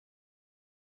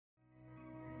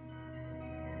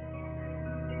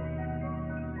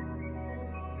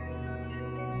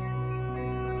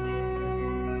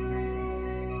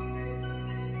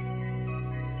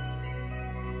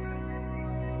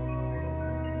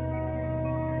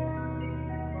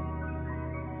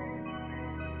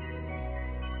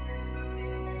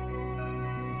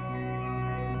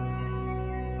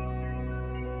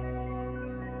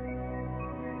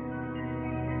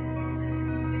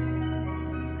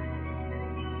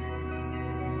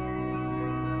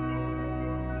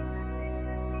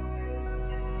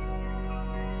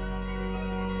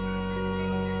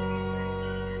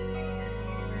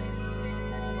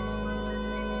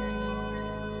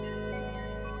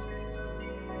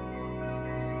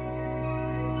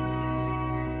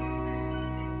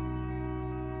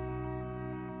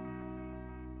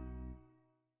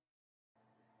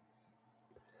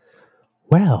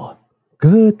Well,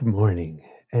 good morning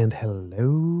and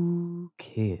hello,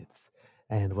 kids,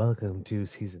 and welcome to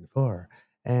season 4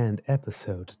 and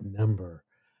episode number.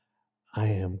 I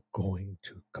am going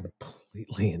to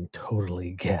completely and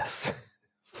totally guess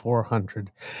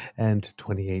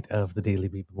 428 of the Daily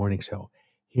Beaver Morning Show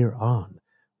here on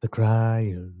the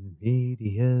Cryon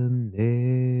Media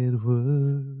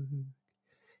Network.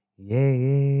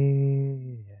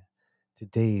 Yeah.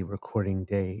 Today, recording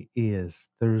day is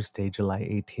Thursday, July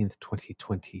 18th,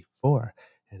 2024.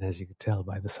 And as you can tell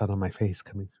by the sun on my face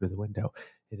coming through the window,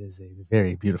 it is a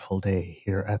very beautiful day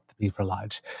here at the Beaver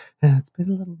Lodge. And it's been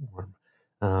a little warm.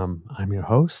 I'm your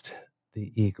host,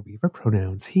 the Eager Beaver,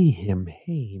 pronouns he, him,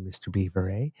 hey, Mr. Beaver,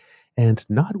 eh? And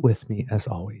not with me, as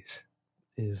always,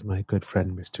 is my good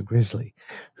friend, Mr. Grizzly,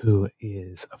 who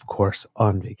is, of course,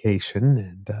 on vacation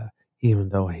and, even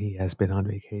though he has been on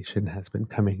vacation, has been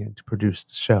coming in to produce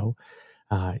the show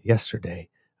yesterday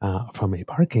from a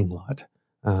parking lot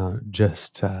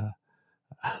just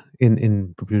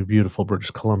in beautiful British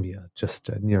Columbia,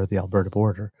 just near the Alberta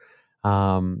border.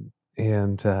 And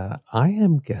I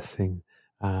am guessing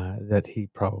that he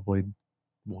probably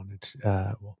wanted,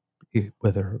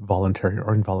 whether voluntary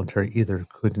or involuntary, either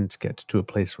couldn't get to a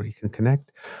place where he can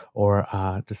connect or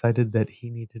decided that he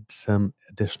needed some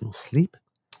additional sleep.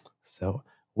 So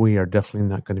we are definitely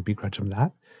not going to begrudge him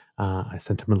that. I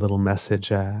sent him a little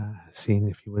message seeing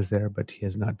if he was there, but he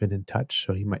has not been in touch,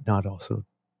 so he might not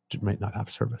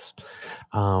have service.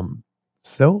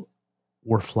 So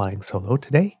we're flying solo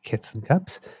today, kits and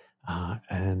cubs,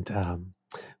 and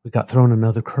we got thrown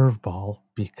another curveball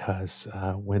because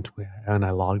when I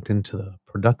logged into the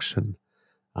production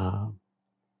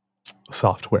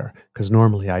software, because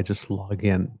normally I just log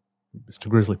in. Mr.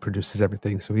 Grizzly produces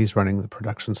everything, so he's running the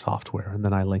production software, and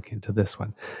then I link into this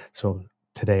one. So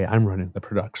today I'm running the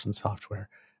production software,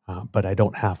 but I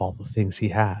don't have all the things he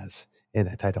has in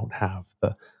it. I don't have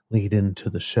the lead into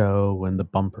the show and the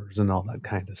bumpers and all that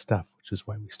kind of stuff, which is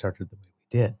why we started the way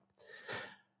we did.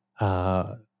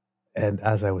 And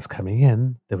as I was coming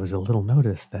in, there was a little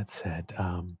notice that said,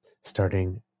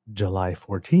 starting July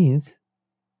 14th,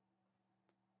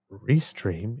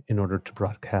 restream in order to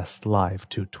broadcast live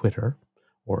to Twitter,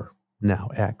 or now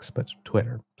X, but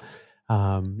Twitter.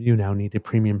 You now need a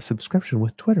premium subscription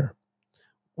with Twitter,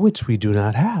 which we do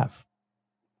not have.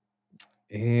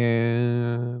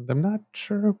 And I'm not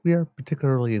sure we are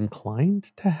particularly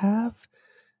inclined to have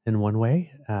in one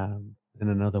way. In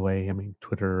another way, I mean,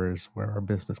 Twitter is where our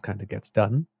business kind of gets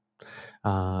done.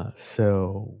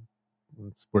 So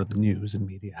it's where the news and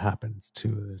media happens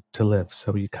to live.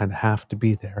 So you kind of have to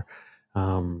be there.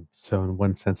 So in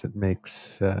one sense, it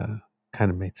makes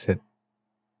it.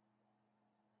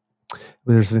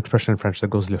 There's an expression in French that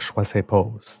goes "le choix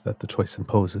s'impose," that the choice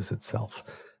imposes itself.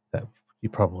 That you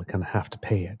probably kind of have to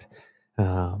pay it.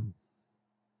 But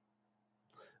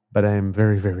I am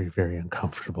very, very, very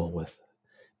uncomfortable with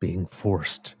being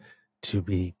forced to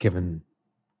give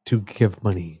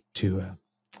money to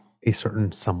a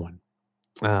certain someone.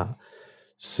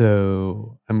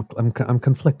 So I'm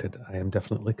conflicted. I am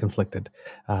definitely conflicted.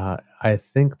 I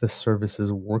think the service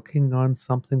is working on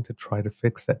something to try to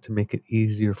fix that, to make it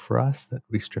easier for us. That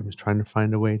Restream is trying to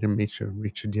find a way to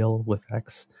reach a deal with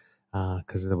X,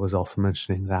 because it was also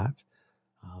mentioning that.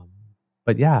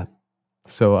 But yeah,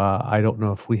 so I don't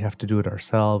know if we have to do it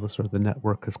ourselves or the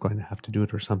network is going to have to do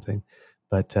it or something.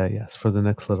 But yes, for the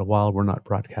next little while, we're not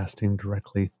broadcasting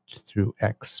directly through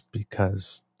X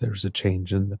because there's a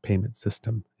change in the payment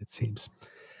system, it seems.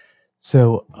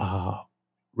 So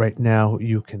right now,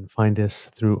 you can find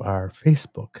us through our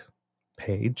Facebook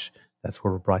page. That's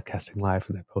where we're broadcasting live,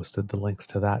 and I posted the links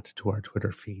to that to our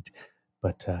Twitter feed.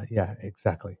 But yeah,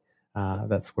 exactly.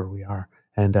 That's where we are.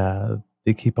 And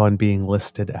they keep on being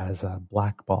listed as a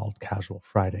Blackballed Casual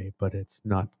Friday, but it's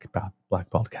not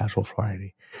Blackballed Casual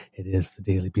Friday. It is the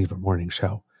Daily Beaver Morning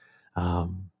Show.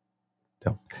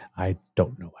 So I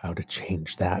don't know how to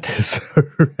change that.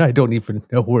 I don't even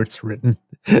know where it's written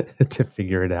to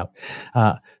figure it out.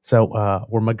 So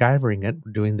we're MacGyvering it.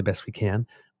 We're doing the best we can,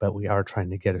 but we are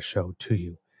trying to get a show to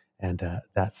you. And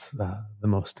that's the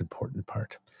most important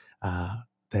part.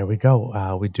 There we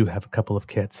go. We do have a couple of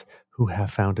kits who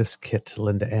have found us. Kit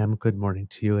Linda M., good morning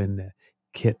to you. And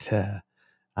Kit,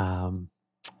 I'm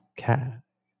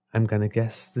going to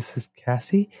guess this is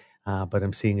Cassie, but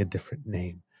I'm seeing a different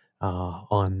name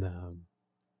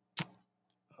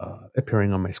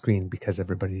appearing on my screen because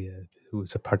everybody who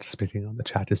is participating on the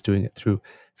chat is doing it through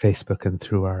Facebook and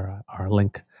through our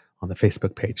link on the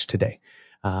Facebook page today.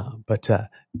 But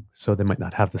so they might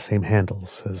not have the same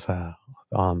handles as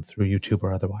through YouTube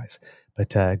or otherwise.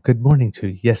 But good morning to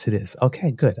you. Yes, it is.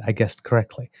 Okay, good. I guessed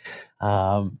correctly.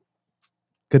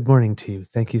 Good morning to you.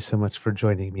 Thank you so much for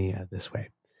joining me this way.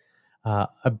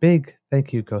 A big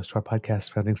thank you goes to our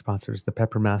podcast founding sponsors, the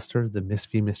Pepper Master, the Miss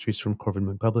V Mysteries from Corvin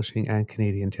Moon Publishing, and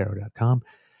CanadianTarot.com.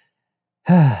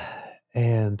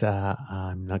 And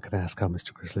I'm not going to ask how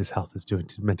Mr. Grizzly's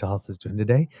mental health is doing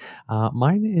today.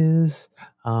 Mine is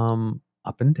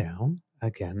up and down.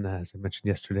 Again, as I mentioned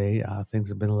yesterday, things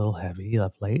have been a little heavy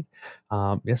of late.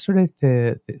 Yesterday,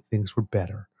 things were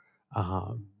better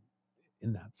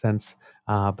in that sense.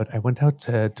 But I went out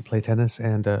to play tennis,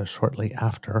 and shortly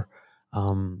after,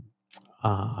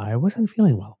 I wasn't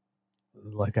feeling well.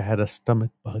 Like I had a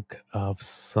stomach bug of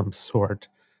some sort.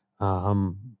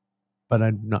 But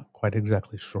I'm not quite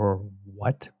exactly sure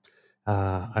what.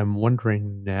 I'm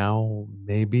wondering now,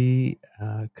 maybe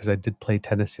because I did play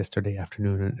tennis yesterday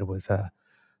afternoon, and it was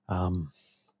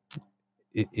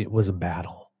it was a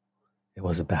battle. It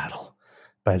was a battle.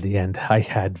 By the end, I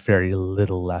had very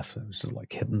little left. I was just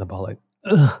like hitting the ball like,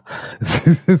 ugh,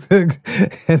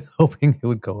 and hoping it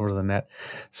would go over the net.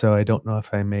 So I don't know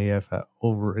if I may have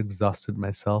overexhausted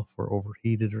myself or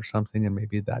overheated or something, and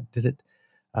maybe that did it.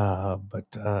 But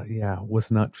yeah,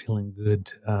 was not feeling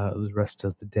good the rest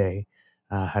of the day.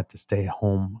 Had to stay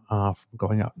home from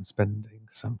going out and spending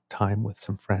some time with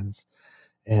some friends.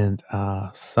 And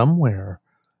somewhere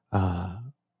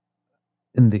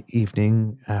in the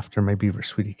evening, after my beaver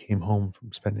sweetie came home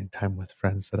from spending time with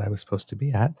friends that I was supposed to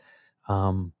be at,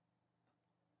 I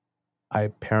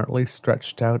apparently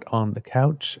stretched out on the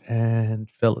couch and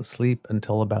fell asleep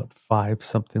until about 5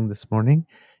 something this morning.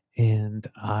 And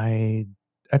I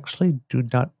actually do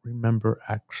not remember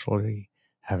actually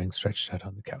having stretched out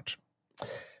on the couch.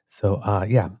 So,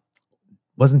 yeah,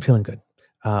 wasn't feeling good.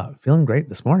 Feeling great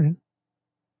this morning,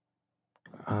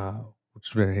 which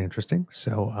is very interesting.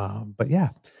 So, but yeah,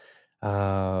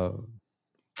 got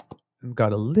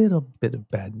a little bit of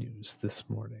bad news this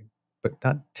morning, but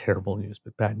not terrible news,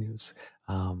 but bad news.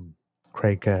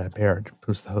 Craig Baird,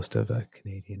 who's the host of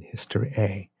Canadian History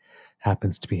A,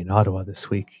 happens to be in Ottawa this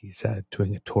week. He's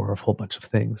doing a tour of a whole bunch of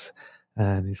things,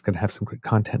 and he's going to have some great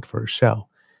content for his show.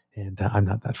 And I'm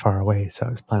not that far away, so I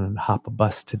was planning to hop a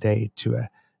bus today to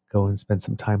go and spend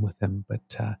some time with him.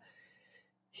 But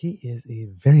he is a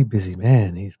very busy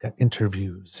man. He's got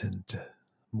interviews and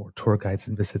more tour guides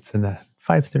and visits, and a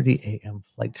 5:30 a.m.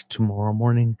 flight tomorrow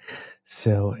morning.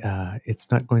 So it's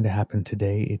not going to happen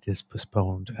today. It is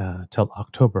postponed till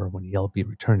October when he'll be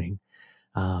returning.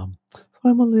 So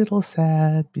I'm a little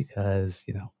sad because,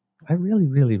 I really,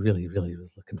 really, really, really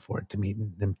was looking forward to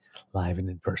meeting him live and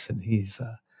in person.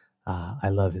 I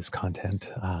love his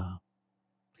content.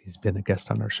 He's been a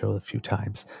guest on our show a few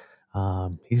times.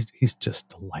 He's just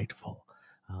delightful.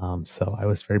 So I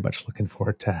was very much looking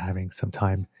forward to having some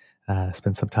time,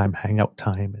 spend some time, hangout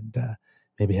time, and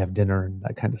maybe have dinner and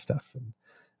that kind of stuff.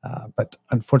 But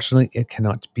unfortunately, it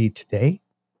cannot be today.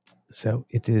 So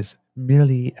it is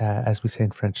merely, as we say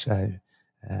in French,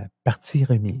 partie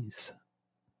remise.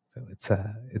 So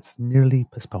it's merely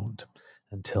postponed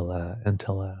until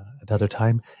another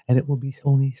time, and it will be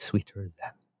only sweeter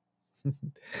then.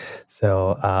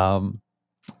 So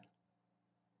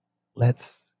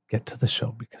let's get to the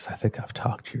show, because I think I've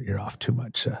talked your ear off too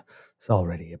much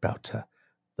already about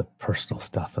the personal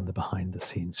stuff and the behind the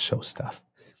scenes show stuff.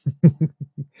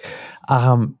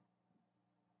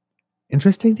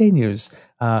 Interesting day news.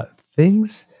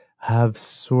 Things have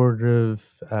sort of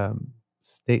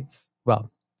states.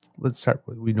 Well, let's start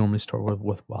with, we normally start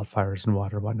with wildfires and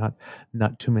water and whatnot.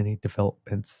 Not too many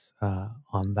developments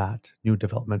on that. New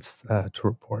developments to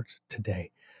report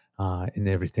today. In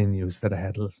everything news that I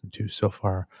had listened to so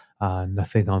far,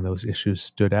 nothing on those issues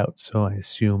stood out. So I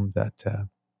assume that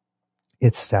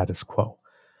it's status quo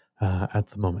at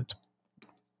the moment.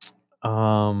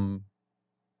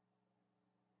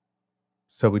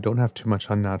 So we don't have too much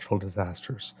on natural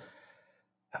disasters.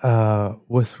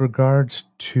 With regards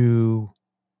to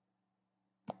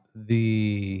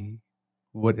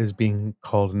what is being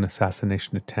called an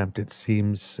assassination attempt, it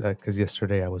seems, because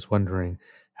yesterday I was wondering,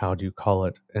 how do you call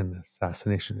it an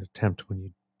assassination attempt when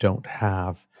you don't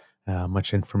have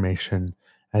much information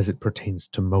as it pertains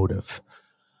to motive?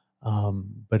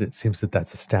 But it seems that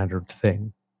that's a standard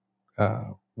thing.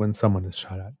 When someone is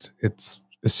shot at, it's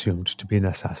assumed to be an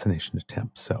assassination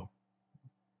attempt. So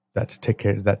that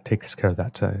takes care of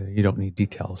that. You don't need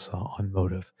details on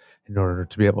motive in order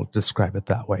to be able to describe it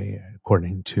that way,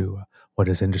 according to what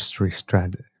is industry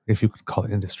standard, if you could call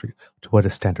it industry, to what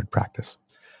is standard practice.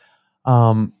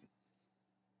 So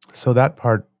that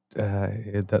part,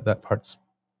 that part's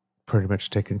pretty much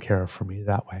taken care of for me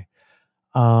that way.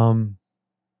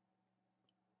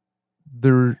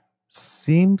 There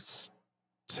seems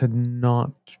to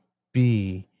not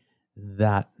be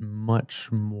that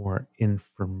much more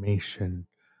information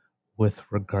with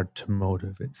regard to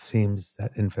motive. It seems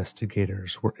that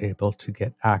investigators were able to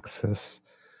get access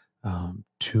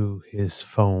to his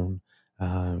phone,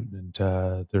 and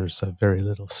there's a very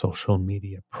little social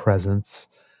media presence.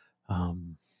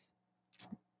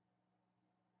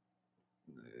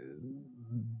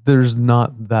 There's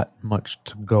not that much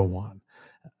to go on.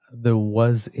 There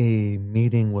was a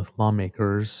meeting with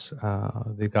lawmakers.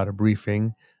 They got a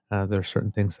briefing. There are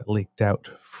certain things that leaked out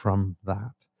from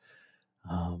that.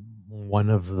 One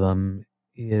of them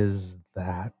is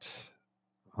that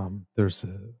there's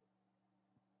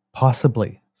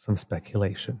possibly some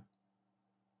speculation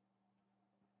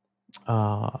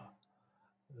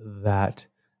that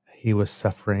he was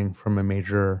suffering from a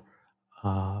major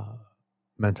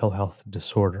mental health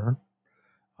disorder,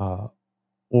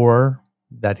 or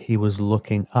that he was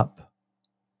looking up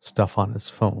stuff on his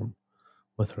phone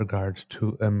with regard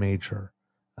to a major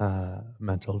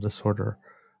mental disorder.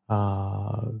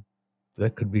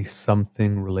 That could be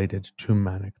something related to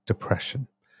manic depression.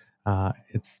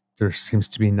 There seems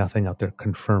to be nothing out there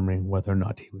confirming whether or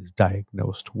not he was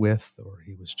diagnosed with or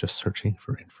he was just searching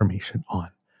for information on.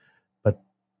 But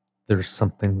there's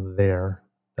something there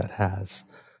that has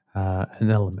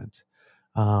an element.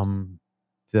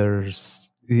 There's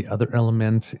the other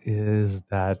element is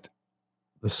that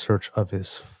the search of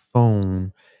his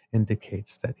phone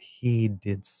indicates that he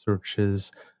did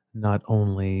searches not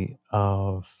only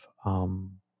of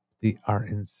the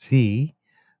RNC,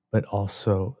 but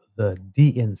also the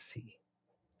DNC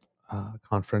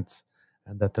conference,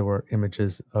 and that there were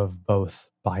images of both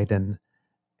Biden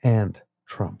and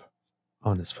Trump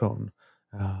on his phone.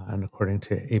 And according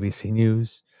to ABC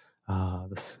News,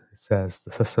 this says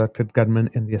the suspected gunman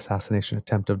in the assassination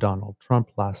attempt of Donald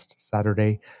Trump last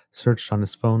Saturday searched on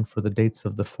his phone for the dates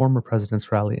of the former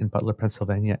president's rally in Butler,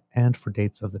 Pennsylvania, and for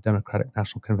dates of the Democratic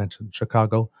National Convention in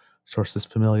Chicago. Sources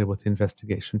familiar with the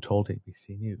investigation told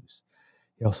ABC News.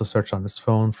 He also searched on his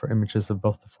phone for images of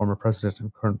both the former president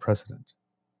and current president.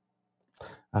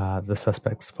 The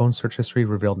suspect's phone search history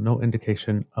revealed no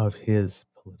indication of his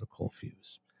political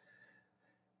views.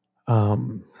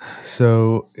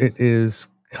 So it is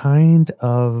kind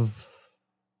of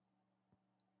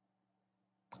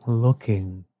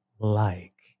looking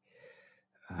like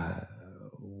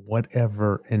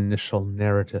whatever initial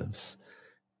narratives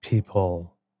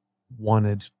people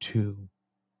wanted to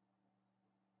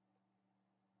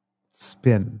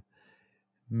spin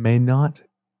may not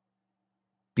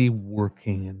be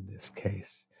working in this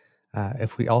case.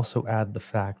 If we also add the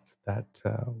fact that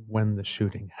when the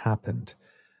shooting happened,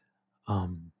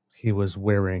 he was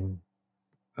wearing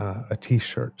a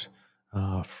T-shirt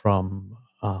from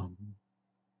a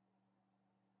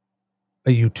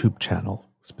YouTube channel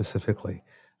specifically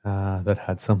that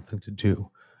had something to do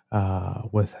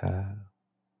with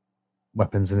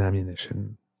weapons and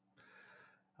ammunition.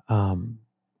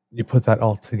 You put that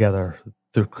all together,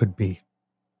 there could be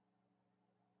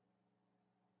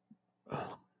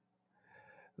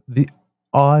the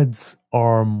odds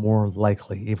are more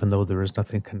likely, even though there is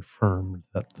nothing confirmed,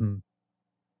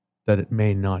 that it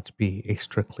may not be a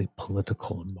strictly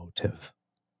political motive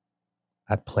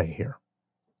at play here.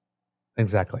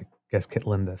 Exactly. Guess Kit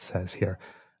Linda says here,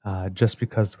 just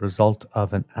because the result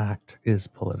of an act is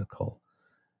political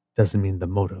doesn't mean the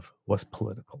motive was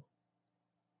political.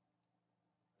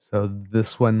 So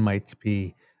this one might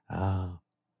be for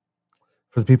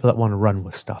the people that want to run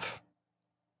with stuff.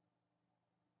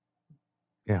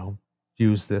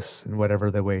 Use this in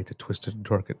whatever the way to twist it and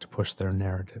torque it to push their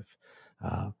narrative.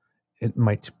 It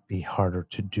might be harder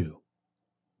to do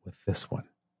with this one.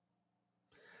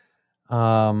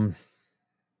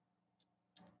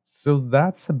 So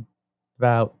that's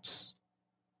about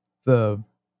the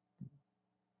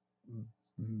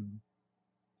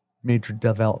major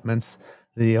developments.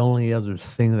 The only other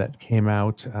thing that came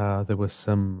out, there was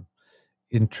some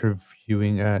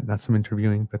interviewing,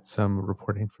 but some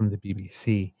reporting from the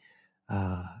BBC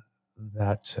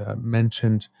that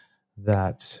mentioned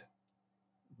that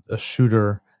the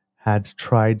shooter had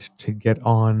tried to get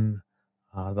on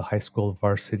the high school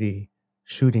varsity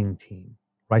shooting team,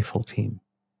 rifle team,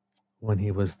 when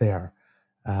he was there.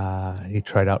 He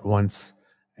tried out once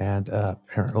and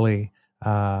apparently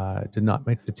did not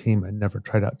make the team and never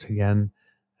tried out again.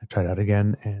 I tried out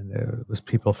again, and it was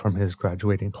people from his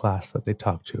graduating class that they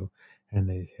talked to, and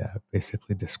they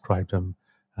basically described him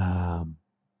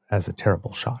as a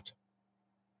terrible shot.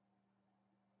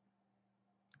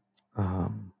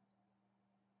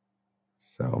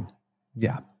 So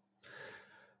Yeah.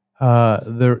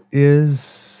 There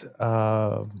is,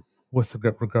 with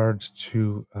regards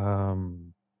to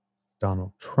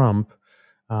Donald Trump,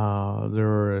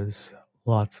 there is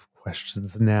lots of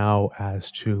questions now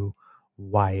as to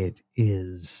why it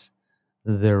is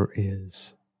there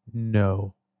is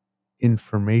no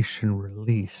information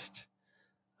released.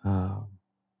 Um,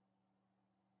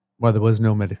 well, there was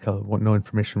no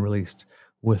information released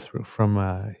from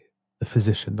the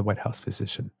physician, the White House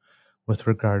physician, with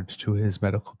regard to his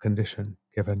medical condition,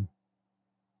 given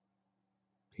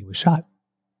he was shot,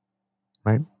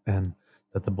 right? And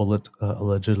that the bullet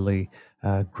allegedly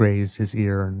grazed his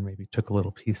ear and maybe took a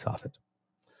little piece off it.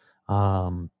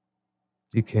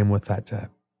 He came with that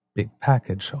big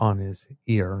package on his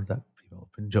ear that people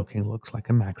have been joking looks like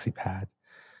a maxi pad,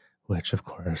 which of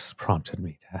course prompted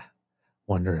me to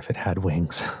wonder if it had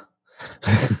wings.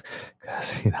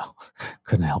 Because,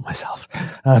 couldn't help myself.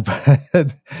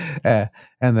 But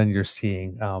and then you're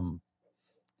seeing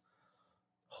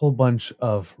whole bunch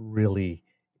of really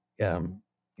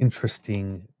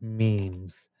interesting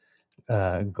memes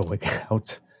going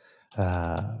out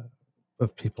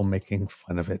of people making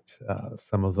fun of it.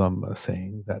 Some of them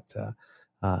saying that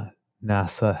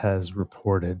NASA has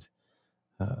reported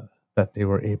that they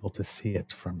were able to see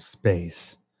it from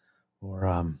space,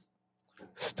 or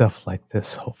stuff like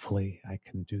this. Hopefully, I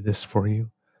can do this for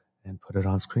you and put it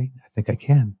on screen. I think I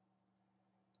can.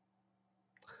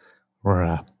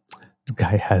 Or the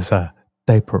guy has a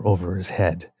diaper over his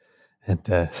head and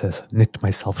says, "Nicked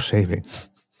myself shaving."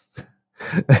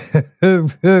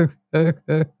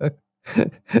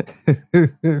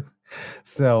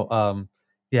 So,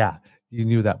 yeah, you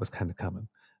knew that was kind of coming.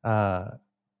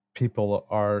 People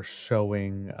are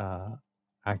showing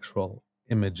actual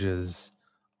images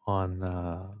on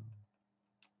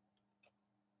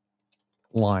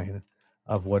line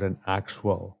of what an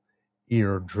actual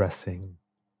ear dressing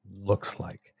looks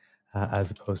like,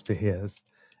 as opposed to his.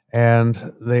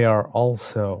 And they are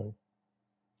also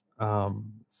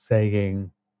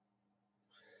saying,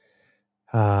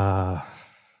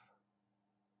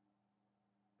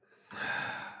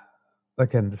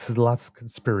 again, this is lots of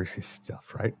conspiracy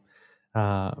stuff, right?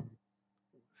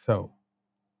 So,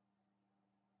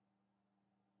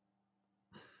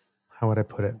 how would I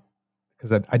put it?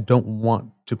 Because I don't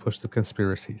want to push the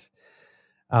conspiracies.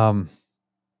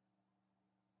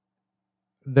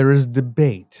 There is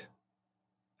debate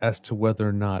as to whether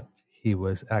or not he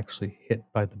was actually hit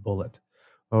by the bullet,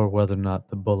 or whether or not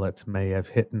the bullet may have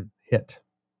hit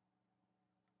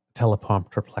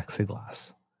teleprompter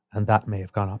plexiglass, and that may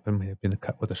have gone up and may have been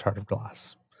cut with a shard of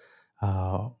glass,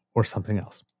 or something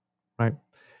else, right?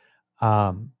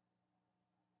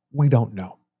 We don't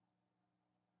know.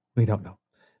 We don't know.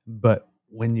 But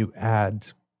when you add,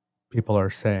 people are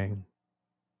saying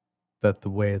that the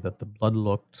way that the blood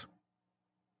looked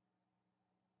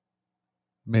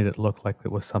made it look like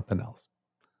it was something else.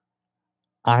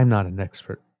 I'm not an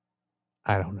expert.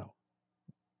 I don't know.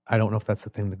 I don't know if that's the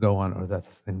thing to go on or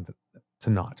that's the thing to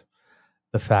not.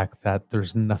 The fact that there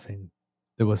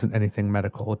wasn't anything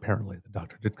medical. Apparently, the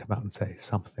doctor did come out and say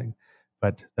something,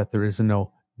 but that there is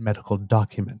no medical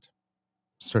document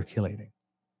circulating.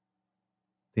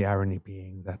 The irony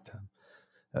being that,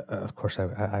 of course,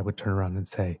 I would turn around and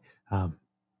say,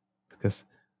 because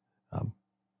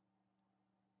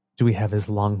do we have his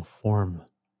long form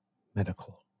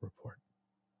medical report?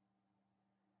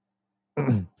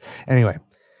 Anyway,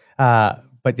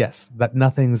 but yes, that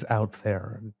nothing's out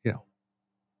there.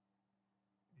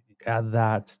 Add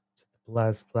that to the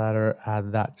blood splatter,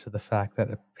 add that to the fact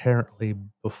that apparently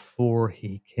before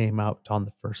he came out on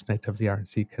the first night of the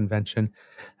RNC convention,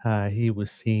 he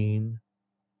was seen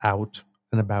out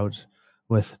and about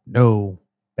with no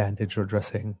bandage or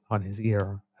dressing on his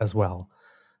ear as well.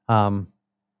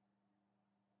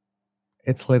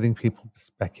 It's letting people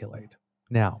speculate.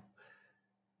 Now,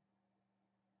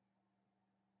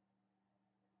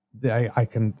 I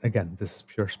can, again, this is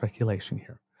pure speculation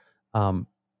here.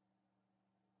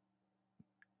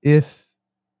 If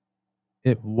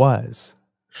it was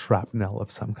shrapnel of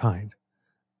some kind,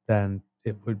 then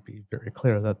it would be very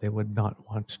clear that they would not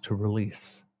want to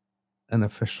release an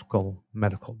official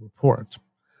medical report,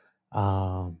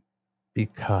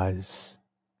 because,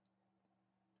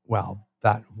 well,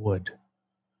 that would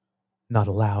not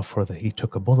allow for the "he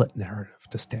took a bullet" narrative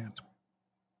to stand.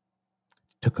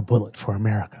 Took a bullet for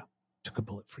America. Took a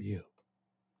bullet for you.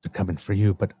 They're coming for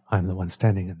you, but I'm the one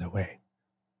standing in their way.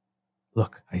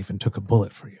 Look, I even took a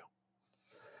bullet for you.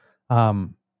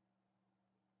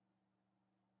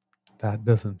 That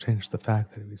doesn't change the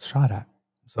fact that he was shot at.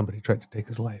 Somebody tried to take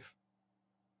his life.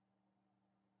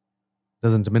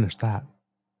 Doesn't diminish that.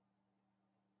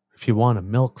 If you want to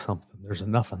milk something, there's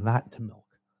enough in that to milk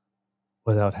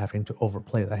without having to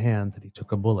overplay the hand that he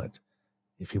took a bullet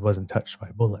if he wasn't touched by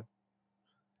a bullet,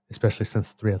 especially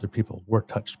since 3 other people were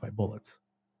touched by bullets.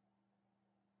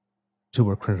 2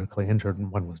 were critically injured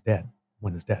and 1 was dead.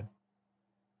 1 is dead.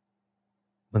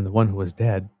 And the one who was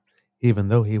dead, even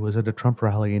though he was at a Trump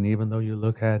rally and even though you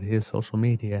look at his social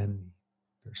media and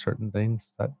there's certain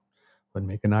things that would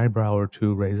make an eyebrow or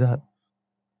 2 raise up,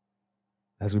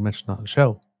 as we mentioned on the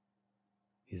show,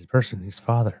 he's a person, he's a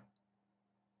father,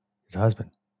 he's a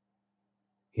husband.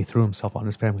 He threw himself on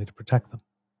his family to protect them.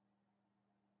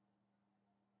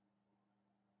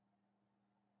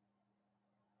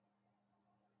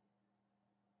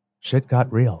 Shit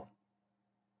got real.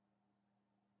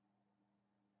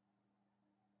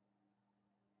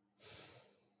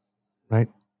 Right?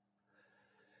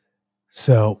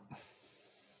 So,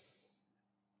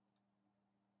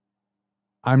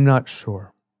 I'm not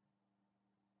sure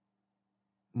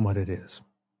what it is.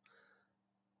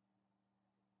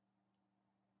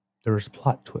 There was a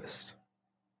plot twist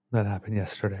that happened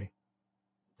yesterday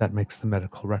that makes the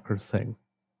medical record thing,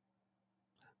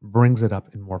 brings it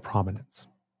up in more prominence.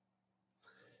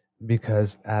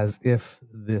 Because as if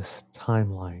this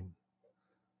timeline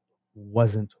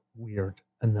wasn't weird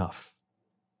enough.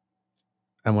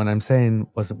 And when I'm saying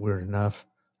wasn't weird enough,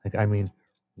 like I mean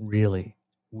really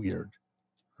weird.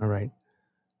 All right.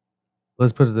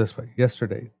 Let's put it this way.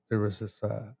 Yesterday, there was this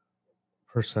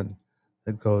person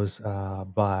that goes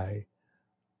by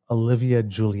Olivia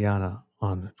Juliana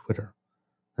on Twitter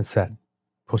and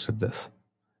posted this.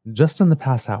 Just in the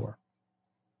past hour,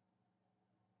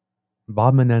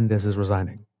 Bob Menendez is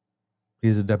resigning.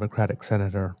 He's a Democratic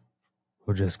senator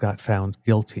who just got found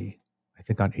guilty, I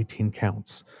think, on 18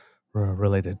 counts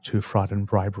related to fraud and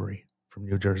bribery from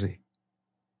New Jersey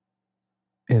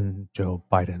in Joe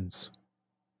Biden's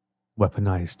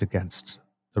weaponized against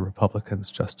the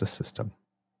Republicans' justice system.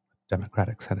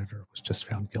 Democratic senator was just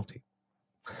found guilty.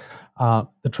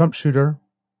 The Trump shooter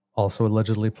also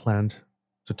allegedly planned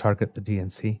to target the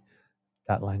DNC.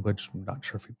 That language, I'm not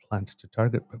sure if he planned to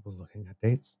target, but was looking at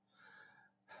dates.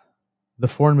 The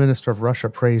foreign minister of Russia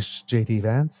praised J.D.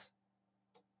 Vance,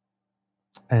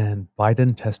 and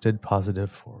Biden tested positive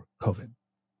for COVID.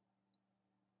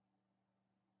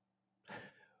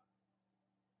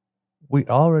 We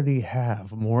already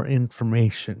have more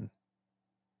information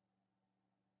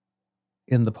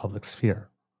in the public sphere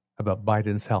about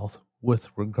Biden's health with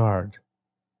regard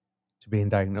to being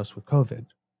diagnosed with COVID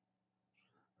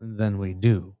than we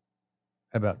do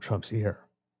about Trump's ear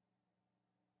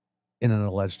in an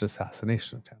alleged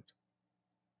assassination attempt.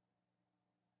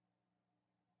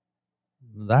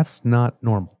 That's not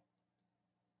normal.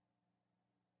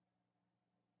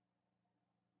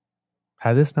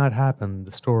 Had this not happened,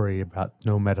 the story about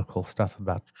no medical stuff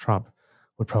about Trump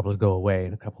would probably go away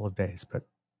in a couple of days, but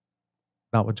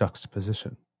not with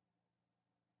juxtaposition.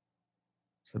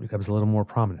 So it becomes a little more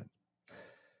prominent.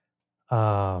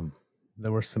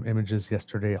 There were some images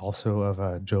yesterday also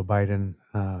of Joe Biden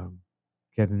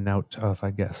getting out of,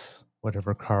 I guess,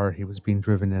 whatever car he was being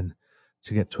driven in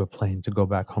to get to a plane to go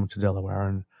back home to Delaware.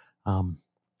 And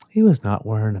he was not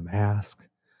wearing a mask.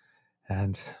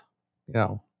 And,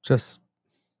 just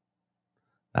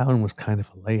that one was kind of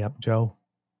a layup, Joe.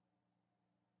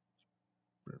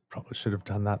 Probably should have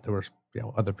done that. There were,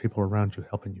 other people around you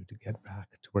helping you to get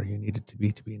back to where you needed to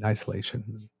be in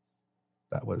isolation.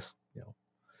 That was,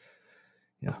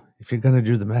 if you're going to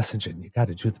do the messaging, you got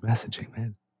to do the messaging,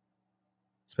 man.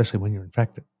 Especially when you're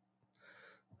infected.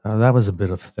 That was a bit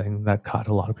of a thing that caught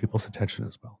a lot of people's attention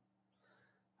as well.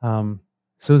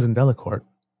 Susan Delacourt,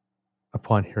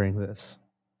 upon hearing this,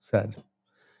 said,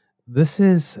 "This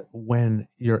is when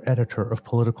your editor of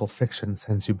political fiction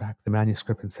sends you back the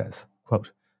manuscript and says,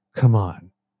 quote, 'Come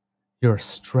on, you're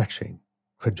stretching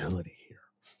credulity here.'"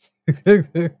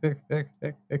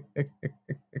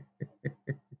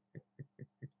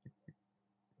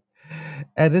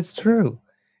 And it's true.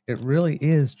 It really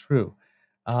is true.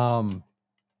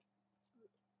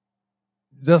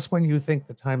 Just when you think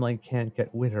the timeline can't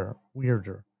get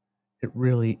weirder, it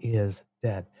really is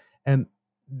dead. And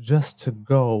just to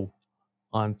go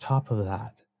on top of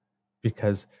that,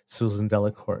 because Susan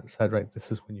Delacourt said, right,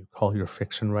 this is when you call your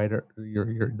fiction writer,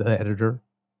 the editor,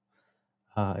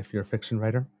 if you're a fiction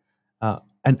writer,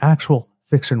 an actual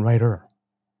fiction writer,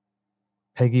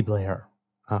 Peggy Blair,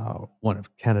 one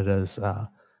of Canada's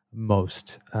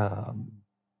most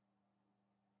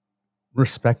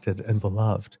respected and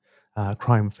beloved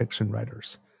crime fiction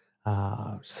writers.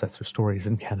 Sets her stories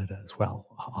in Canada as well,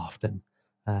 often.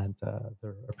 And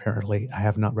apparently, I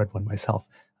have not read one myself,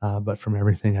 but from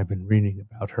everything I've been reading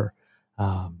about her,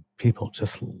 people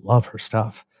just love her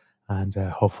stuff. And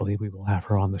hopefully, we will have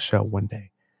her on the show one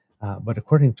day. But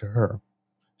according to her,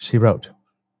 she wrote,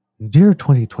 "Dear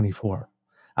 2024,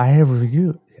 I have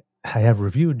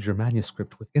reviewed your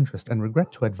manuscript with interest and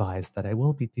regret to advise that I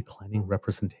will be declining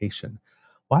representation.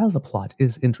 While the plot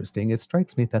is interesting, it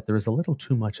strikes me that there is a little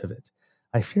too much of it.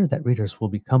 I fear that readers will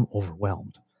become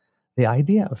overwhelmed. The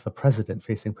idea of a president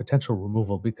facing potential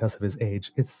removal because of his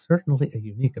age is certainly a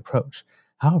unique approach.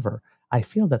 However, I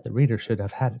feel that the reader should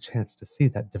have had a chance to see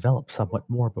that develop somewhat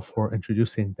more before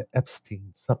introducing the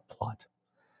Epstein subplot.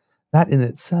 That in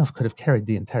itself could have carried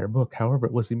the entire book. However,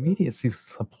 it was immediately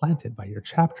supplanted by your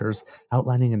chapters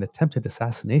outlining an attempted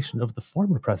assassination of the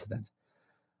former president.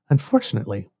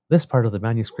 Unfortunately, this part of the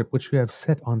manuscript, which you have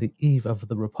set on the eve of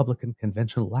the Republican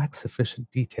convention, lacks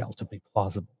sufficient detail to be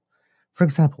plausible. For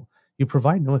example, you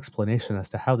provide no explanation as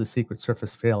to how the Secret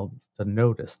Service failed to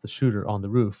notice the shooter on the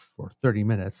roof for 30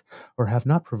 minutes, or have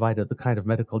not provided the kind of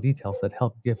medical details that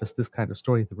help give us this kind of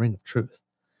story the ring of truth.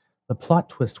 The plot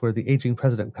twist where the aging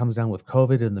president comes down with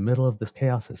COVID in the middle of this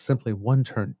chaos is simply one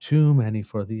turn too many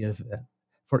for the event,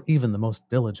 for even the most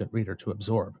diligent reader to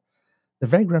absorb. The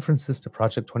vague references to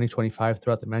Project 2025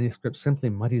 throughout the manuscript simply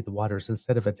muddy the waters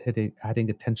instead of adding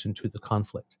attention to the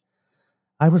conflict.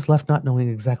 I was left not knowing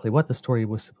exactly what the story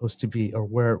was supposed to be or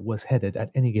where it was headed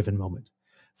at any given moment.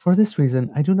 For this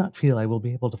reason, I do not feel I will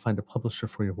be able to find a publisher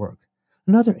for your work.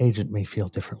 Another agent may feel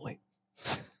differently."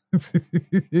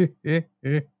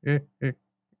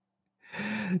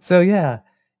 So yeah,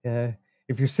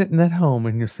 if you're sitting at home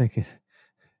and you're thinking,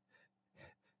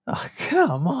 "Oh,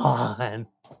 come on,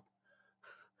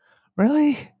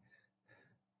 really?"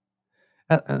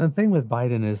 And the thing with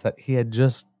Biden is that he had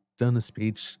just done a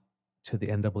speech to the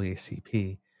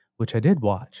NAACP, which I did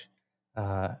watch,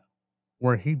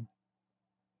 where he,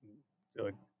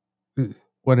 like,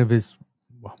 one of his,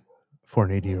 well, for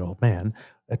an 80-year-old man,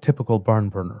 a typical barn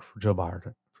burner for Joe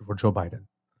Biden.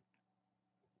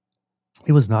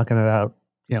 He was knocking it out.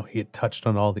 He had touched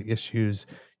on all the issues.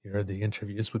 You heard the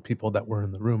interviews with people that were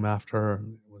in the room after,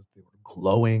 and they were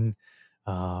glowing.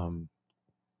 Um,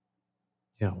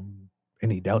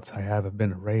 any doubts I have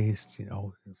been erased.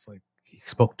 It's like he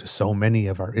spoke to so many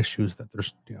of our issues that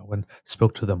there's, and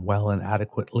spoke to them well and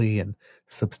adequately and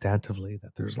substantively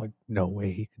that there's like no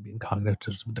way he could be in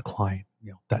cognitive decline,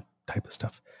 that type of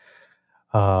stuff.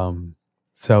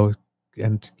 So,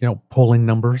 and, polling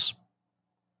numbers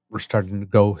were starting to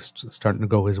go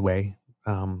his way.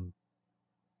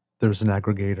 There's an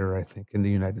aggregator, I think, in the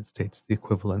United States, the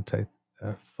equivalent to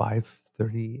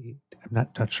 538. I'm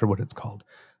not sure what it's called,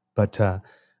 but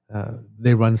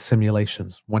they run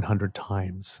simulations 100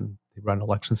 times, and they run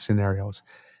election scenarios,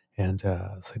 and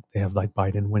it's like they have like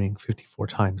Biden winning 54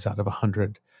 times out of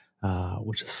 100,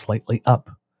 which is slightly up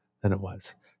than it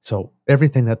was. So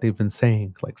everything that they've been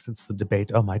saying, like since the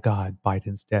debate, oh my God,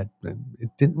 Biden's dead, and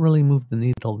it didn't really move the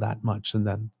needle that much. And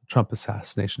then Trump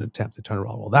assassination attempt to turn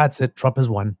around. Well, that's it. Trump has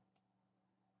won.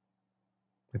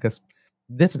 I guess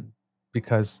didn't,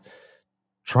 because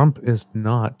Trump is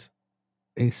not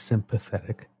a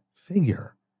sympathetic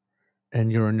figure.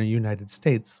 And you're in the United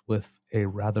States with a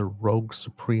rather rogue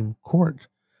Supreme Court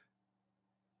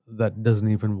that doesn't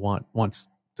even wants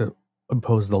to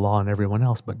impose the law on everyone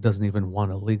else, but doesn't even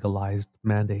want a legalized,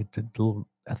 mandated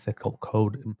ethical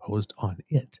code imposed on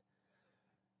it.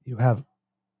 You have,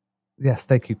 yes,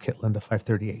 thank you, Kit Linda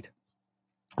 538.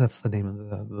 That's the name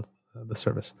of the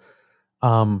service.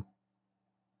 You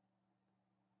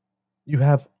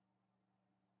have,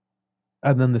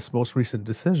 and then this most recent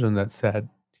decision that said,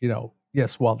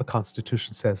 yes, while the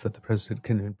Constitution says that the president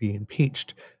can be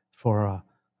impeached for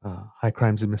high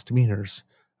crimes and misdemeanors,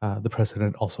 the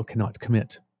president also cannot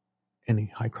commit any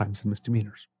high crimes and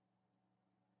misdemeanors.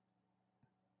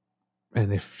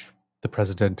 And if the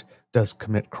president does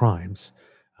commit crimes,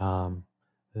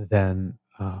 then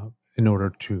in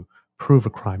order to prove a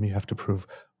crime, you have to prove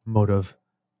motive,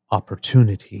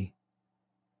 opportunity,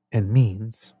 and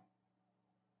means.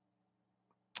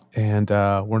 And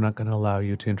we're not going to allow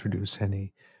you to introduce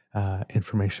any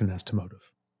information as to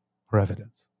motive or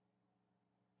evidence.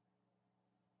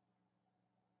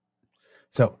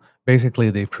 So basically,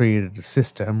 they've created a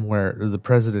system where the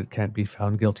president can't be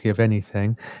found guilty of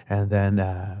anything, and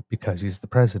then because he's the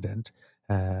president,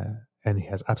 and he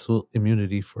has absolute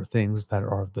immunity for things that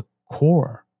are the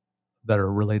core, that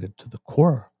are related to the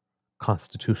core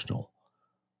constitutional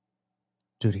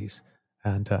duties.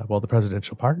 And well, the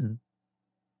presidential pardon,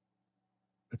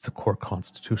 it's a core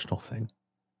constitutional thing.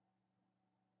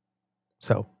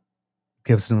 So,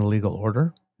 gives an illegal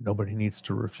order? Nobody needs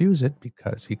to refuse it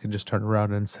because he can just turn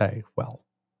around and say, well,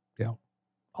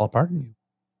 I'll pardon you.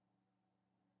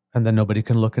 And then nobody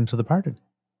can look into the pardon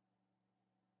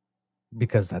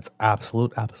because that's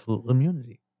absolute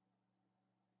immunity.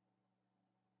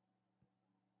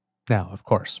 Now, of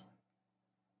course,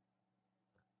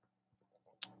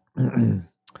 you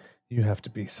have to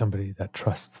be somebody that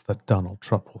trusts that Donald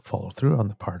Trump will follow through on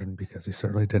the pardon, because he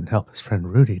certainly didn't help his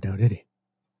friend Rudy, now did he?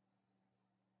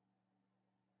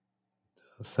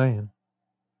 Just saying.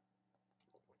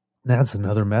 That's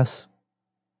another mess.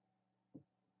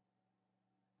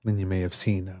 And you may have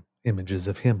seen images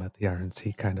of him at the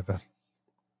RNC, kind of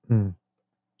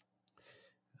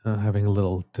having a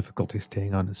little difficulty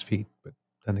staying on his feet. But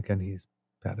then again, he's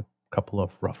had a couple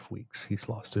of rough weeks. He's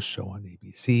lost his show on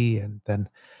ABC, and then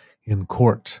in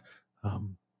court,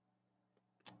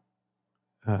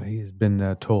 he's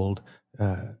been told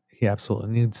he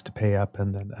absolutely needs to pay up.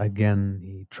 And then again,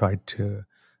 he tried to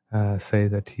say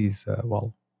that he's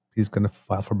going to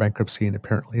file for bankruptcy, and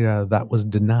apparently that was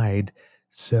denied.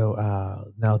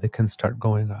 So now they can start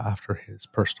going after his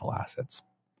personal assets.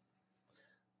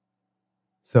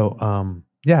 So,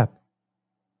 yeah.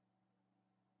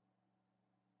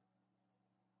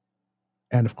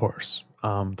 And of course,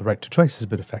 the right to choice has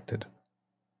been affected.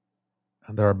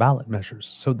 And there are ballot measures.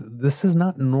 So this is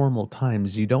not normal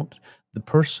times. The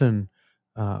person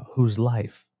whose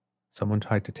life someone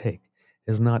tried to take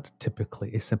is not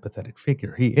typically a sympathetic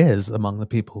figure. He is among the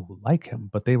people who like him,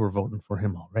 but they were voting for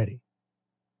him already.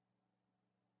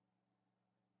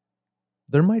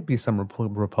 There might be some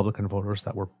Republican voters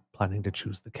that were planning to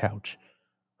choose the couch,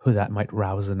 who that might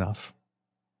rouse enough.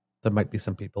 There might be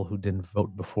some people who didn't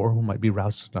vote before who might be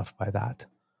roused enough by that,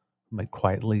 who might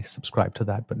quietly subscribe to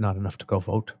that, but not enough to go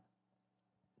vote.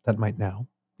 That might now.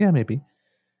 Yeah, maybe.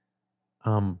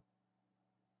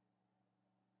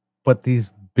 But these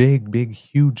big,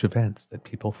 huge events that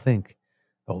people think,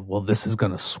 oh, well, this is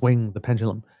going to swing the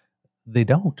pendulum. They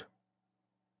don't.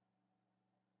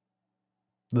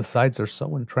 The sides are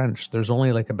so entrenched. There's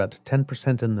only like about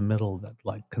 10% in the middle that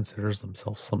like considers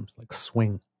themselves some like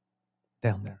swing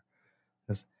down there.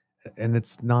 And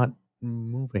it's not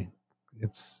moving.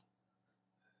 It's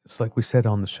like we said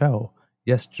on the show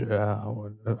yesterday.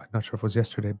 I'm not sure if it was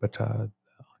yesterday, but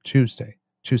Tuesday.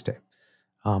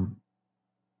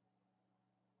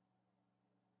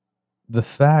 The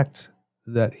fact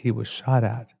that he was shot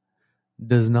at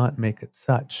does not make it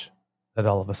such that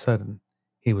all of a sudden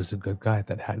he was a good guy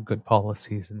that had good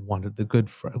policies and wanted the good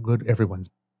for good. Everyone's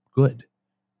good.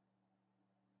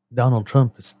 Donald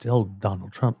Trump is still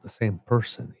Donald Trump, the same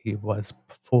person he was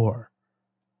before.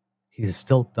 He's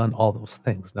still done all those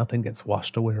things. Nothing gets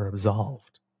washed away or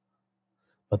absolved.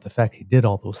 But the fact he did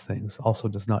all those things also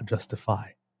does not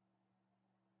justify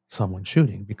someone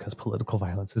shooting, because political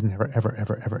violence is never, ever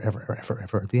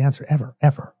the answer,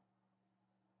 ever.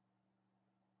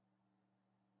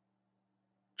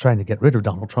 Trying to get rid of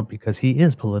Donald Trump because he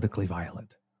is politically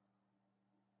violent.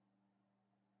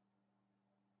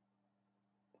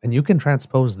 And you can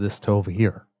transpose this to over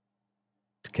here,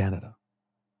 to Canada.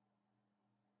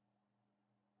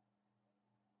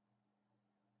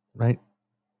 Right?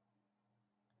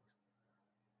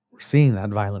 We're seeing that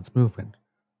violence movement.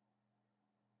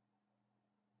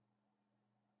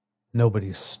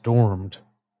 Nobody's stormed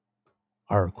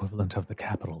our equivalent of the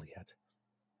Capitol yet.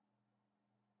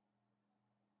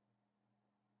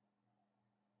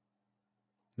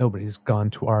 Nobody's gone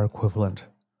to our equivalent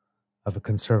of a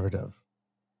conservative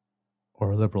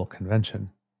or a liberal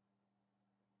convention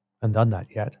and done that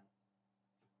yet.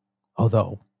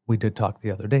 Although we did talk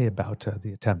the other day about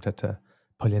the attempt at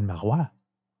Pauline Marois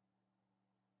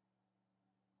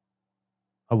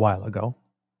a while ago,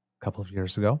 a couple of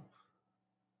years ago.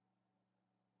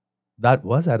 That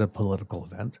was at a political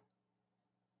event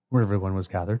where everyone was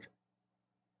gathered.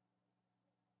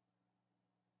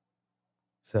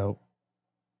 So,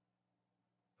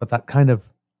 but that kind of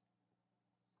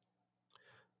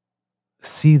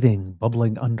seething,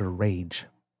 bubbling under rage,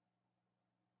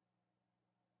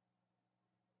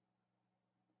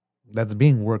 that's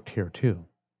being worked here too.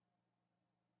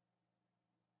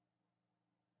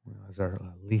 As our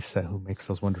Lisa, who makes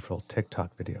those wonderful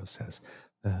TikTok videos, says,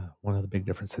 one of the big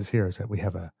differences here is that we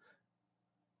have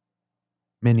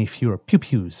many fewer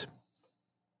pew-pews.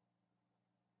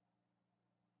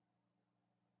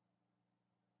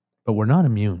 But we're not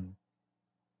immune.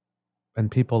 And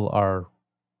people are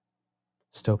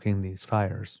stoking these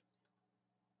fires.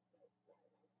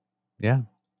 Yeah.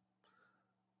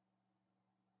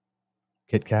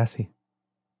 Kit Cassie.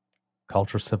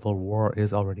 Culture civil war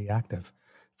is already active.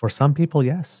 For some people,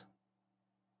 yes.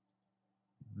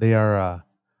 They are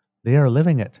They are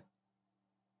living it.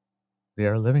 They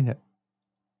are living it.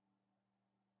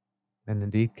 And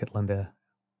indeed, Kitlinda,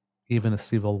 even a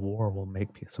civil war will make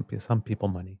some people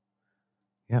money.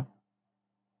 Yeah.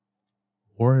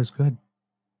 War is good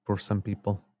for some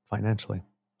people financially.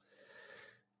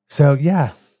 So,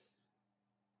 yeah.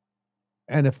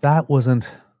 And if that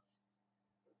wasn't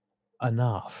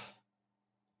enough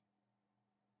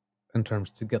in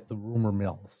terms to get the rumor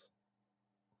mills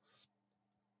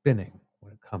spinning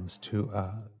when it comes to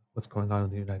what's going on in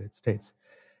the United States,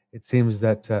 it seems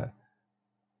that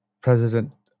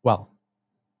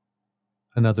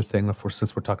another thing,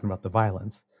 since we're talking about the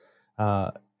violence,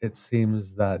 it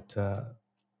seems that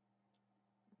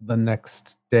the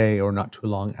next day or not too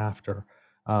long after,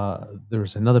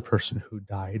 there's another person who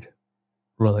died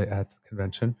really at the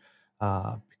convention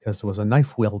because there was a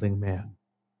knife-wielding man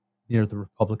near the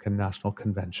Republican National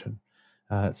Convention.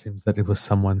 It seems that it was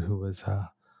someone who was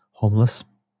homeless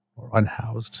or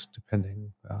unhoused,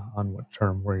 depending on what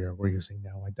term we're using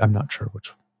now. I'm not sure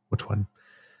which one.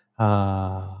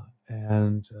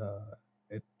 And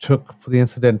the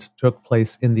incident took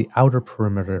place in the outer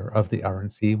perimeter of the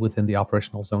RNC within the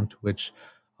operational zone to which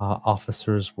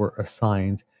officers were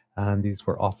assigned, and these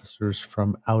were officers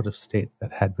from out of state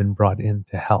that had been brought in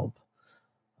to help.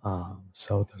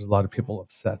 So there's a lot of people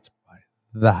upset by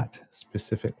that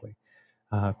specifically.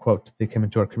 Quote, "They came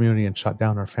into our community and shot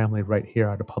down our family right here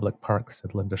at a public park,"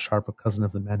 said Linda Sharp, a cousin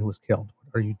of the man who was killed.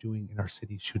 "What are you doing in our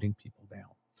city shooting people down?"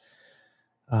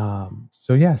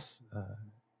 So yes,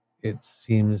 it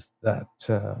seems that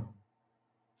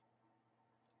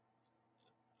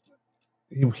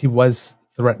he was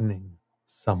threatening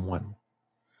someone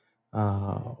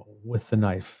with the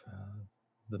knife.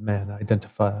 The man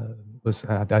was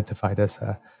identified as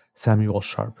Samuel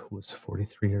Sharp, who was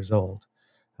 43 years old,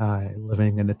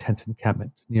 living in a tent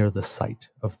encampment near the site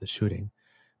of the shooting.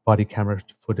 Body camera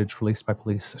footage released by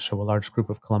police show a large group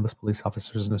of Columbus police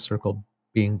officers in a circle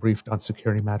being briefed on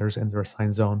security matters in their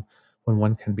assigned zone when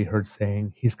one can be heard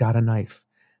saying, "He's got a knife."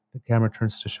 The camera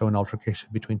turns to show an altercation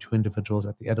between two individuals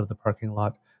at the end of the parking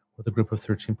lot where the group of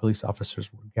 13 police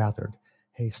officers were gathered.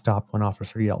 "Hey, stop," one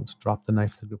officer yelled. "Drop the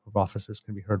knife," the group of officers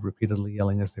can be heard repeatedly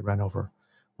yelling as they ran over.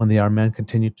 When the armed man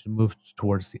continued to move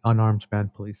towards the unarmed man,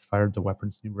 police fired the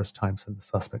weapons numerous times and the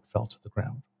suspect fell to the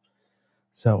ground.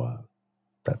 So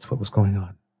that's what was going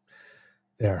on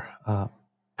there.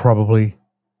 Probably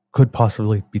could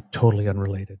possibly be totally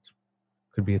unrelated.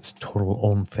 Could be its total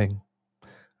own thing,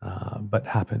 but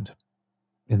happened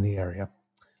in the area.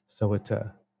 So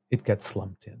it gets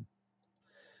lumped in.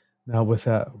 Now, with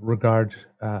regard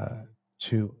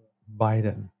to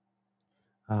Biden,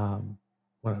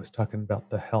 when I was talking about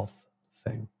the health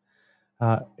thing,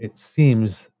 it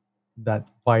seems that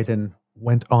Biden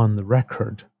went on the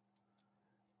record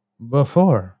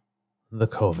before the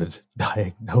COVID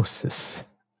diagnosis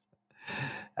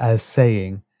as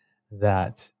saying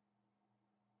that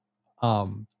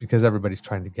because everybody's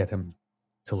trying to get him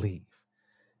to leave,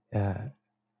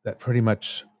 that pretty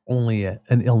much only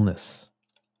an illness,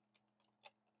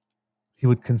 he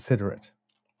would consider it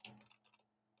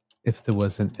if there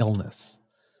was an illness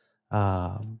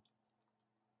that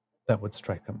would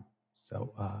strike him.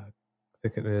 So I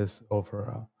think it is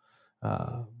over,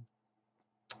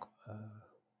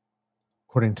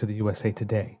 according to the USA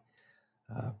Today,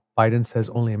 Biden says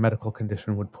only a medical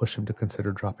condition would push him to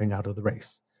consider dropping out of the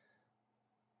race.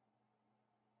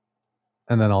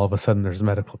 And then all of a sudden there's a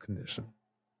medical condition.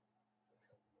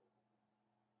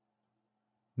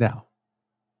 Now,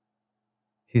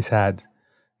 he's had,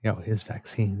 his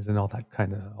vaccines and all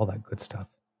that good stuff.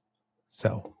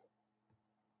 So,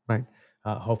 right,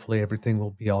 hopefully everything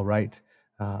will be all right.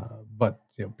 But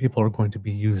people are going to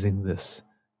be using this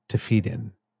to feed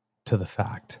in to the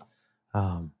fact,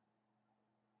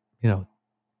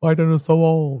 Biden is so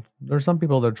old. There's some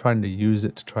people that are trying to use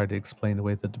it to try to explain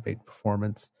away the debate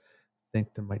performance.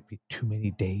 Think there might be too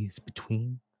many days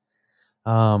between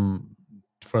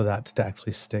for that to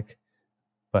actually stick.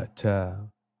 But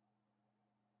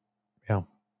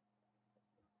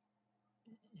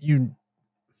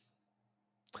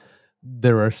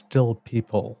there are still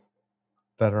people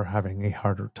that are having a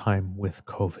harder time with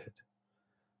COVID,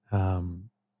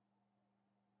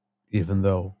 even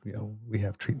though we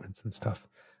have treatments and stuff.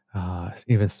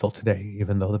 Even still today,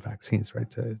 even though the vaccines,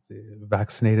 right,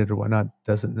 vaccinated or whatnot,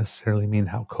 doesn't necessarily mean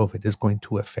how COVID is going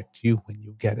to affect you when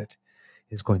you get it.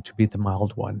 Is going to be the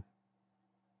mild one,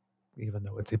 even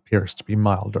though it appears to be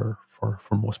milder for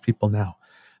most people now.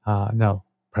 Now,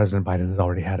 President Biden has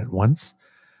already had it once.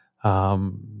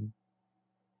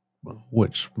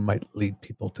 which might lead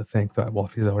people to think that, well,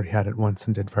 if he's already had it once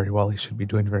and did very well, he should be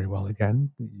doing very well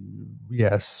again.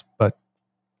 Yes, but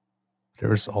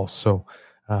there's also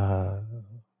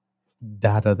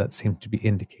data that seem to be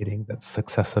indicating that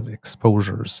successive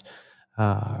exposures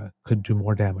could do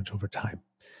more damage over time.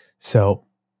 So,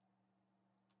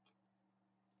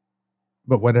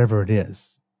 but whatever it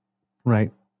is,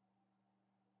 right?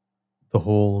 The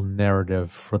whole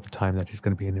narrative for the time that he's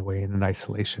going to be anyway in an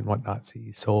isolation, whatnot. See,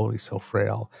 he's so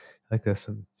frail, like this,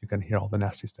 and you're going to hear all the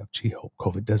nasty stuff. Gee, hope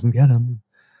COVID doesn't get him.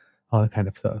 All that kind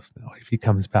of stuff. Now, if he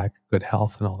comes back, good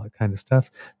health and all that kind of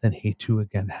stuff, then he too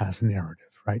again has a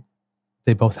narrative, right?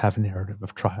 They both have a narrative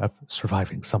of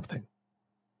surviving something.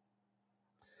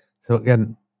 So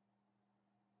again,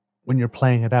 when you're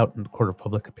playing it out in the court of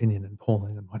public opinion and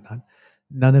polling and whatnot,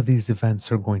 none of these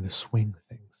events are going to swing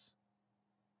things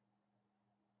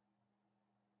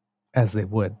as they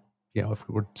would, if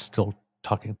we were still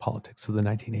talking politics of the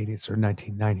 1980s or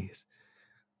 1990s,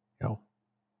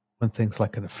 when things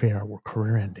like an affair were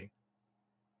career ending.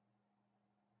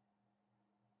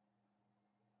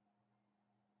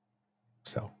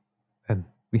 So, and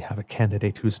we have a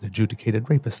candidate who's an adjudicated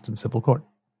rapist in civil court.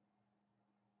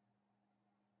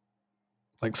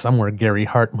 Like somewhere Gary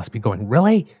Hart must be going,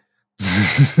 really?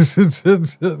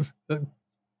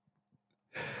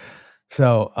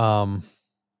 So,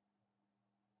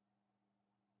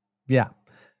 yeah,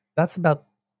 that's about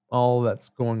all that's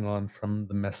going on from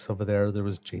the mess over there. There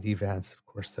was J.D. Vance, of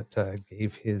course, that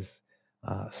gave his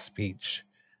speech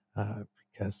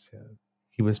because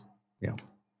he was,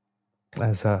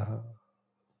 as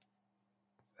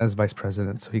vice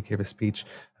president. So he gave a speech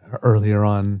earlier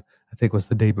on, I think it was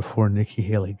the day before Nikki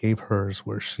Haley gave hers,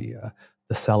 where she,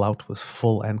 the sellout was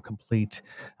full and complete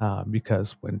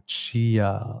because when she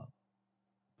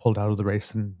pulled out of the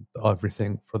race and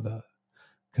everything for the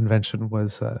convention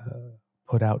was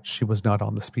put out, she was not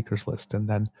on the speaker's list. And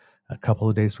then a couple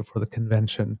of days before the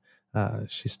convention,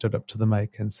 she stood up to the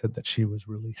mic and said that she was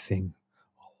releasing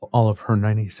all of her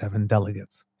 97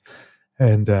 delegates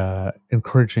and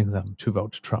encouraging them to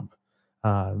vote Trump.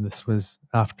 This was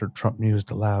after Trump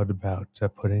mused aloud about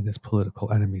putting his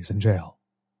political enemies in jail.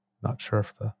 Not sure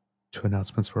if the two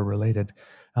announcements were related,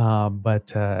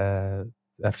 but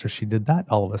after she did that,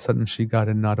 all of a sudden she got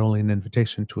not only an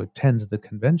invitation to attend the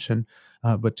convention,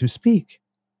 but to speak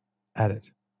at it.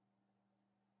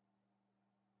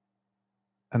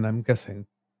 And I'm guessing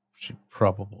she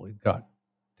probably got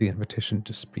the invitation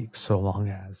to speak so long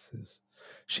as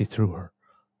she threw her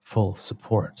full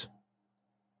support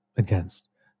against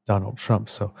Donald Trump.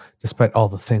 So despite all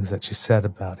the things that she said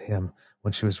about him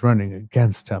when she was running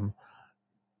against him,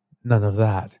 none of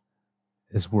that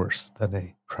is worse than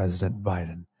a President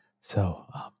Biden. So,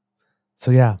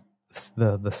 yeah,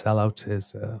 the sellout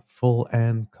is full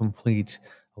and complete,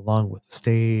 along with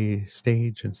the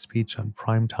stage and speech on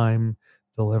prime time,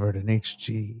 delivered in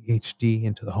HD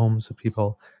into the homes of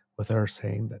people, with her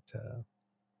saying that,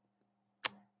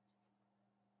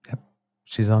 yep,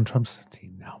 she's on Trump's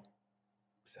team now.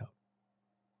 So,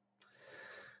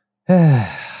 kind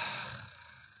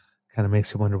of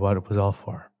makes you wonder what it was all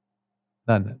for,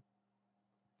 doesn't it?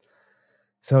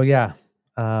 So, yeah,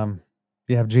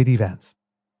 you have J.D. Vance.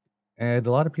 And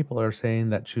a lot of people are saying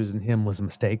that choosing him was a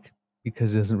mistake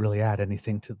because he doesn't really add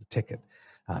anything to the ticket.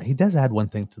 He does add one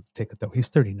thing to the ticket, though. He's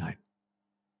 39.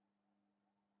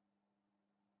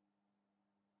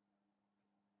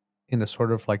 In a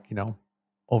sort of like,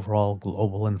 overall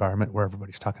global environment where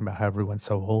everybody's talking about how everyone's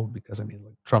so old, because, I mean,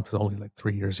 like, Trump is only like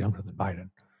 3 years younger than Biden.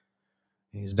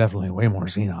 He's definitely way more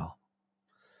senile.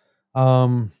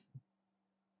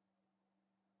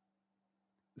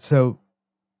 So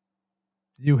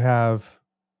you have,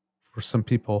 for some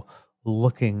people,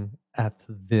 looking at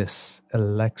this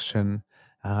election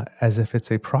as if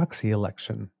it's a proxy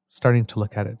election, starting to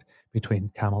look at it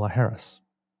between Kamala Harris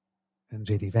and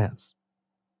J.D. Vance,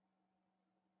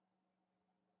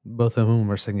 both of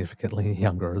whom are significantly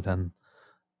younger than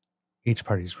each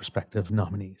party's respective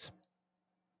nominees.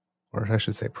 Or I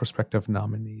should say prospective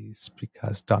nominees,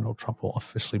 because Donald Trump will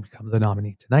officially become the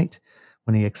nominee tonight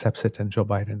when he accepts it, and Joe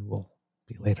Biden will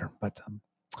be later. But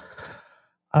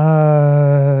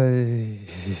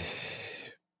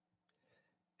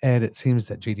and it seems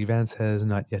that J.D. Vance has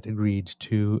not yet agreed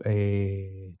to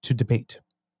debate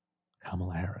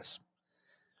Kamala Harris.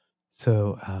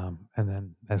 So, and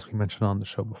then, as we mentioned on the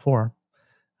show before,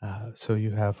 so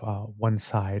you have one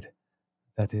side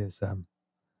that is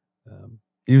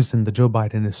using the Joe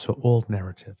Biden is so old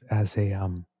narrative as a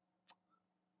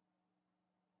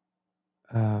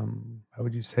how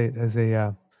would you say it, as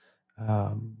a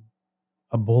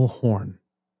bullhorn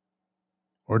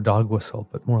or dog whistle,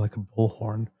 but more like a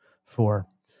bullhorn for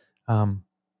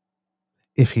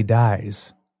if he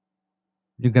dies,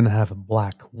 you're going to have a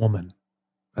black woman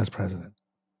as president.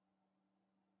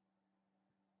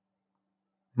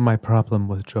 My problem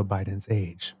with Joe Biden's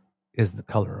age is the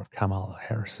color of Kamala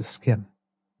Harris's skin.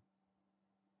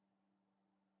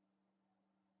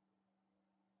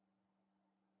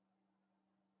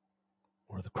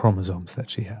 Or the chromosomes that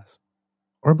she has.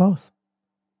 Or both.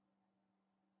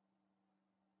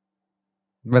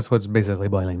 That's what it's basically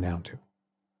boiling down to.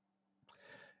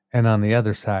 And on the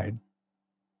other side,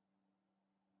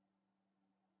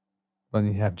 when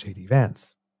you have J.D.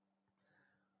 Vance,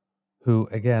 who,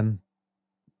 again,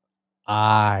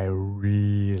 I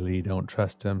really don't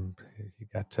trust him. You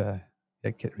got to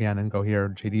get Rhiannon go here.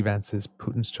 J.D. Vance is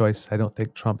Putin's choice. I don't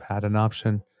think Trump had an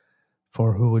option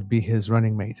for who would be his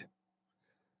running mate.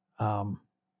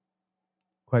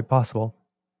 Quite possible.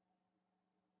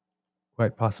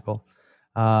 Quite possible.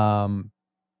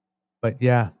 But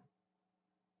yeah,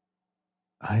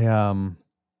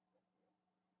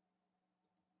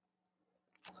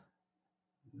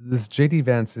 this J.D.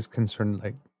 Vance is concerned,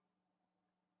 like,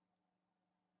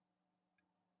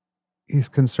 he's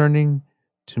concerning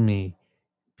to me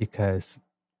because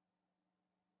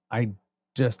I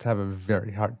just have a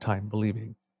very hard time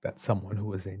believing that someone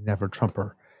who is a never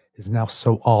Trumper is now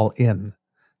so all in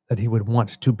that he would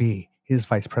want to be his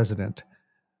vice president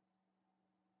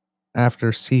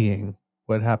after seeing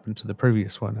what happened to the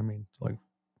previous one. I mean, like,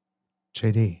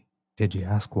 JD, did you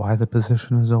ask why the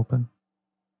position is open?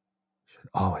 You should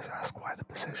always ask why the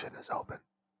position is open.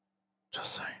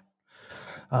 Just saying.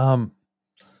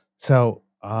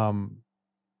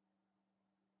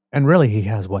 And really he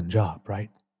has one job, right?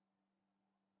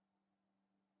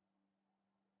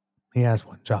 He has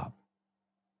one job.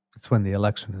 It's when the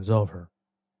election is over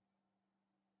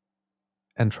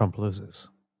and Trump loses.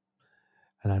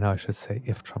 And I know I should say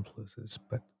if Trump loses,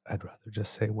 but I'd rather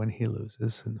just say when he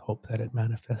loses and hope that it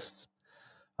manifests.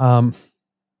 To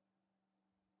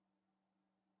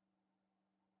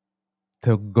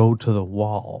go to the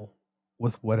wall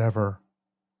with whatever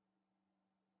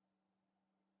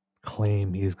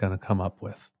claim he's going to come up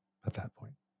with at that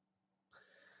point.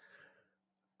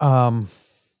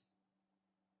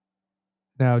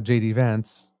 Now, J.D.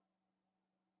 Vance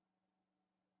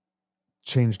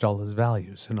changed all his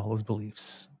values and all his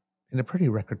beliefs in a pretty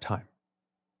record time.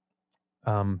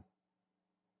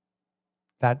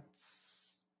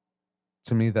 That's,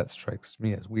 to me, that strikes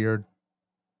me as weird.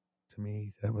 To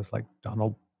me, that was like,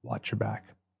 Donald, watch your back.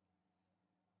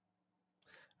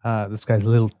 This guy's a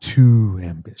little too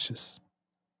ambitious.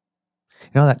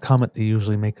 You know that comment they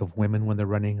usually make of women when they're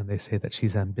running and they say that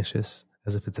she's ambitious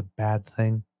as if it's a bad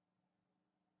thing?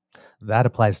 That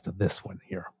applies to this one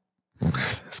here.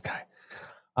 This guy.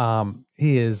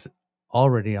 He is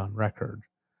already on record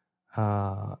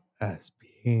as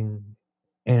being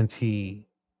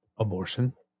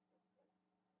anti-abortion,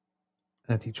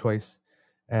 anti-choice,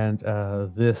 and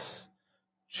this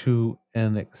to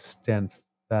an extent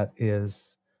that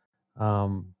is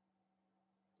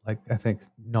like, I think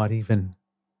not even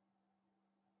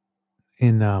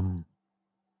in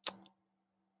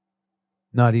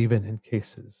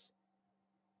cases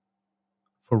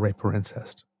for rape or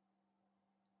incest.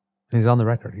 And he's on the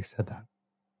record, he said that.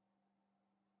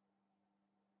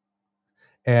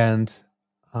 And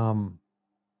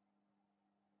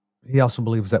he also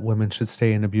believes that women should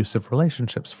stay in abusive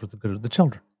relationships for the good of the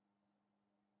children.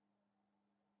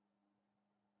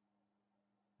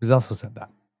 He's also said that.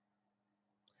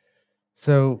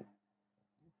 So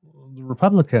the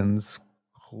Republicans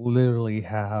clearly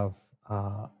have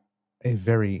a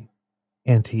very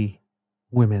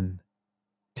anti-women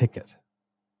ticket,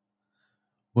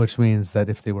 which means that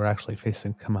if they were actually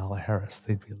facing Kamala Harris,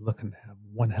 they'd be looking to have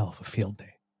one hell of a field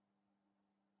day.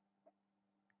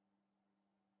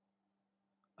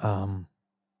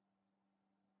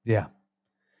 Yeah.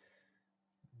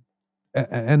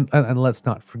 And let's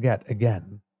not forget,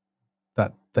 again,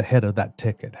 that the head of that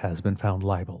ticket has been found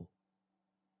liable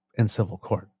in civil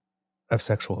court of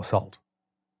sexual assault.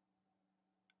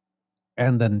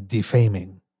 And then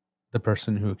defaming the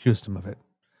person who accused him of it.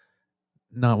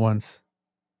 Not once,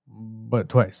 but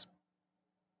twice.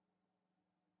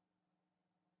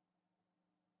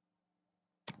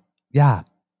 Yeah,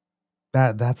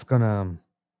 that's gonna...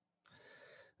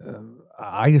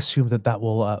 I assume that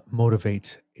will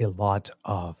motivate a lot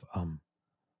of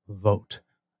vote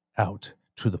out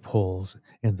to the polls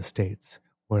in the states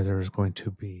where there is going to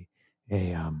be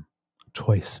a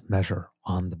choice measure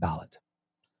on the ballot.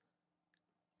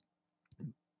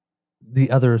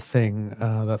 The other thing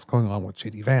that's going on with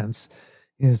J.D. Vance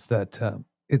is that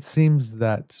it seems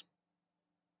that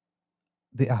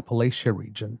the Appalachia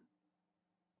region,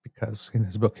 because in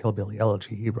his book Hillbilly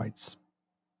Elegy, he writes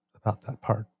about that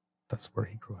part. That's where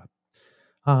he grew up.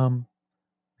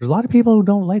 There's a lot of people who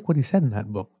don't like what he said in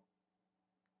that book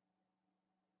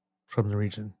from the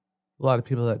region. A lot of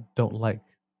people that don't like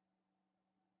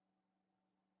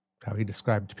how he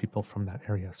described people from that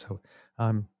area. So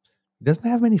he doesn't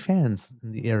have many fans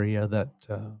in the area that,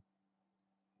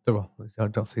 well,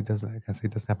 don't say he doesn't, I can't say he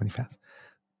doesn't have many fans.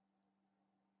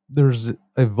 There's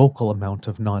a vocal amount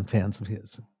of non-fans of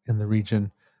his in the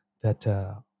region that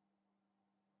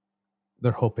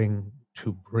they're hoping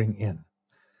to bring in.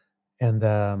 And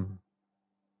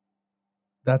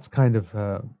that's kind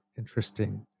of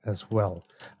interesting as well,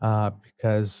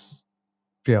 because,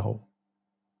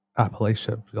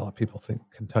 Appalachia, a lot of people think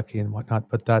Kentucky and whatnot,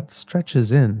 but that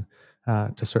stretches in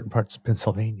to certain parts of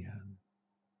Pennsylvania,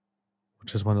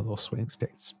 which is one of those swing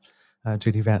states.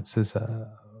 J.D. Vance is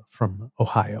from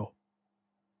Ohio,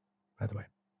 by the way.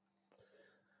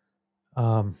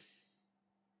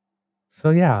 So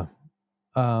yeah,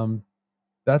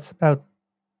 that's about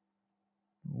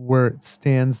where it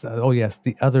stands. Oh yes,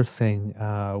 the other thing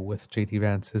with J.D.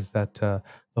 Vance is that the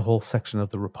whole section of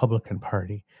the Republican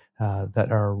Party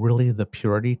that are really the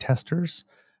purity testers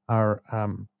are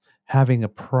having a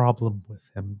problem with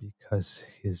him because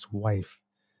his wife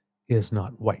is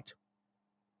not white.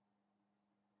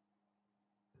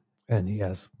 And he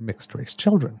has mixed race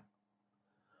children,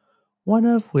 one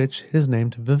of which is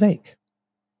named Vivek,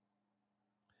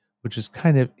 which is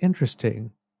kind of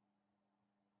interesting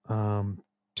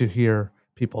to hear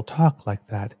people talk like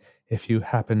that if you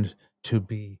happened to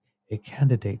be a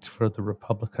candidate for the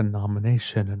Republican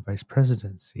nomination and vice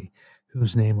presidency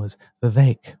whose name was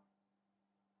Vivek.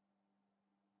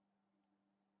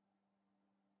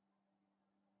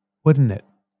 Wouldn't it,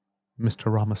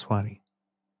 Mr. Ramaswamy?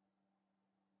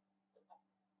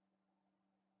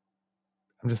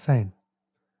 I'm just saying,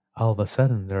 all of a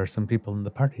sudden there are some people in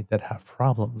the party that have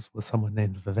problems with someone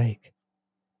named Vivek.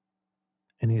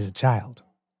 And he's a child.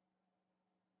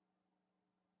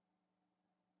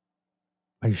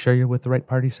 Are you sure you're with the right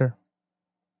party, sir?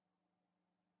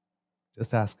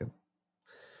 Just asking.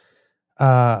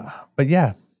 But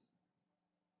yeah,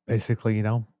 basically,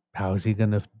 how is he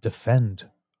going to defend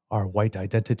our white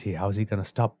identity? How is he going to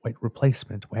stop white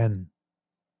replacement when ...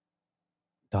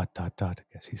 I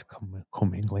guess he's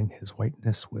commingling his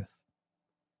whiteness with ...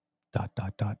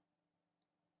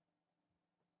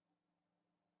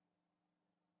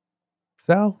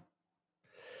 So,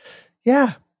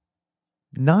 yeah,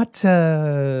 not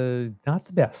the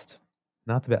best.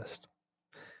 Not the best.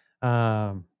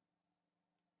 The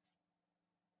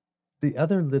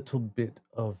other little bit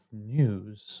of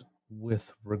news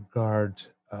with regard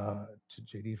to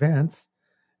J.D. Vance,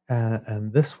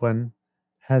 and this one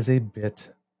has a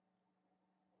bit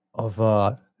of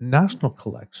a national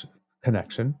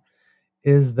connection,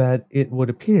 is that it would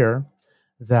appear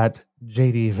that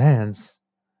J.D. Vance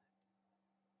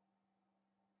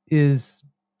is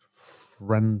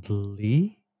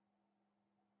friendly,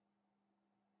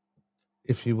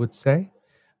 if you would say.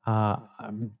 I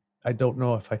don't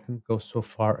know if I can go so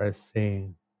far as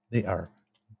saying they are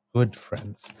good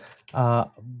friends,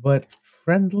 but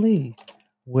friendly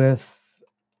with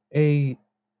a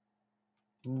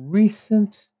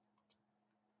recent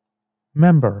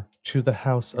member to the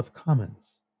House of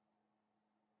Commons.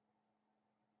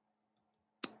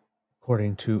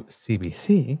 According to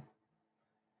CBC,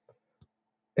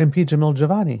 MP Jamil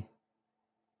Javani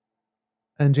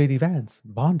and J.D. Vance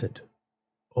bonded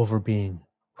over being,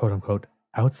 quote-unquote,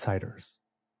 outsiders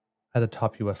at a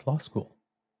top U.S. law school.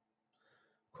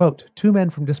 Quote, two men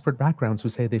from disparate backgrounds who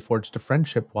say they forged a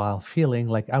friendship while feeling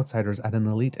like outsiders at an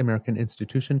elite American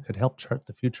institution could help chart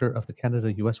the future of the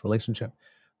Canada-U.S. relationship.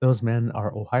 Those men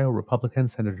are Ohio Republican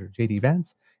Senator J.D.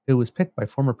 Vance, who was picked by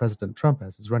former President Trump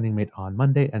as his running mate on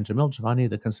Monday, and Jamil Javani,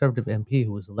 the Conservative MP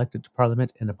who was elected to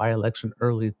Parliament in a by-election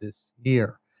early this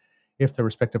year. If their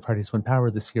respective parties win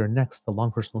power this year and next, the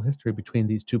long personal history between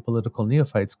these two political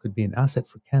neophytes could be an asset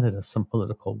for Canada, some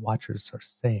political watchers are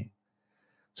saying.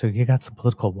 So you got some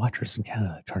political watchers in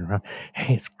Canada that turn around.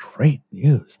 Hey, it's great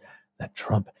news that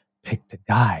Trump picked a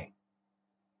guy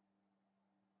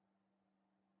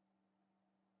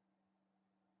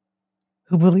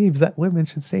who believes that women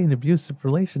should stay in abusive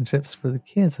relationships for the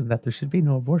kids and that there should be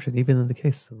no abortion, even in the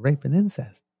case of rape and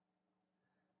incest.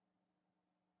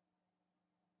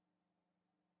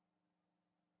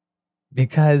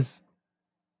 Because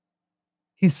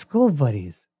he's school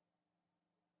buddies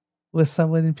with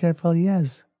someone in Pierre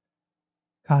Poilievre's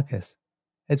caucus.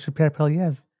 And should Pierre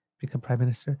Poilievre become prime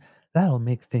minister, that'll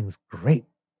make things great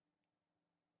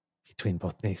between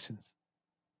both nations.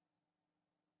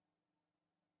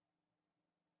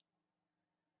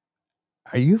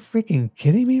 Are you freaking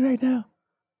kidding me right now?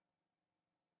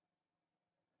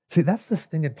 See, that's this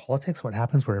thing in politics, what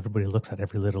happens where everybody looks at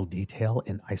every little detail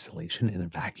in isolation, in a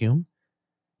vacuum.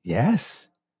 Yes.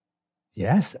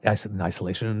 Yes, in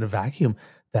isolation, in a vacuum,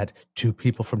 that two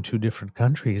people from two different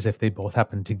countries, if they both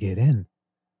happen to get in.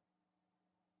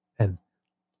 And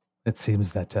it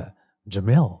seems that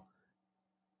Jamil,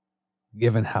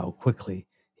 given how quickly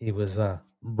he was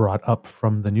brought up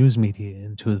from the news media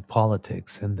into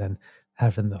politics, and then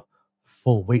having the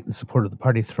full weight and support of the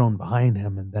party thrown behind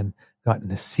him, and then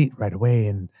gotten a seat right away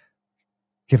and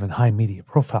given high media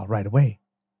profile right away.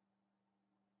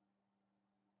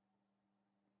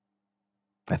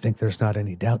 I think there's not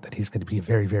any doubt that he's going to be a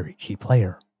very, very key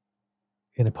player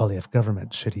in a Poilievre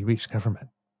government, should he reach government.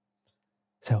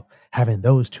 So having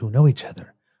those two know each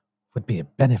other would be a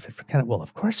benefit for Canada. Well,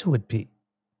 of course it would be.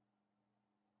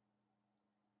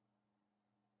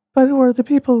 But who are the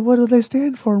people? What do they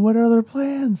stand for? And what are their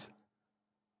plans?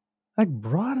 Like,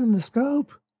 broaden the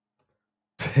scope.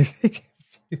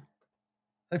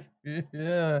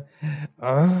 Yeah.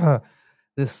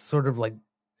 This sort of like,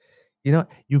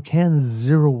 you can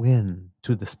zero in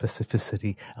to the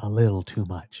specificity a little too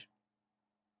much.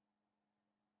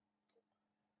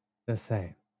 Just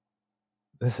saying.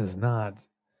 This is not.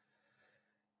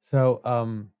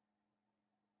 So,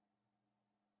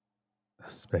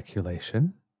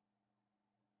 speculation,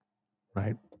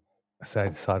 right? I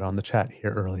saw it on the chat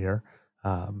here earlier.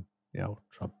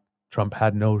 Trump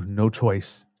had no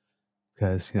choice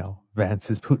because,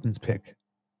 Vance is Putin's pick.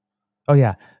 Oh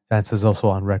yeah, Vance is also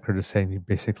on record as saying he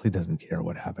basically doesn't care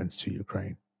what happens to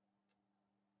Ukraine.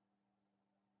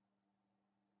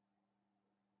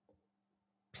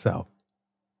 So,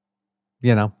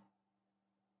 there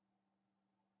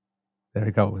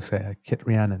you go. We'll say Kit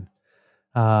Rhiannon.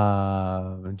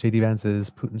 JD Vance is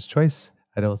Putin's choice.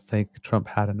 I don't think Trump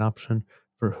had an option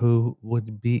for who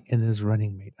would be in his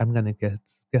running mate. I'm going to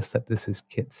guess that this is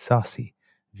Kit Saucy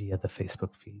via the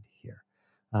Facebook feed here,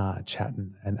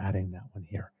 chatting and adding that one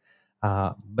here.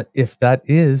 But if that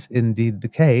is indeed the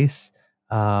case,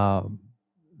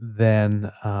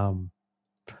 then all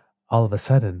of a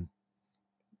sudden,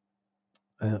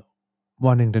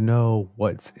 wanting to know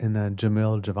what's in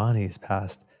Jamil Giovanni's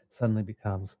past suddenly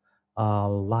becomes a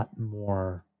lot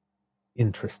more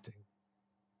interesting.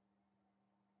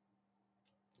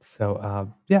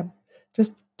 So,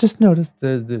 just notice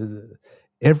the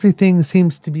everything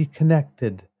seems to be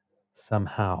connected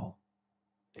somehow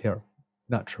here.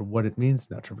 Not sure what it means.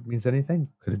 Not sure if it means anything.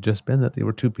 Could have just been that they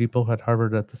were two people at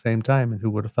Harvard at the same time, and who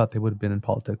would have thought they would have been in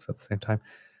politics at the same time.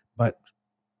 But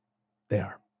they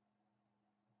are.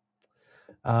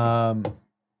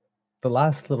 The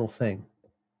last little thing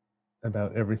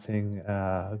about everything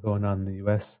going on in the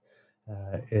U.S.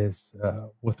 Is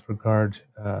with regard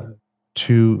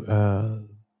to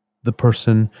the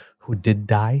person who did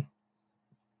die,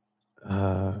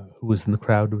 who was in the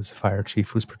crowd, who was a fire chief,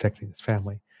 who was protecting his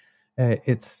family.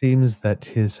 It seems that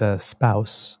his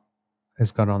spouse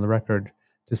has gone on the record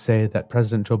to say that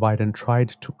President Joe Biden tried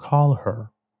to call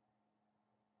her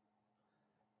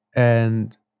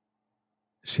and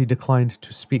she declined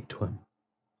to speak to him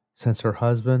since her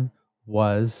husband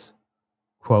was,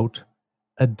 quote,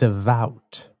 a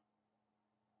devout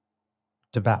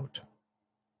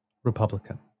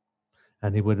Republican,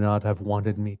 and he would not have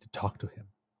wanted me to talk to him.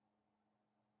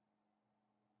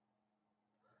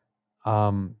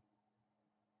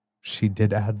 She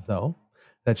did add, though,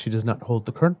 that she does not hold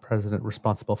the current president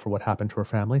responsible for what happened to her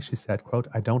family. She said, quote,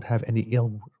 I don't have any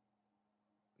ill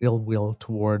will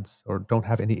towards, or don't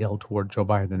have any ill toward Joe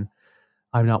Biden.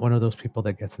 I'm not one of those people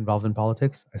that gets involved in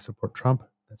politics. I support Trump.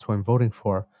 That's who I'm voting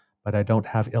for. But I don't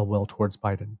have ill will towards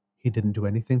Biden. He didn't do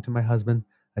anything to my husband.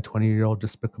 A 20-year-old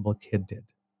despicable kid did.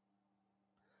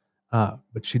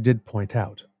 But she did point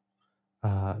out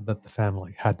that the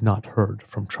family had not heard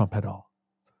from Trump at all.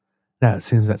 Now, it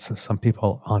seems that some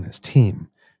people on his team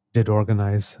did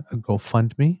organize a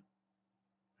GoFundMe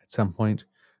at some point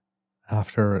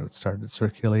after it started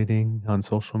circulating on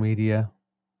social media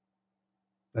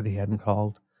that he hadn't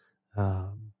called.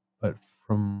 But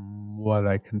from what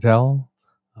I can tell,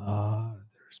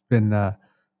 there's been the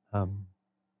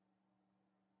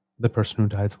person who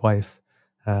died's wife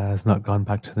has not gone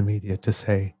back to the media to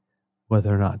say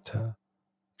whether or not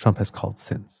Trump has called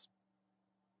since.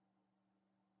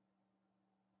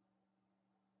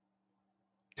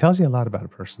 Tells you a lot about a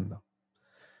person, though,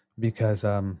 because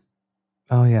oh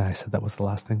yeah, I said that was the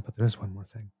last thing, but there is one more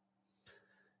thing.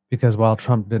 Because while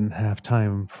Trump didn't have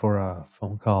time for a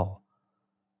phone call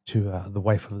to the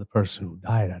wife of the person who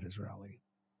died at his rally.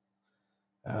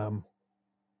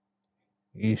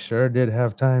 He sure did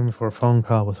have time for a phone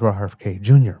call with RFK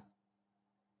Jr.,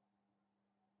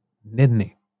 didn't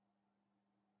he?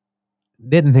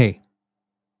 Didn't he?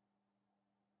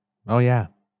 Oh, yeah.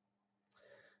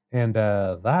 And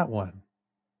that one,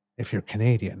 if you're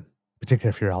Canadian,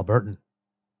 particularly if you're Albertan,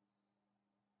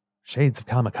 shades of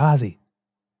kamikaze.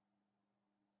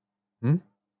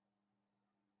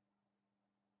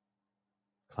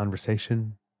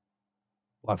 Conversation,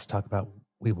 lots to talk about.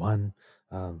 We won.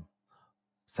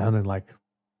 Sounded like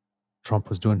Trump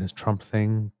was doing his Trump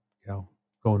thing,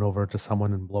 going over to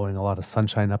someone and blowing a lot of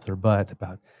sunshine up their butt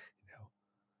about,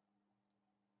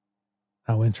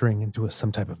 how entering into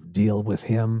some type of deal with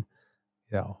him,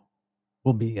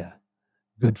 will be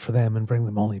good for them and bring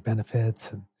them only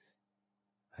benefits. And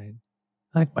I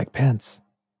like Mike Pence.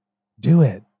 Do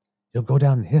it. You'll go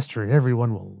down in history.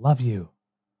 Everyone will love you.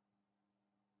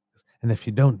 And if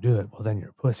you don't do it, well, then you're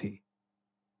a pussy.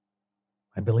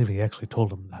 I believe he actually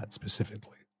told him that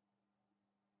specifically.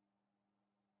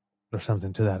 Or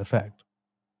something to that effect.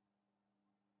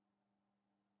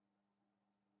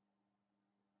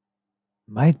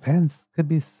 Mike Pence could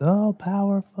be so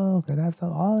powerful, could have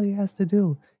all he has to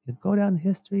do. He'll go down in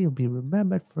history, he'll be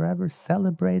remembered forever,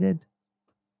 celebrated.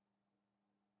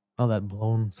 All that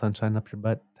blown sunshine up your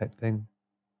butt type thing.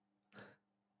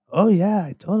 Oh, yeah,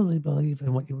 I totally believe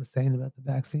in what you were saying about the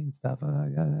vaccine stuff.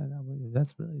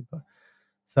 That's really good.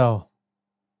 So,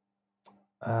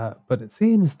 but it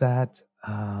seems that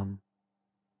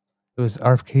it was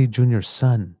RFK Jr.'s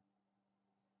son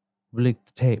who leaked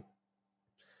the tape,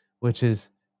 which is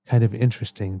kind of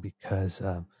interesting because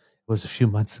it was a few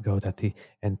months ago that the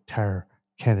entire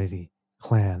Kennedy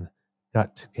clan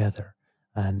got together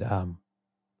and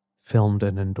filmed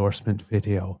an endorsement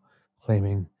video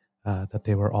claiming that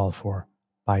they were all for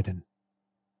Biden.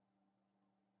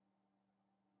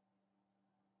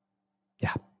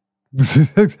 Yeah.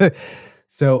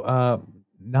 So,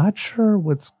 not sure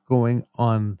what's going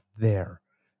on there,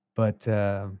 but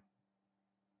I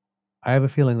have a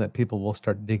feeling that people will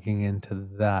start digging into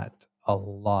that a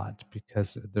lot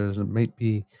because there might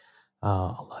be a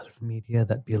lot of media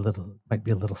that might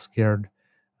be a little scared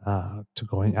to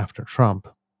going after Trump,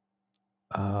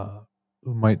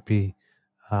 who might be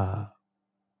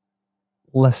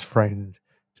less frightened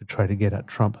to try to get at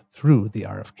Trump through the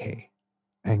RFK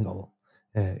angle,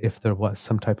 if there was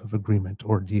some type of agreement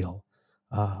or deal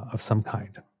of some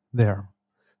kind there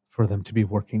for them to be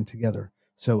working together.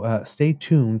 So stay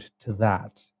tuned to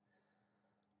that.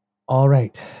 All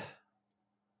right.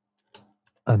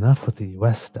 Enough with the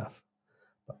U.S. stuff.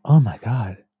 But, oh my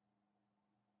God.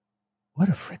 What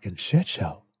a freaking shit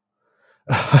show.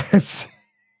 Jeez.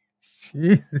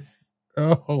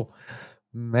 Oh,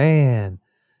 man.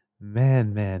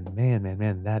 Man.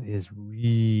 That is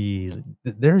really,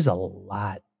 there's a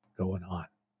lot going on.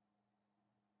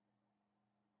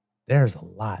 There's a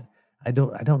lot. I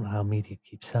don't know how media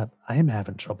keeps up. I am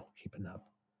having trouble keeping up.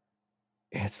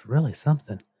 It's really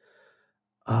something.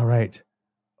 All right.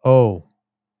 Oh,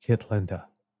 Kit Linda.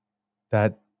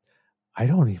 That, I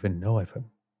don't even know if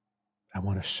I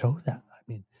want to show that. I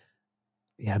mean,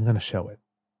 yeah, I'm going to show it.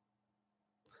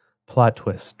 Plot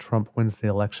twist. Trump wins the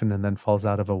election and then falls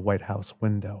out of a White House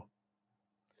window.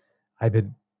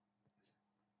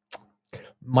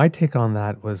 My take on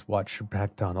that was watch your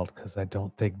back, Donald, because I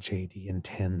don't think JD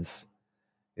intends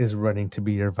is running to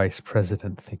be your vice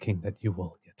president thinking that you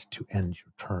will get to end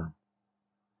your term.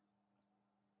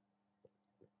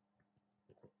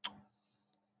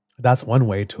 That's one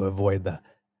way to avoid the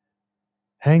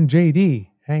hang JD.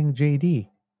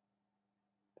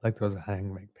 Like there was a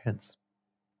hang Mike Pence.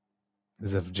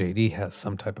 As if JD has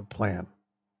some type of plan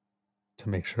to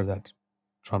make sure that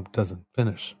Trump doesn't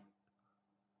finish.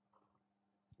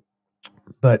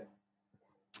 But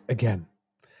again,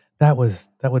 that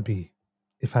would be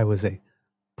if I was a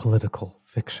political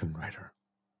fiction writer.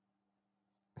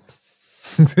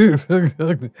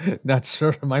 Not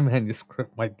sure my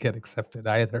manuscript might get accepted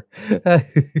either.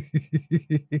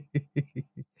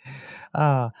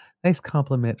 Nice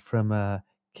compliment from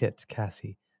Kit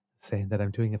Cassie saying that I'm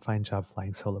doing a fine job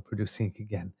flying solo, producing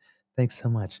again. Thanks so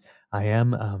much. I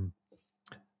am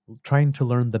trying to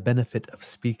learn the benefit of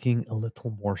speaking a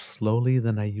little more slowly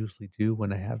than I usually do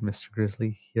when I have Mr.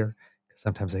 Grizzly here, because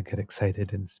sometimes I get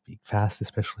excited and speak fast,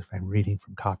 especially if I'm reading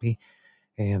from copy,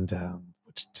 and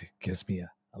which gives me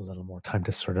a little more time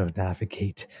to sort of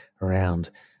navigate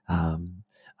around. I'm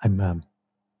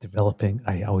developing.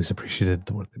 I always appreciated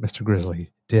the work that Mr.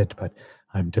 Grizzly did, but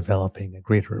I'm developing a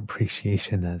greater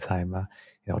appreciation as I'm,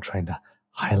 trying to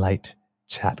highlight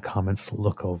chat comments,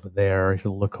 look over there,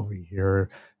 look over here,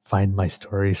 find my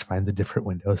stories, find the different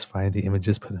windows, find the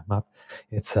images, put them up.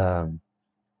 It's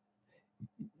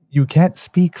you can't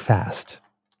speak fast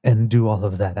and do all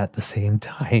of that at the same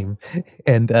time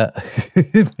and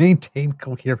maintain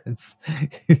coherence.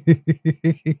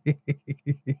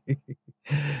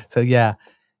 So yeah,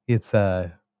 it's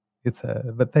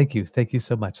but thank you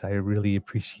so much. I really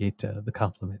appreciate the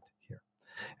compliment here.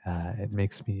 It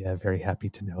makes me very happy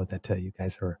to know that you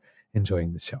guys are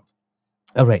enjoying the show.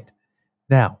 All right,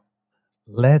 now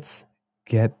let's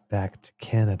get back to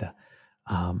Canada.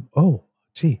 Oh,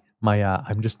 gee,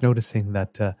 I'm just noticing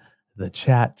that the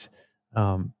chat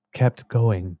kept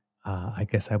going. I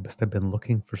guess I must have been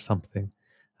looking for something,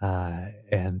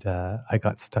 and I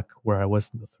got stuck where I was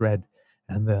in the thread.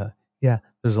 And yeah,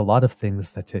 there's a lot of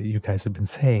things that you guys have been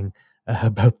saying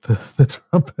about the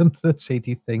Trump and the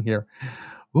shady thing here.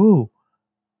 Ooh,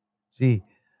 gee,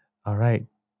 all right.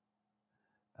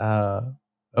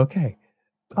 Okay.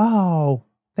 Oh,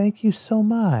 thank you so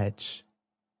much.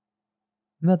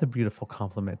 Another beautiful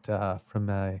compliment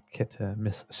from Kit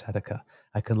Miss Shadika.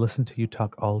 I could listen to you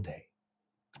talk all day.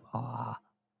 Ah,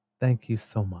 thank you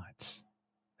so much.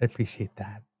 I appreciate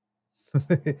that.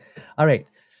 All right,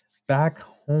 back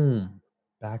home.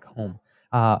 Back home.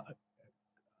 A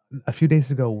few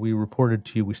days ago, we reported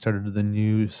to you, we started the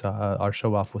news, our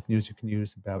show off with news you can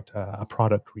use about a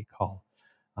product recall.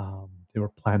 They were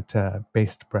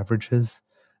plant-based beverages.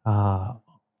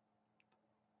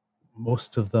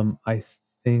 Most of them, I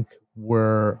think,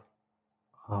 were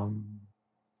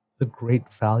the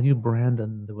Great Value brand,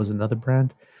 and there was another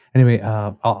brand. Anyway,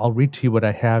 I'll read to you what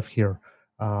I have here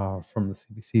from the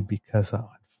CBC because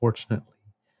unfortunately,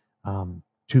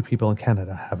 2 people in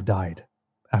Canada have died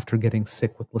after getting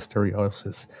sick with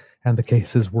listeriosis, and the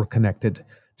cases were connected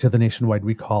to the nationwide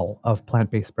recall of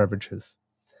plant-based beverages.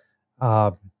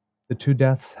 The 2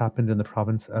 deaths happened in the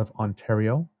province of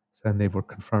Ontario, and they were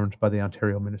confirmed by the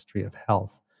Ontario Ministry of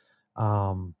Health.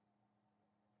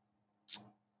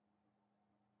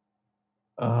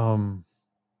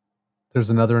 There's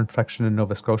another infection in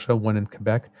Nova Scotia, one in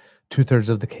Quebec. 2/3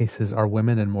 of the cases are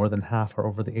women, and more than half are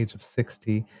over the age of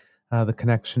 60. The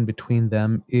connection between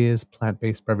them is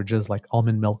plant-based beverages like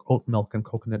almond milk, oat milk, and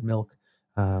coconut milk.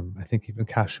 I think even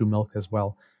cashew milk as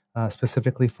well.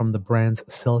 Specifically from the brands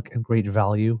Silk and Great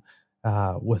Value,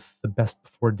 with the best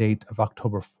before date of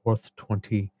October 4th,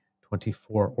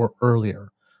 2024 or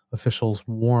earlier. Officials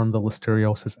warn the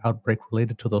listeriosis outbreak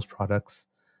related to those products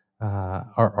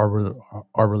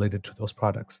are related to those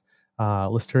products.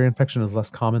 Listeria infection is less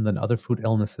common than other food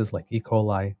illnesses like E.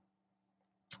 coli,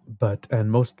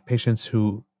 and most patients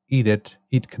who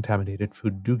eat contaminated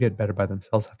food do get better by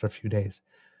themselves after a few days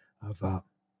of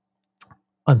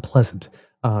unpleasant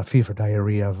fever,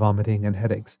 diarrhea, vomiting, and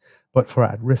headaches. But for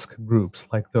at-risk groups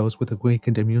like those with a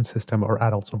weakened immune system or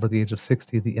adults over the age of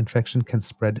 60, the infection can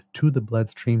spread to the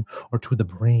bloodstream or to the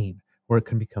brain, where it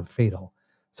can become fatal.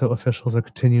 So officials are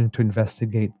continuing to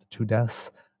investigate the 2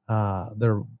 deaths.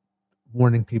 They're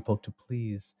warning people to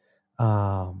please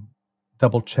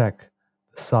double check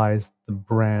the size, the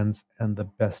brands, and the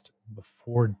best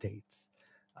before dates.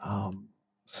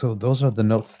 So those are the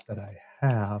notes that I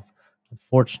have.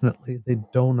 Unfortunately, they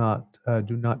do not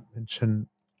mention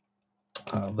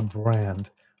the brand.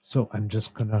 So I'm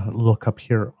just gonna look up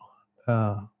here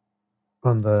on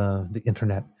the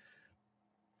internet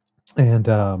and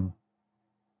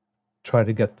try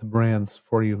to get the brands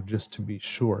for you just to be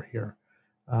sure here.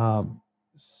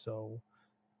 So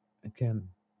again,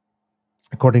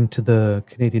 according to the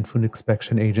Canadian Food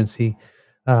Inspection Agency,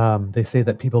 they say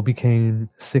that people became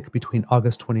sick between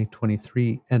August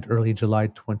 2023 and early July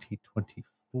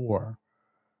 2024.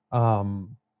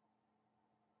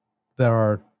 There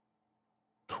are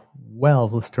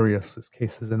 12 listeriosis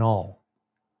cases in all.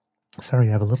 Sorry,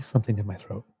 I have a little something in my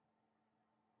throat.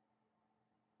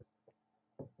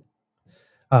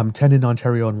 10 in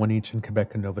Ontario and 1 each in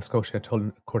Quebec and Nova Scotia,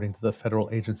 according to the federal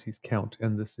agency's count.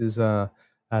 And this is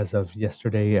as of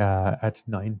yesterday at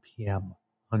 9 p.m.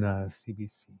 on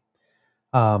CBC.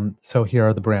 So here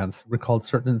are the brands. Recalled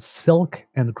certain Silk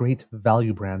and Great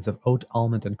Value brands of oat,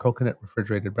 almond, and coconut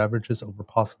refrigerated beverages over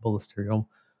possible Listeria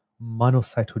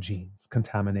monocytogenes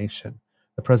contamination.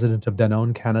 The president of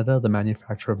Danone Canada, the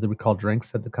manufacturer of the recalled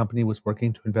drinks, said the company was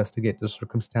working to investigate the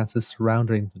circumstances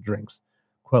surrounding the drinks.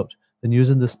 Quote, "The news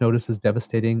in this notice is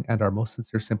devastating, and our most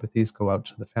sincere sympathies go out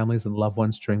to the families and loved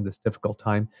ones during this difficult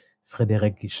time,"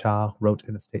 Frédéric Guichard wrote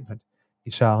in a statement.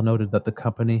 Guichard noted that the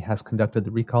company has conducted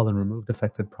the recall and removed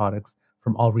affected products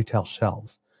from all retail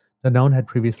shelves. Danone had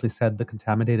previously said the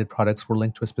contaminated products were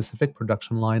linked to a specific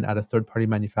production line at a third-party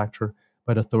manufacturer,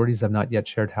 but authorities have not yet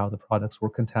shared how the products were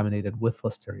contaminated with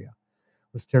listeria.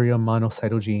 Listeria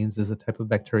monocytogenes is a type of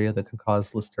bacteria that can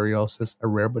cause listeriosis, a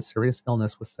rare but serious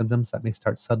illness with symptoms that may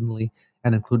start suddenly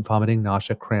and include vomiting,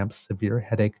 nausea, cramps, severe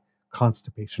headache,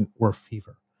 constipation, or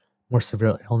fever. More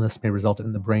severe illness may result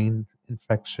in the brain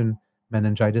infection,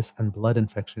 meningitis, and blood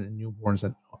infection in newborns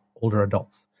and older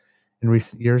adults. In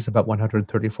recent years, about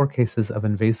 134 cases of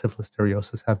invasive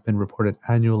listeriosis have been reported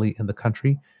annually in the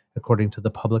country, according to the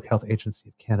Public Health Agency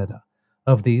of Canada.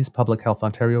 Of these, Public Health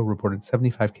Ontario reported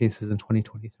 75 cases in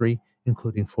 2023,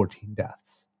 including 14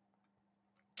 deaths.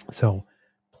 So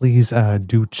please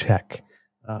do check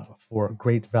for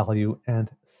Great Value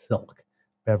and Silk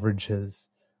beverages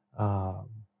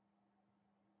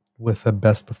with a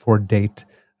best before date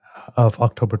of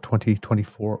October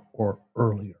 2024 or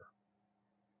earlier.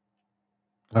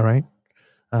 All right?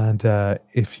 And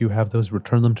if you have those,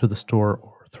 return them to the store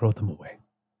or throw them away.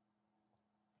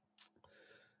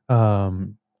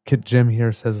 Kit Jim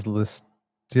here says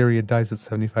listeria dies at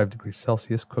 75 degrees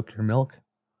Celsius. Cook your milk.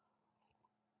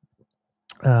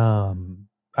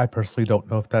 I personally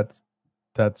don't know if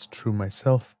that's true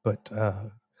myself, but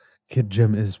Kit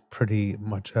Jim is pretty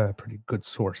much a pretty good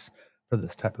source for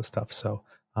this type of stuff. So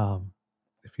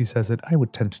if he says it, I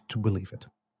would tend to believe it.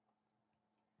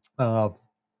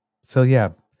 So yeah,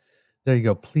 there you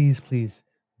go. Please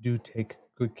do take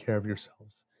good care of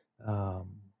yourselves.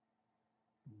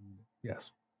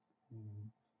 Yes,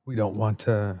 we don't want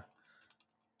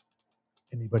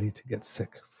anybody to get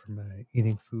sick from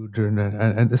eating food,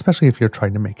 and especially if you're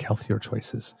trying to make healthier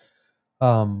choices.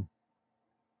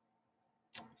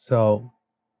 So, all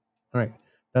right,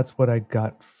 that's what I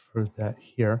got for that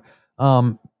here.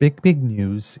 Big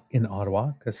news in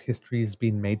Ottawa, because history is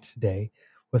being made today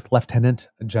with Lieutenant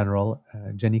General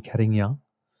Jennie Carignan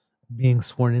being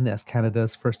sworn in as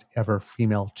Canada's first ever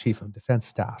female Chief of Defence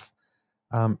Staff.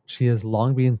 She has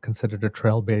long been considered a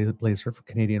trailblazer for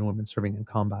Canadian women serving in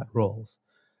combat roles.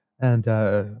 And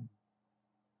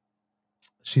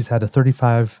she's had a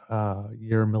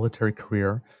 35-year military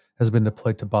career, has been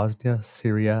deployed to Bosnia,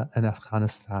 Syria, and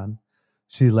Afghanistan.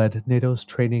 She led NATO's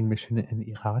training mission in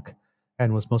Iraq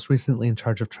and was most recently in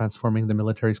charge of transforming the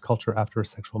military's culture after a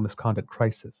sexual misconduct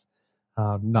crisis.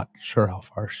 Not sure how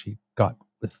far she got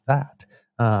with that,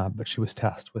 but she was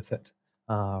tasked with it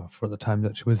for the time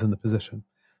that she was in the position.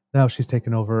 Now she's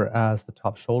taken over as the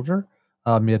top soldier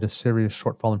amid a serious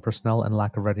shortfall in personnel and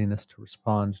lack of readiness to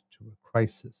respond to a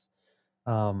crisis.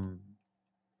 So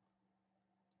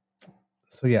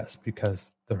yes,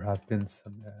 because there have been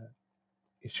some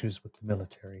issues with the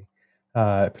military,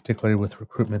 particularly with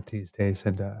recruitment these days.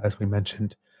 And as we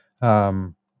mentioned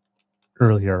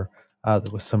earlier,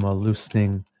 there was some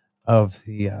loosening of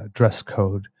the dress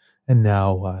code and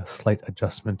now a slight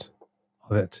adjustment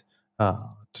of it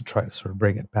to try to sort of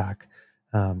bring it back.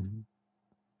 And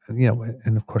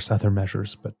of course other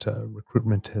measures, but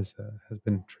recruitment has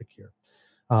been trickier.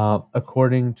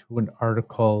 According to an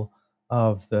article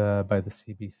by the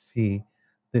CBC,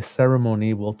 the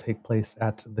ceremony will take place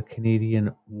at the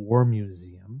Canadian War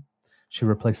Museum. She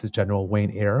replaces General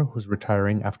Wayne Eyre, who's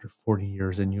retiring after 40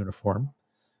 years in uniform.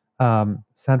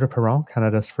 Sandra Perron,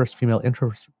 Canada's first female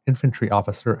infantry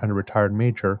officer and a retired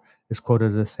major, is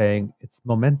quoted as saying, "It's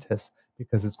momentous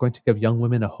because it's going to give young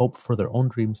women a hope for their own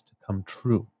dreams to come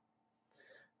true."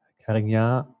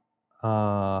 Carignan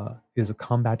is a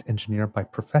combat engineer by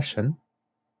profession.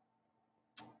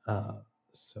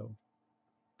 So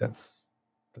that's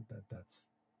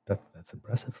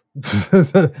impressive.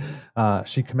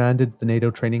 She commanded the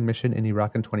NATO training mission in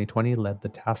Iraq in 2020, led the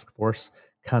Task Force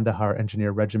Kandahar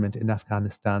Engineer Regiment in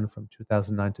Afghanistan from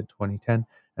 2009 to 2010,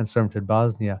 and served in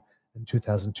Bosnia in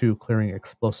 2002, clearing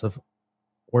explosive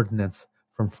ordnance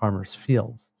from farmers'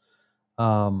 fields.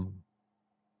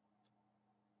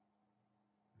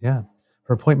 Yeah.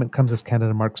 Her appointment comes as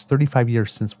Canada marks 35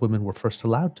 years since women were first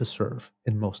allowed to serve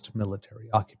in most military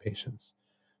occupations.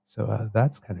 So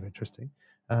that's kind of interesting.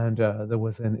 And there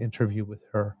was an interview with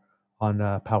her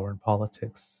on Power and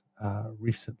Politics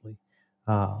recently,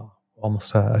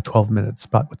 almost a 12-minute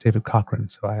spot with David Cochrane.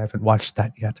 So I haven't watched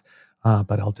that yet,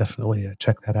 but I'll definitely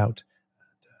check that out.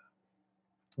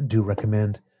 And, do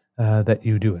recommend that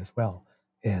you do as well.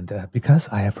 And because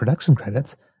I have production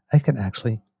credits, I can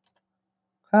actually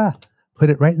put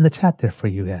it right in the chat there for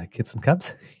you, kids and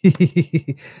cubs.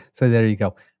 So there you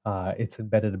go. It's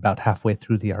embedded about halfway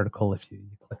through the article if you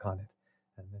click on it,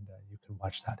 and then you can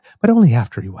watch that. But only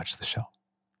after you watch the show.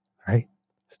 All right?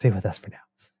 Stay with us for now.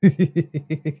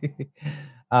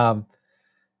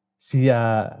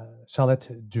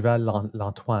 Charlotte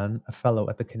Duval-Lantoine, a fellow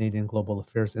at the Canadian Global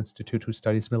Affairs Institute who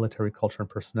studies military culture and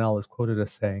personnel, is quoted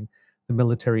as saying, The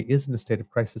military is in a state of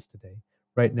crisis today.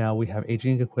 Right now, we have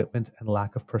aging equipment and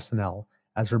lack of personnel.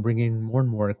 As we're bringing more and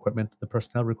more equipment, the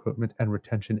personnel recruitment and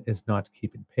retention is not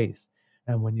keeping pace.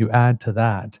 And when you add to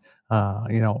that,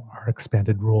 our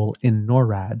expanded role in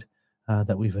NORAD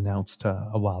that we've announced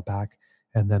a while back,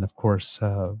 and then, of course,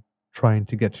 trying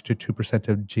to get to 2%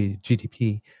 of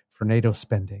GDP for NATO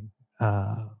spending,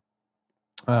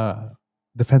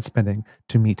 defense spending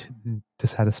to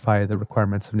satisfy the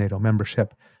requirements of NATO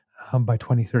membership by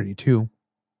 2032,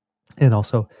 and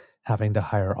also having to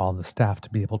hire all the staff to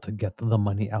be able to get the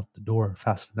money out the door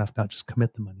fast enough, not just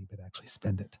commit the money, but actually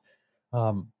spend it.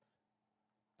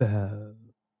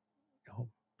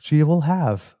 She will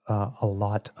have a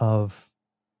lot on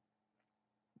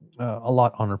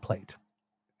her plate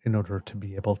in order to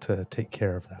be able to take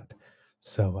care of that.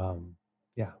 So,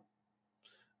 yeah.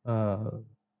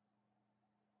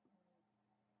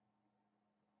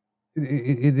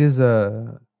 It is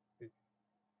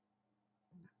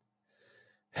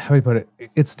how do you put it?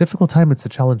 It's a difficult time. It's a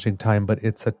challenging time, but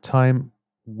it's a time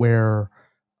where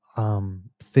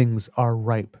things are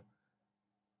ripe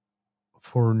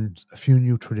for a few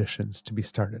new traditions to be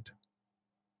started,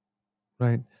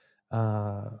 right?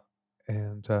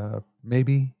 And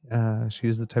maybe she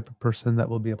is the type of person that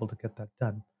will be able to get that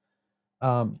done.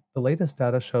 The latest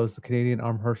data shows the Canadian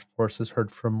Armed Forces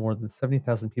heard from more than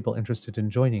 70,000 people interested in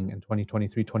joining in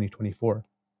 2023-2024.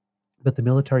 But the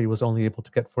military was only able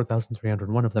to get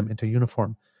 4,301 of them into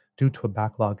uniform due to a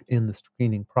backlog in the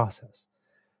screening process.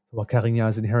 While Carignan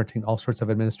is inheriting all sorts of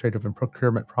administrative and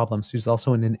procurement problems, she's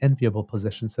also in an enviable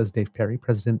position, says Dave Perry,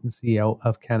 President and CEO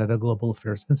of Canada Global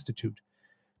Affairs Institute.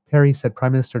 Perry said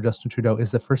Prime Minister Justin Trudeau is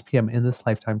the first PM in this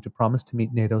lifetime to promise to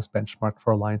meet NATO's benchmark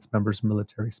for alliance members'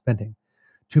 military spending,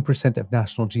 2% of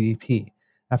national GDP.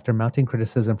 After mounting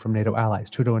criticism from NATO allies,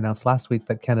 Trudeau announced last week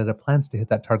that Canada plans to hit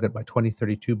that target by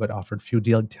 2032, but offered few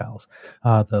details.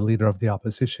 The leader of the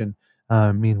opposition,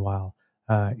 meanwhile,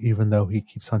 even though he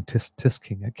keeps on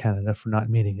tisking at Canada for not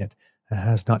meeting it,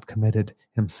 has not committed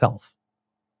himself.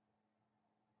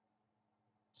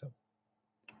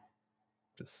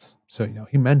 So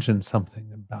he mentioned something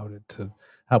about it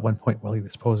at one point while he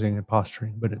was posing and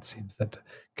posturing, but it seems that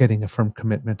getting a firm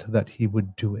commitment that he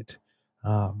would do it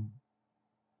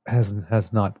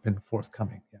has not been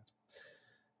forthcoming yet.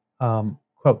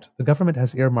 Quote, the government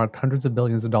has earmarked hundreds of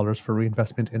billions of dollars for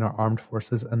reinvestment in our armed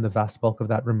forces, and the vast bulk of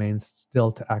that remains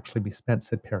still to actually be spent,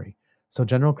 said Perry. So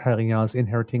General Carignan is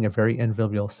inheriting a very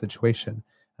enviable situation,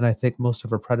 and I think most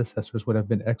of her predecessors would have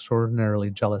been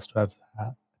extraordinarily jealous to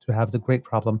have the great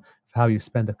problem of how you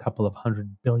spend a couple of $100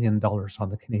 billion on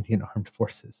the Canadian Armed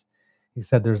Forces. He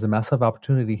said there's a massive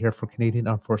opportunity here for Canadian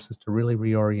Armed Forces to really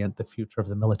reorient the future of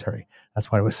the military.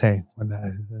 That's what I was saying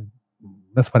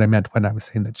that's what I meant when I was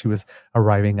saying that she was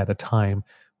arriving at a time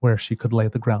where she could lay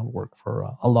the groundwork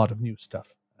for a lot of new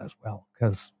stuff as well,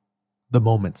 because the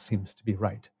moment seems to be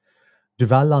right.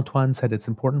 Duval-Lantoine said it's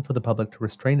important for the public to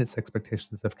restrain its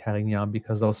expectations of Carignan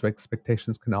because those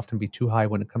expectations can often be too high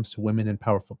when it comes to women in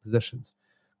powerful positions.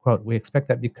 Quote, we expect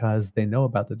that because they know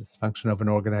about the dysfunction of an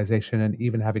organization and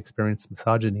even have experienced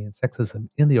misogyny and sexism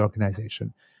in the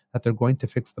organization, that they're going to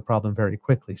fix the problem very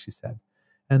quickly, she said.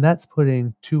 And that's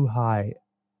putting too high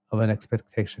of an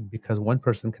expectation because one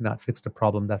person cannot fix the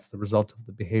problem that's the result of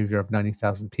the behavior of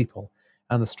 90,000 people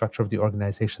and the structure of the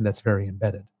organization that's very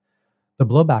embedded. The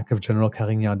blowback of General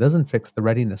Carignan doesn't fix the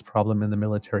readiness problem in the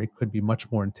military could be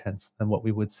much more intense than what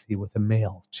we would see with a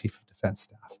male chief of defense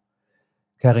staff.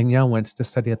 Carignan went to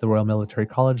study at the Royal Military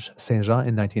College, Saint-Jean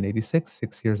in 1986,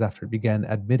 6 years after it began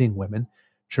admitting women.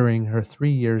 During her 3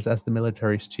 years as the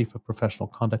military's chief of professional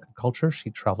conduct and culture, she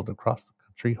traveled across the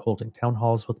country holding town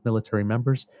halls with military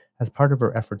members as part of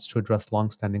her efforts to address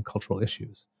long-standing cultural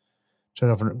issues.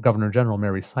 Governor General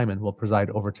Mary Simon will preside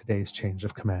over today's change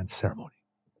of command ceremony.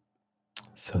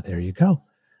 So there you go.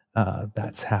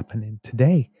 That's happening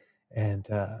today. And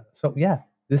so, yeah,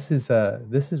 this is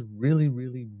really,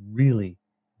 really, really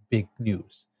big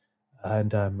news.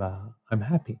 And I'm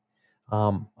happy.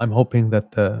 I'm hoping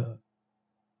that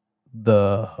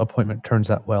the appointment turns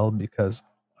out well because,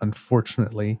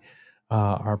 unfortunately,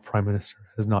 our prime minister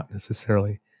has not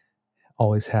necessarily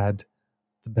always had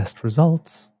the best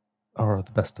results or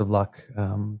the best of luck.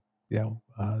 The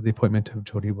appointment of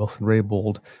Jody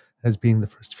Wilson-Raybould as being the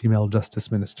first female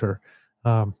justice minister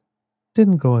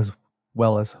didn't go as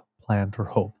well as planned or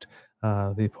hoped.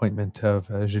 The appointment of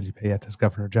Julie Payette as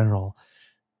Governor General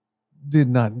did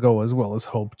not go as well as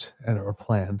hoped or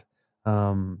planned.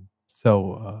 How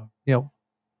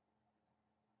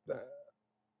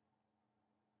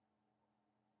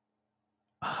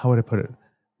would I put it?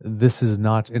 This is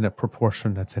not in a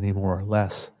proportion that's any more or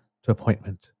less to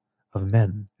appointment of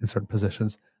men in certain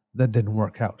positions that didn't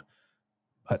work out.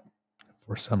 But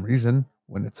for some reason,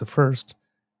 when it's a first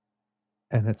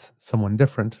and it's someone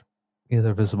different,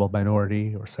 either visible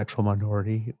minority or sexual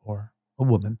minority or a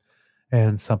woman,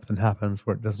 and something happens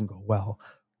where it doesn't go well,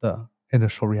 the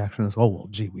initial reaction is, oh, well,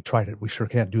 gee, we tried it. We sure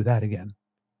can't do that again.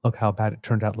 Look how bad it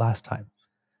turned out last time.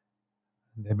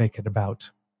 And they make it about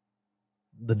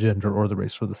the gender or the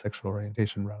race or the sexual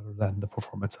orientation rather than the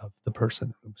performance of the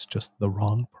person. It was just the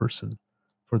wrong person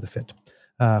for the fit,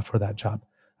 for that job.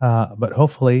 But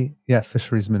hopefully, yeah,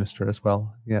 fisheries minister as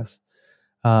well. Yes.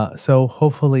 So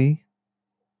hopefully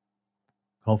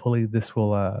this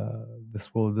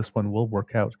one will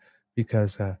work out,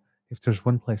 because if there's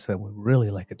one place that would really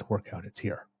like it to work out, it's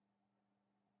here.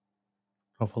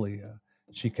 Hopefully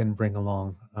she can bring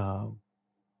along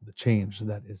the change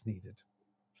that is needed.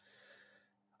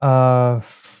 Let's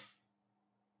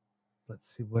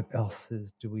see, what else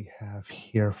do we have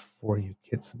here for you,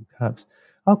 kids and cubs?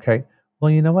 Okay, well,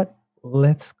 you know what?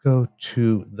 Let's go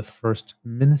to the first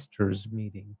ministers'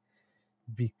 meeting,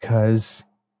 because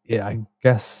I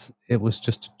guess it was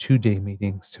just a 2-day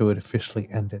meeting, so it officially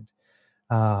ended.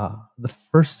 The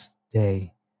first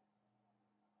day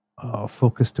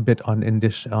focused a bit on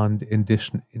indigenous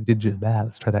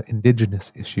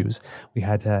issues. We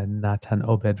had Natan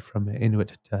Obed from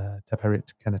Inuit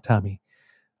Taparit Kanatami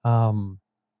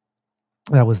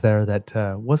that was there, that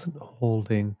wasn't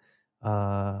holding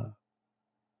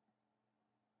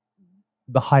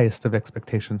the highest of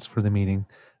expectations for the meeting,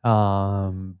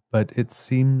 but it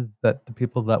seemed that the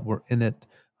people that were in it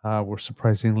were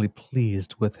surprisingly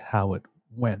pleased with how it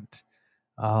went.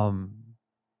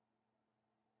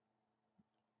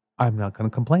 I'm not going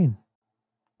to complain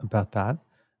about that,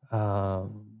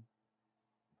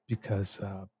 because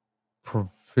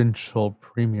provincial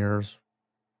premiers,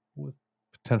 with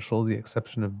potential the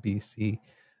exception of BC,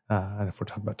 and if we're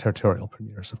talking about territorial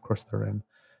premiers, of course they're in,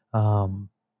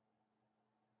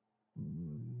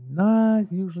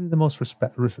 not usually the most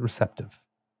receptive.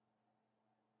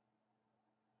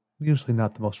 Usually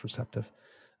not the most receptive.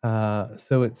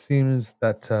 So it seems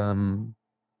that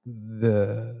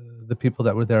the people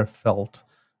that were there felt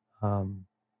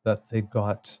that they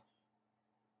got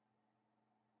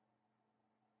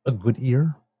a good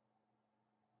ear,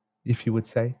 if you would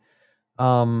say,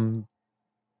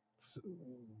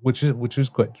 which is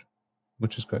good.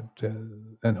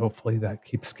 And hopefully that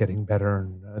keeps getting better,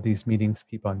 and these meetings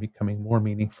keep on becoming more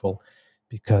meaningful,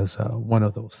 because one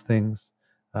of those things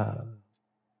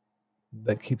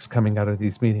that keeps coming out of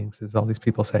these meetings is all these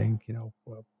people saying,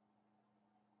 well,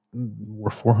 we're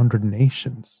 400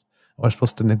 nations. We're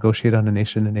supposed to negotiate on a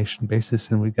nation-to-nation basis,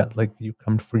 and we got, like, you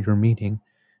come for your meeting,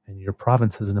 and your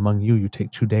provinces, and among you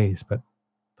take 2 days, but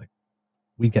like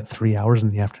we get 3 hours in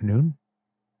the afternoon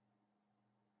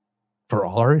for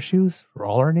all our issues, for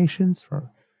all our nations,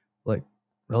 for, like,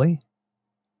 really?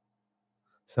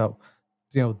 So,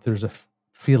 there's a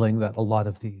feeling that a lot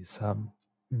of these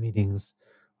meetings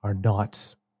are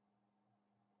not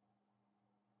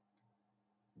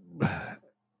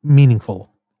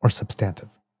meaningful or substantive,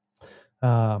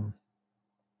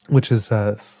 which is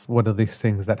one of these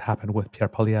things that happened with Pierre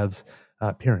Poilievre's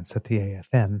appearance at the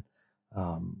AFN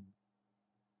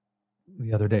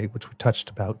the other day, which we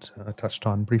touched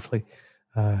on briefly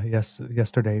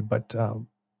yesterday. But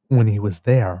when he was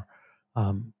there,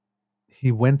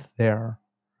 he went there,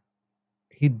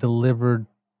 he delivered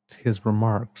his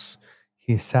remarks,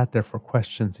 he sat there for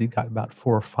questions. He got about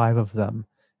 4 or 5 of them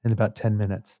in about 10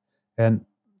 minutes. And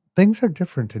things are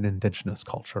different in Indigenous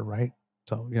culture, right?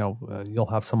 So, you'll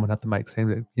have someone at the mic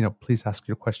saying that, please ask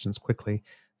your questions quickly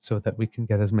so that we can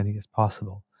get as many as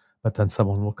possible. But then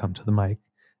someone will come to the mic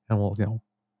and will,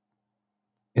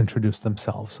 introduce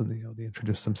themselves, and they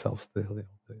introduce themselves,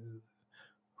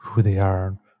 who they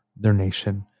are, their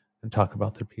nation, and talk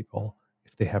about their people.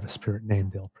 If they have a spirit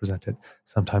name, they'll present it.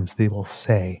 Sometimes they will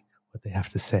say what they have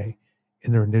to say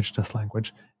in their Indigenous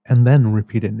language and then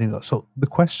repeat it in English. So the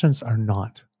questions are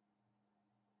not,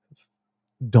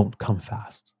 don't come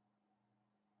fast,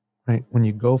 right? When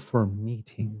you go for a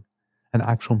meeting, an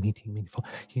actual meeting, meaningful,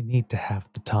 you need to have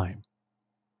the time.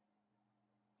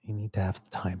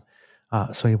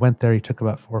 So he went there, he took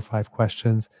about 4 or 5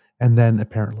 questions, and then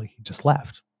apparently he just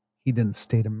left. He didn't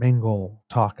stay to mingle,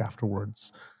 talk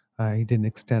afterwards. He didn't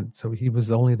extend. So he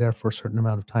was only there for a certain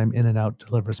amount of time, in and out,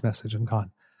 deliver his message and gone.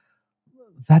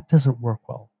 That doesn't work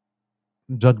well.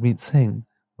 Jagmeet Singh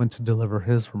went to deliver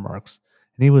his remarks,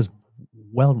 and he was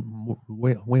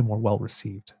way more well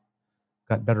received.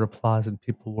 Got better applause, and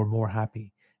people were more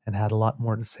happy and had a lot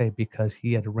more to say because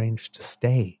he had arranged to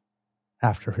stay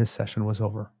after his session was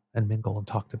over. and mingle and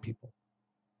talk to people.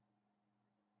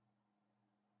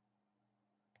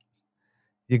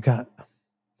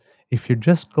 If you're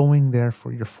just going there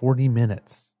for your 40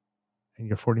 minutes and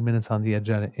your 40 minutes on the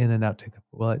agenda, in and out, take up,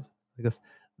 well, I guess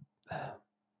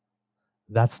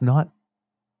that's not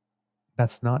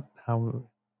how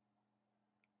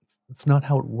it's not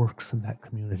how it works in that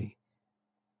community.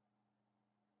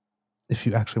 If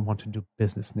you actually want to do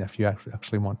business and if you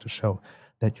actually want to show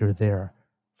that you're there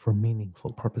for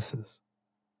meaningful purposes.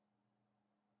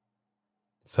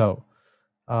 So,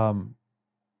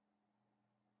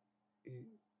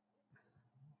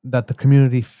 that the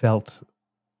community felt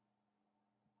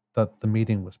that the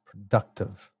meeting was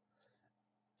productive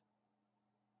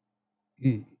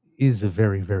is a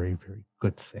very, very, very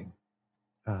good thing,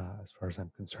 as far as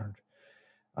I'm concerned.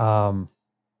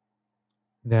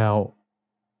 Now,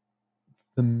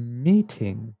 the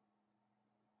meeting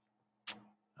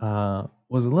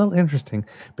was a little interesting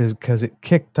because it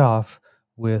kicked off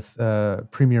with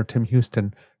Premier Tim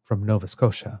Houston from Nova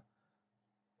Scotia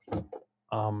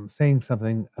saying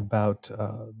something about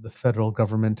the federal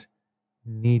government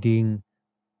needing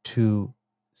to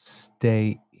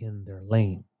stay in their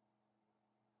lane.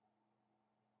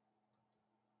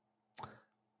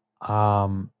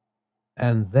 And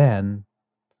then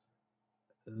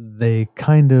they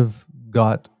kind of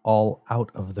got all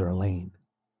out of their lane.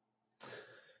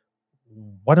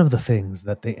 One of the things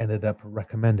that they ended up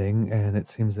recommending, and it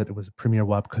seems that it was Premier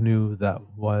Wab Kinew that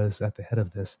was at the head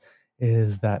of this,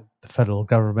 is that the federal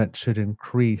government should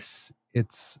increase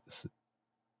its,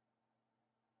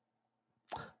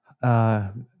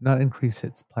 not increase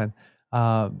its plan,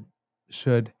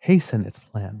 should hasten its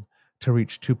plan to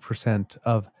reach 2%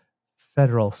 of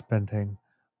federal spending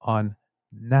on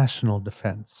national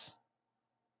defense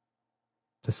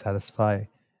to satisfy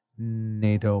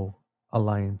NATO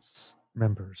alliance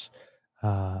members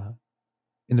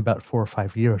in about 4 or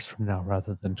 5 years from now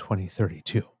rather than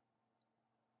 2032.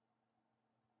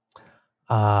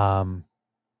 That's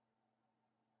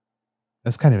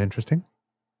kind of interesting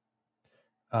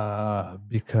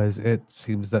because it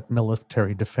seems that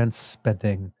military defense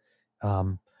spending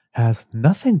has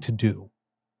nothing to do,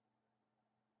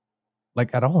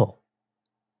 like at all,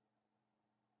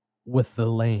 with the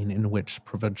lane in which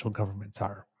provincial governments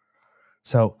are.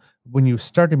 So when you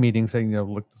start a meeting saying,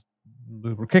 look,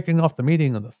 we're kicking off the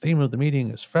meeting and the theme of the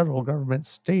meeting is federal government,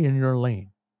 stay in your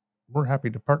lane. We're happy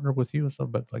to partner with you,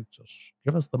 but just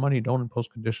give us the money, don't impose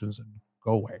conditions, and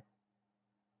go away.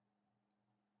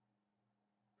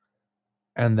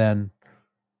 And then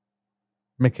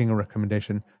making a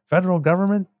recommendation, federal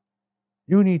government,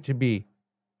 you need to be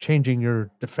changing your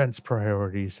defense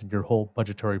priorities and your whole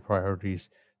budgetary priorities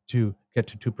to get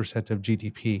to 2% of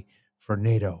GDP for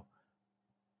NATO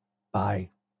by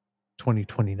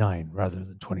 2029 rather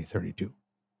than 2032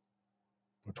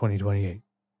 or 2028.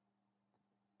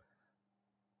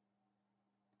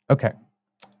 Okay.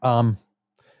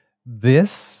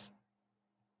 This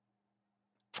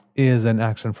is an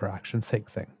action for action's sake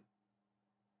thing,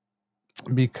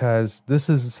 because this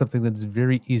is something that's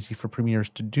very easy for premiers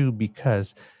to do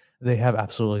because they have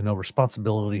absolutely no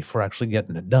responsibility for actually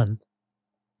getting it done.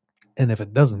 And if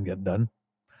it doesn't get done,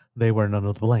 they wear none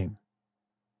of the blame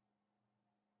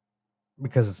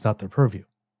because it's not their purview.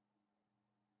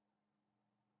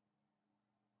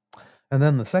 And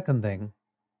then the second thing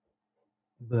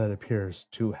that appears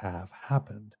to have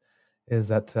happened is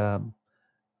that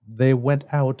they went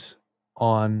out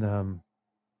on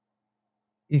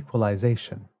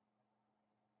equalization.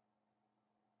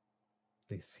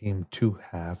 They seem to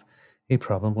have a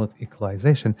problem with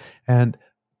equalization. And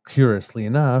curiously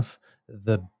enough,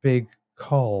 the big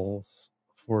calls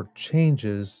for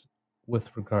changes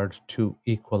with regard to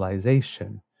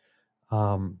equalization,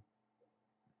 how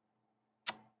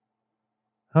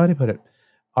do I put it,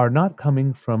 are not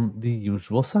coming from the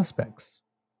usual suspects.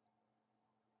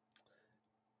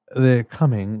 They're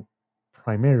coming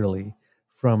primarily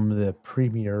from the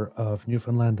Premier of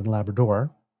Newfoundland and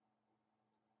Labrador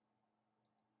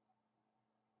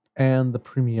and the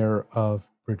Premier of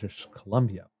British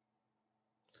Columbia,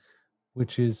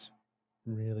 which is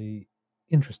really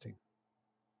interesting.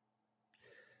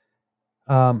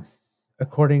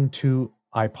 According to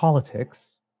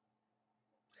iPolitics,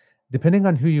 depending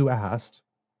on who you asked,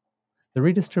 the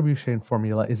redistribution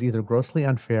formula is either grossly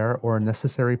unfair or a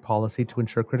necessary policy to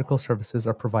ensure critical services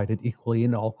are provided equally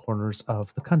in all corners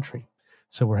of the country.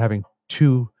 So we're having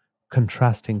two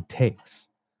contrasting takes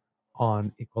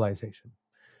on equalization.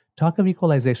 Talk of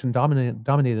equalization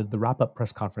dominated the wrap-up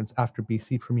press conference after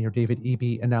BC Premier David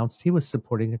Eby announced he was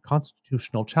supporting a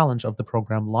constitutional challenge of the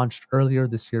program launched earlier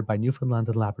this year by Newfoundland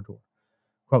and Labrador.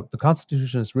 Quote, the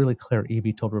Constitution is really clear,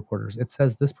 Eby told reporters. It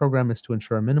says this program is to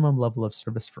ensure a minimum level of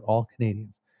service for all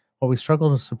Canadians. What we struggle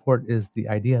to support is the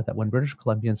idea that when British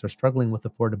Columbians are struggling with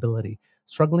affordability,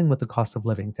 struggling with the cost of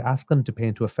living, to ask them to pay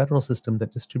into a federal system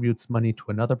that distributes money to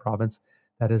another province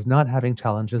that is not having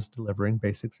challenges delivering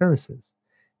basic services.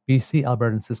 BC,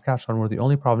 Alberta, and Saskatchewan were the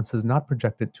only provinces not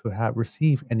projected to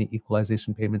receive any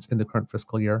equalization payments in the current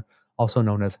fiscal year, also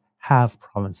known as have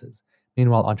provinces.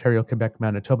 Meanwhile, Ontario, Quebec,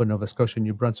 Manitoba, Nova Scotia,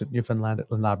 New Brunswick, Newfoundland,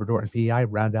 and Labrador, and PEI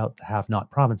round out the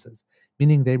have-not provinces,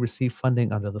 meaning they receive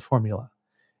funding under the formula.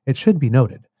 It should be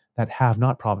noted that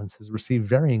have-not provinces receive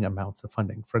varying amounts of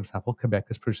funding. For example, Quebec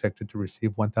is projected to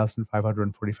receive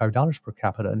 $1,545 per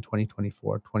capita in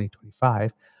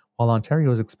 2024-2025, while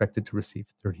Ontario is expected to receive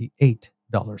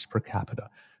 $38 per capita.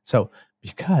 So,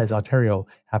 because Ontario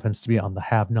happens to be on the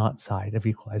have-not side of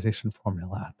equalization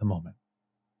formula at the moment,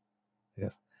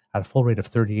 yes, at a full rate of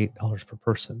 $38 per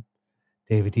person,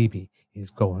 David Eby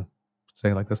is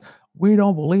saying like this, we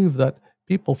don't believe that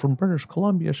people from British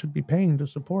Columbia should be paying to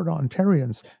support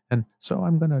Ontarians, and so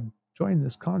I'm going to join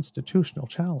this constitutional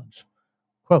challenge.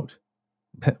 Quote,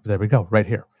 there we go, right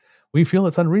here. We feel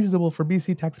it's unreasonable for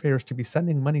BC taxpayers to be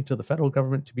sending money to the federal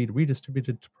government to be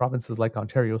redistributed to provinces like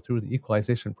Ontario through the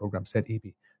equalization program, said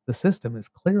Eby. The system is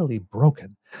clearly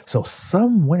broken. So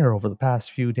somewhere over the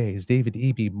past few days, David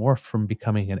Eby morphed from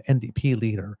becoming an NDP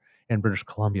leader in British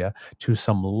Columbia to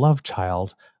some love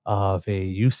child of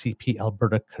a UCP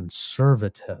Alberta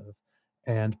conservative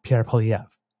and Pierre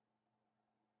Poilievre.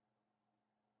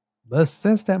 The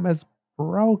system is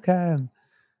broken.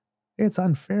 It's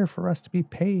unfair for us to be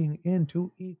paying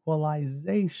into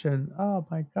equalization. Oh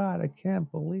my God, I can't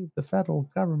believe the federal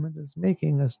government is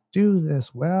making us do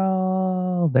this.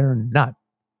 Well, they're not.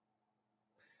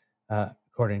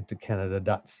 According to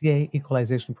Canada.ca,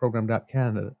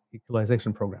 equalizationprogram.canada,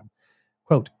 equalization program.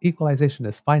 Quote, equalization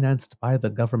is financed by the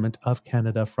Government of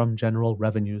Canada from general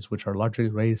revenues, which are largely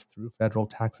raised through federal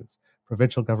taxes.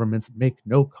 Provincial governments make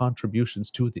no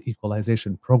contributions to the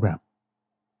equalization program.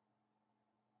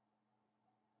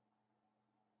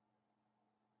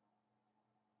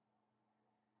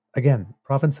 Again,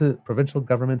 provincial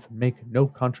governments make no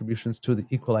contributions to the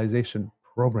equalization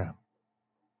program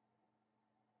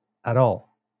at all.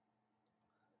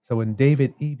 So when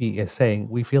David Eby is saying,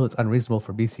 we feel it's unreasonable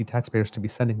for BC taxpayers to be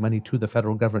sending money to the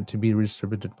federal government to be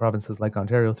redistributed to provinces like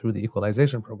Ontario through the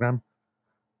equalization program,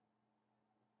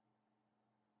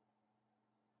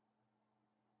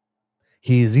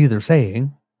 he is either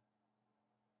saying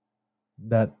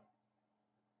that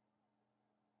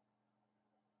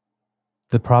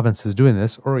the province is doing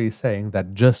this, or he's saying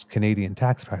that just Canadian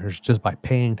taxpayers, just by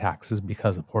paying taxes,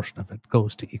 because a portion of it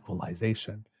goes to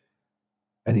equalization,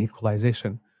 and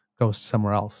equalization goes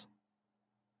somewhere else,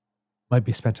 might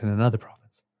be spent in another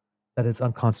province, that it's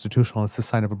unconstitutional. It's the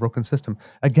sign of a broken system.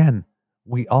 Again,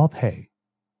 we all pay.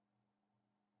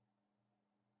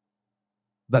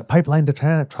 That pipeline to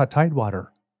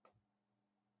Tidewater,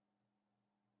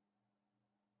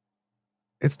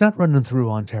 it's not running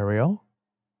through Ontario.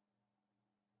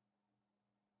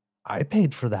 I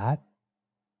paid for that.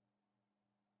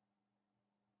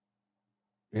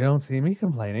 You don't see me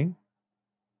complaining.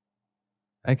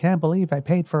 I can't believe I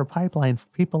paid for a pipeline for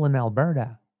people in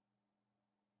Alberta.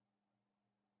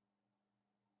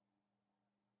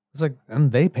 It's like,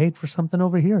 and they paid for something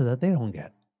over here that they don't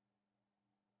get.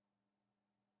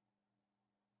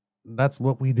 That's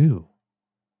what we do.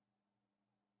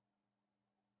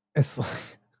 It's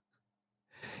like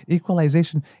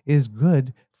equalization is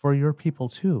good for your people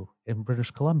too in British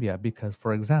Columbia because,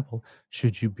 for example,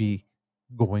 should you be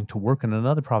going to work in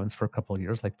another province for a couple of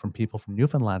years, like from people from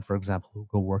Newfoundland, for example, who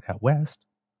go work out west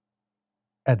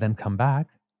and then come back,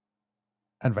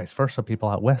 and vice versa, people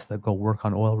out west that go work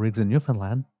on oil rigs in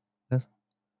Newfoundland,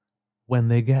 when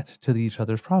they get to each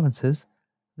other's provinces,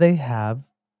 they have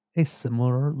a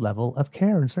similar level of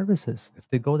care and services. If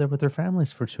they go there with their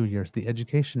families for 2 years, the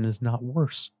education is not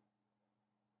worse.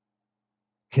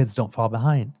 Kids don't fall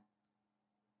behind.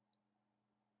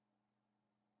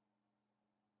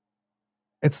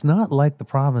 It's not like the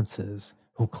provinces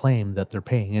who claim that they're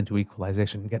paying into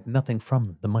equalization get nothing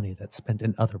from the money that's spent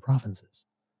in other provinces.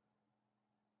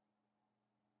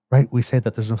 Right? We say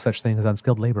that there's no such thing as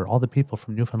unskilled labor. All the people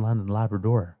from Newfoundland and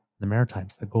Labrador, the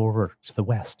Maritimes, that go over to the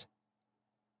west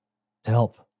to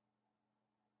help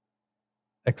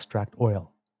extract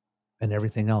oil and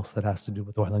everything else that has to do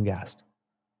with oil and gas.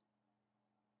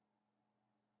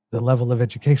 The level of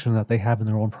education that they have in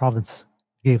their own province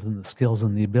gave them the skills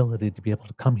and the ability to be able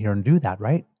to come here and do that,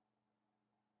 right?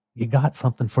 You got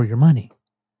something for your money.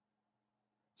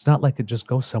 It's not like it just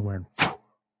goes somewhere and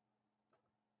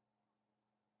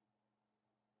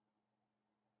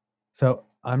So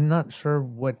I'm not sure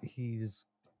what he's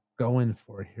going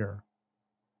for here.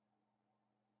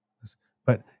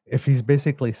 But if he's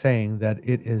basically saying that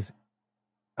it is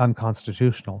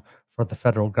unconstitutional for the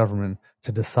federal government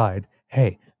to decide,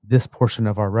 hey, this portion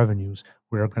of our revenues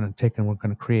we're going to take and we're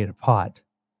going to create a pot,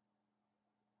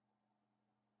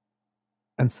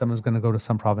 and some is going to go to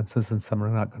some provinces and some are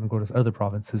not going to go to other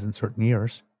provinces in certain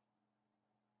years,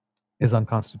 is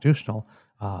unconstitutional.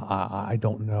 I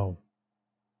don't know.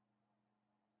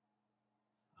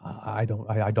 I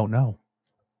don't know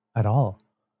at all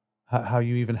how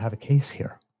you even have a case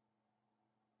here.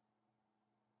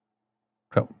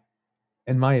 So,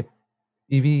 in my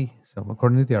so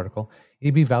according to the article,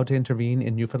 Eby vowed to intervene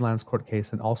in Newfoundland's court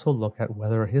case and also look at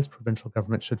whether his provincial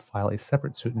government should file a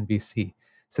separate suit in BC.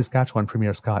 Saskatchewan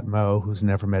Premier Scott Moe, who's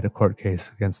never met a court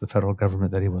case against the federal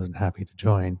government that he wasn't happy to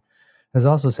join, has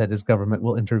also said his government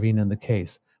will intervene in the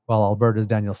case, while Alberta's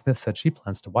Danielle Smith said she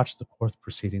plans to watch the court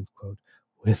proceedings, quote,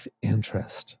 with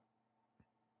interest.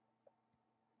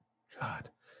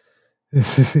 God.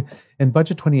 In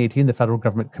Budget 2018, the federal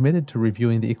government committed to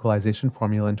reviewing the equalization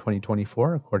formula in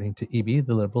 2024. According to Eby,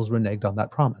 the Liberals reneged on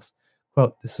that promise.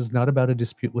 Quote, this is not about a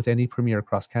dispute with any premier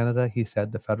across Canada, he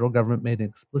said. The federal government made an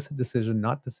explicit decision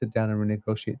not to sit down and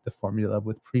renegotiate the formula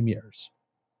with premiers.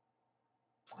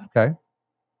 Okay.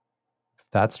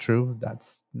 If that's true,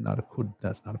 that's not a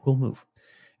cool move.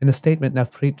 In a statement,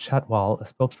 Navpreet Chatwal, a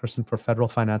spokesperson for Federal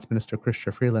Finance Minister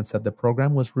Chrystia Freeland, said the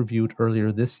program was reviewed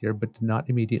earlier this year but did not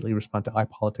immediately respond to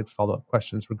iPolitics follow-up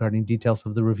questions regarding details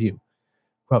of the review.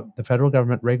 Quote, the federal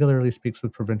government regularly speaks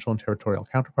with provincial and territorial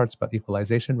counterparts about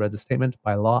equalization, read the statement.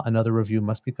 By law, another review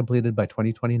must be completed by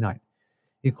 2029.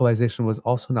 Equalization was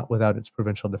also not without its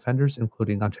provincial defenders,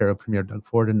 including Ontario Premier Doug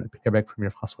Ford and Quebec Premier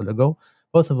François Legault,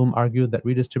 both of whom argued that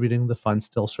redistributing the funds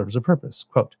still serves a purpose.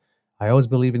 Quote, I always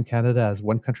believe in Canada as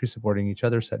one country supporting each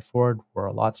other, said Ford. We're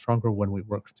a lot stronger when we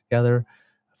work together.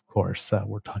 Of course,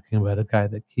 we're talking about a guy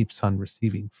that keeps on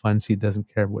receiving funds. He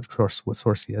doesn't care what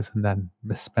source he is and then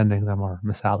misspending them or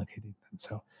misallocating them.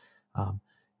 So,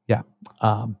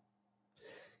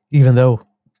 even though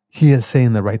he is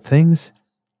saying the right things,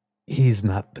 he's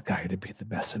not the guy to be the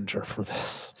messenger for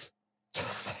this.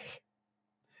 Just say.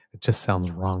 It just sounds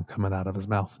wrong coming out of his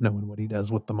mouth, knowing what he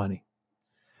does with the money.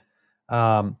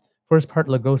 For his part,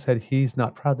 Legault said he's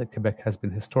not proud that Quebec has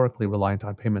been historically reliant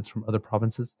on payments from other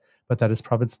provinces, but that his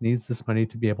province needs this money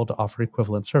to be able to offer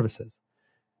equivalent services.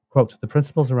 Quote, the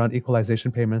principles around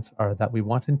equalization payments are that we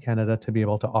want in Canada to be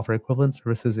able to offer equivalent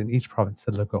services in each province,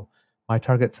 said Legault. My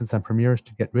target since I'm premier is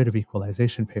to get rid of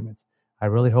equalization payments. I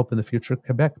really hope in the future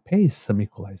Quebec pays some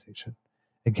equalization.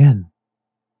 Again,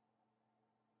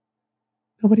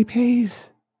 nobody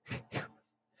pays.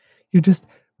 You just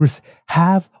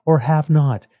have or have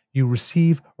not. You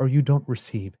receive or you don't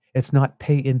receive. It's not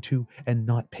pay into and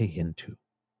not pay into.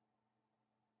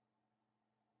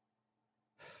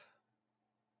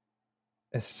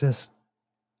 It's just,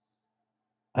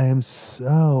 I am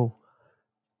so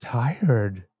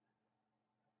tired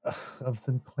of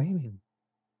them claiming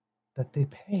that they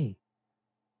pay.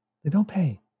 They don't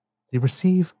pay. They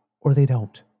receive or they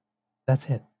don't. That's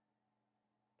it.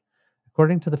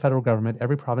 According to the federal government,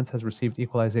 every province has received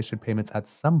equalization payments at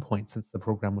some point since the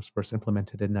program was first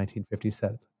implemented in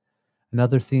 1957.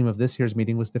 Another theme of this year's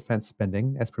meeting was defense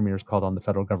spending, as premiers called on the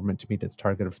federal government to meet its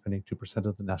target of spending 2%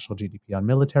 of the national GDP on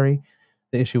military.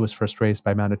 The issue was first raised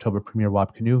by Manitoba Premier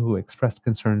Wab Kinew, who expressed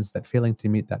concerns that failing to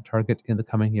meet that target in the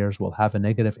coming years will have a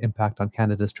negative impact on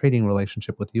Canada's trading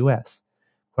relationship with the U.S.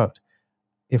 Quote,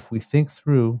 if we think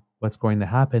through what's going to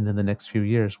happen in the next few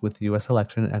years with the U.S.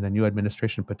 election and a new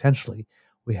administration potentially,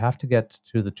 we have to get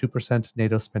to the 2%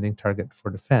 NATO spending target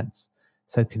for defense,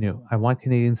 said Kinew. I want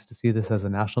Canadians to see this as a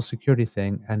national security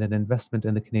thing and an investment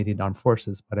in the Canadian Armed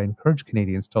Forces, but I encourage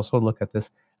Canadians to also look at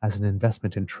this as an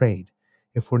investment in trade.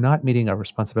 If we're not meeting our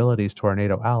responsibilities to our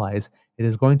NATO allies, it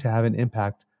is going to have an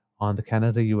impact on the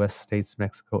Canada-U.S.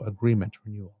 States-Mexico Agreement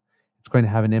renewal. It's going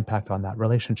to have an impact on that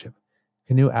relationship.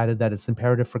 Kinew added that it's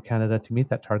imperative for Canada to meet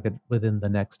that target within the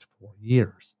next 4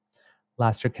 years.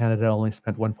 Last year, Canada only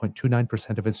spent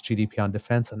 1.29% of its GDP on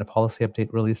defense, and a policy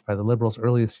update released by the Liberals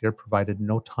earlier this year provided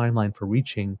no timeline for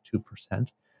reaching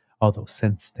 2%, although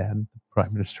since then, the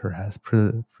Prime Minister has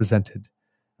presented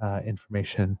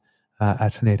information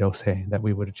at NATO saying that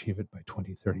we would achieve it by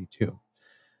 2032.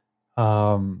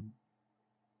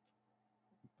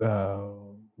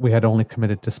 We had only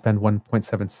committed to spend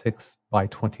 1.76 by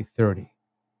 2030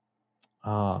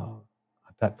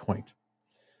 at that point.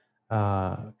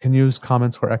 Canu's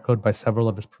comments were echoed by several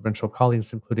of his provincial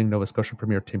colleagues, including Nova Scotia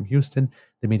Premier Tim Houston,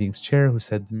 the meeting's chair, who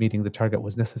said meeting the target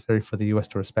was necessary for the U.S.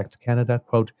 to respect Canada.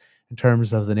 Quote, in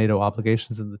terms of the NATO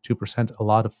obligations and the 2%, a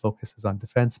lot of focus is on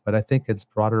defense, but I think it's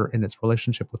broader in its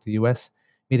relationship with the U.S.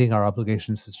 Meeting our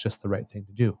obligations is just the right thing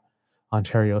to do.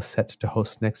 Ontario is set to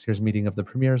host next year's meeting of the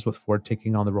premiers, with Ford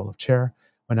taking on the role of chair.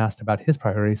 When asked about his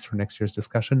priorities for next year's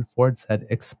discussion, Ford said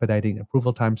expediting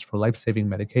approval times for life-saving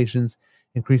medications,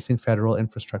 increasing federal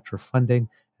infrastructure funding,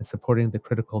 and supporting the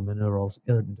critical minerals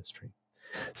industry.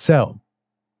 So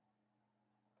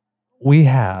we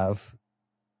have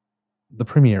the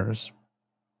premiers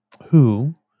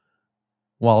who,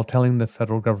 while telling the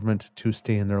federal government to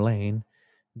stay in their lane,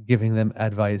 giving them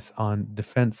advice on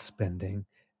defense spending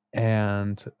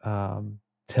and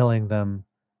telling them,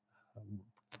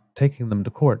 taking them to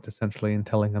court essentially, and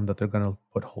telling them that they're going to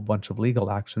put a whole bunch of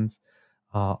legal actions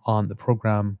on the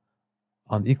program,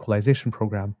 on the equalization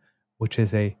program, which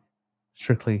is a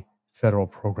strictly federal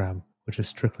program, which is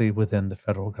strictly within the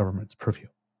federal government's purview.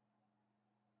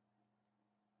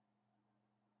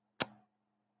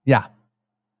 Yeah.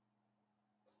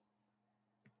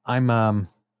 I'm,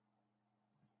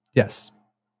 yes,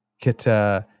 Kit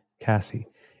Cassie.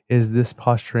 Is this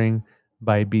posturing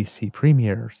by BC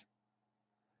premiers,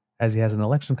 as he has an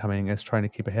election coming, as trying to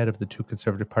keep ahead of the two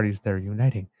conservative parties they're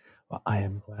uniting? Well, I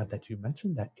am glad that you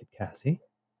mentioned that, Kit Cassie.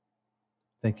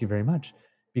 Thank you very much,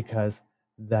 because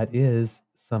that is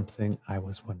something I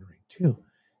was wondering too,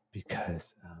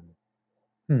 because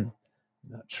I'm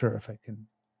not sure if I can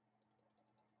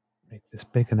make this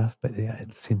big enough, but yeah,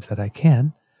 it seems that I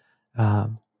can.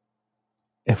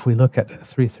 If we look at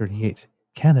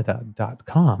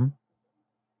 338canada.com,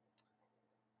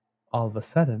 all of a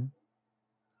sudden,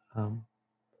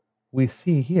 we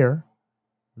see here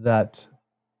that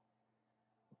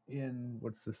in,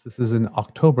 what's this? This is in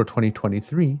October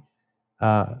 2023,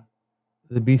 the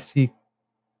BCC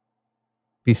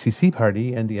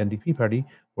party and the NDP party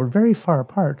were very far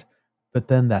apart, but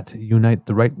then that Unite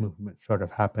the Right movement sort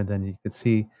of happened, and you could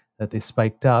see that they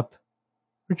spiked up,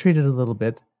 retreated a little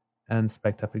bit, and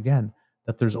spiked up again.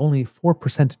 That there's only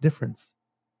 4% difference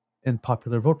in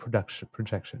popular vote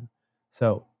projection.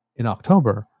 So in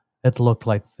October, it looked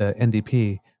like the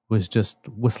NDP was just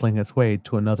whistling its way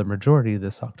to another majority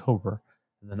this October.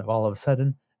 And then all of a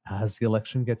sudden, as the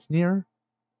election gets near,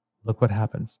 look what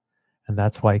happens. And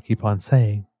that's why I keep on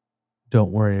saying,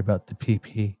 don't worry about the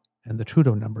PP and the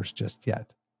Trudeau numbers just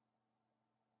yet.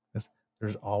 Because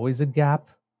there's always a gap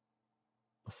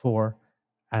before,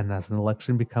 and as an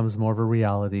election becomes more of a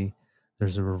reality,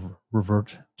 there's a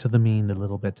revert to the mean a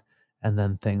little bit, and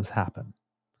then things happen.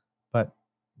 But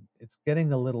it's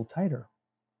getting a little tighter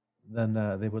than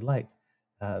they would like.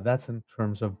 That's in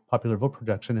terms of popular vote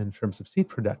projection. In terms of seat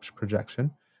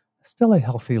projection, still a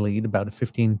healthy lead, about a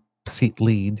 15-seat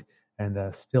lead,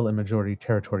 and still a majority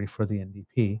territory for the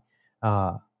NDP.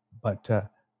 But the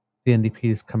NDP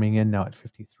is coming in now at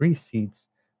 53 seats,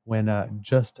 when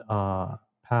just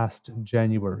past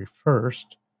January 1st,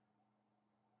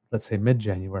 let's say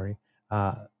mid-January,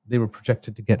 they were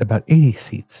projected to get about 80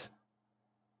 seats.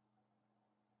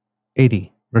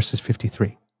 80 versus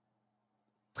 53.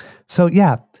 So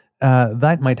yeah,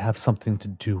 that might have something to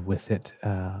do with it,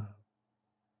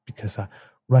 because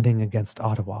running against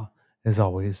Ottawa is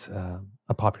always a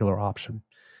popular option.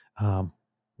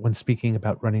 When speaking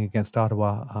about running against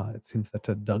Ottawa, it seems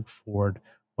that Doug Ford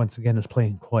once again is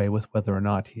playing coy with whether or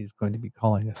not he's going to be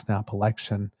calling a snap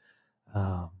election.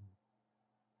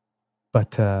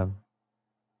 But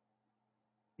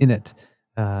in it,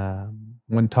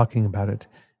 when talking about it,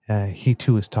 he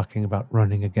too is talking about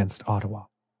running against Ottawa.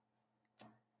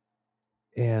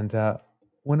 And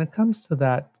when it comes to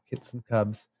that, Kits and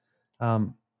Kubs,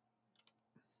 how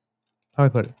do I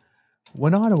put it?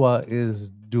 When Ottawa is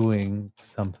doing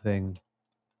something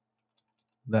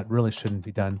that really shouldn't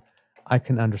be done, I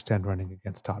can understand running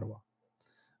against Ottawa.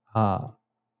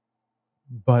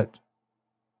 But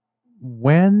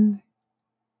when,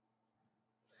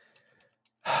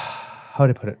 how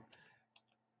do I put it?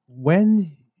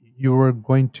 When you're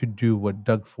going to do what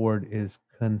Doug Ford is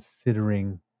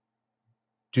considering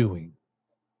doing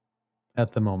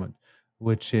at the moment,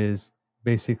 which is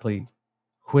basically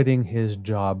quitting his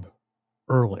job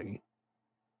early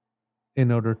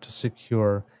in order to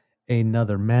secure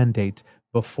another mandate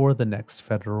before the next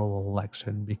federal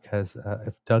election, because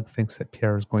if Doug thinks that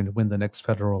Pierre is going to win the next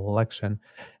federal election,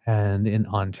 and in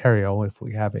Ontario, if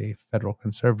we have a federal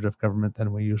conservative government,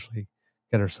 then we usually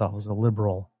get ourselves a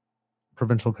liberal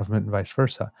provincial government and vice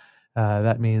versa.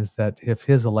 That means that if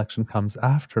his election comes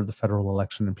after the federal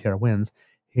election and Pierre wins,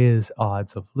 his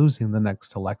odds of losing the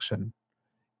next election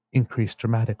increased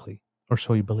dramatically, or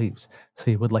so he believes. So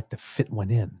he would like to fit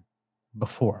one in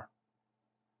before.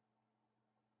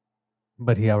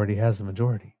 But he already has the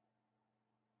majority.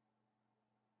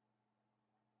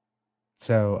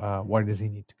 So why does he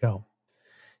need to go?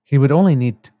 He would only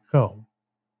need to go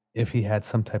if he had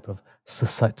some type of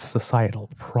societal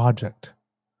project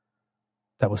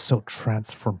that was so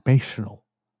transformational.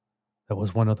 That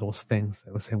was one of those things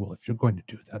that was saying, well, if you're going to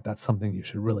do that, that's something you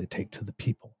should really take to the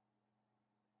people.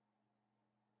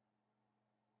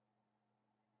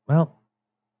 Well,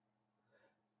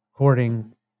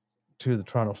 according to the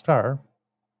Toronto Star,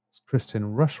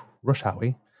 Kristen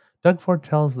Rushhowie, Doug Ford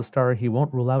tells the Star he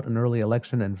won't rule out an early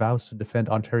election and vows to defend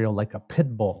Ontario like a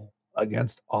pit bull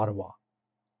against Ottawa.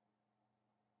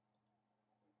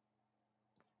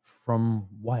 From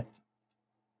what?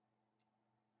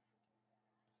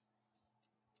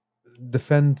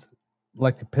 Defend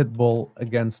like a pit bull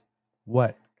against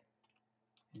what?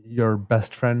 Your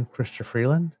best friend, Chrystia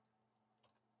Freeland?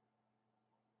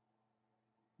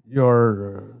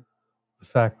 The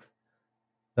fact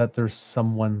that there's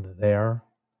someone there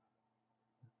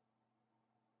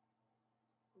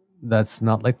that's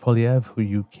not like Polyev, who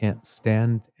you can't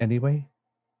stand anyway?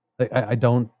 Like, I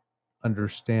don't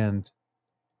understand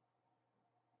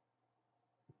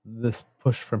this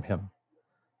push from him.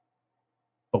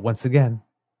 But once again,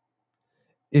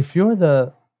 if you're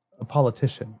a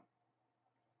politician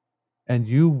and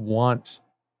you want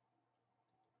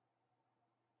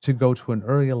to go to an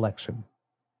early election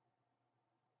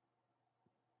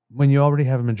when you already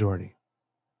have a majority,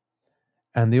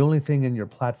 and the only thing in your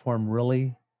platform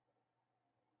really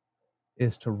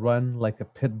is to run like a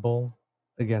pit bull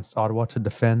against Ottawa, to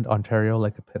defend Ontario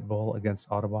like a pit bull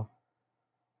against Ottawa,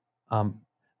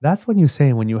 that's when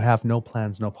you have no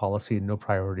plans, no policy, no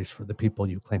priorities for the people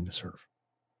you claim to serve.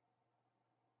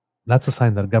 That's a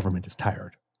sign that a government is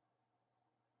tired.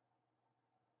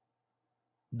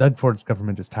 Doug Ford's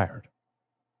government is tired.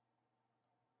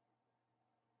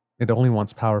 It only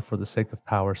wants power for the sake of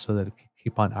power so that it can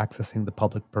keep on accessing the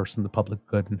public purse and the public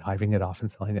good and hiving it off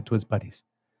and selling it to his buddies.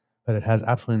 But it has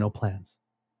absolutely no plans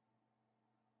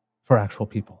for actual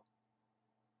people.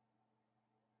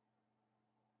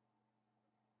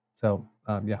 So,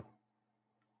 yeah,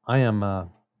 I am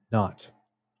not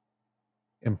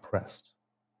impressed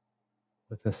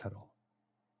with this at all.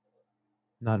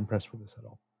 Not impressed with this at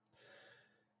all.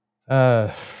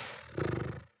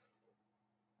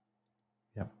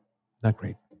 Yeah, not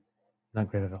great. Not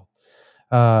great at all.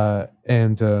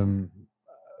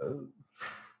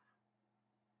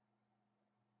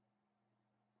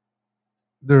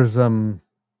 There's when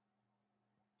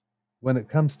it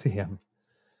comes to him,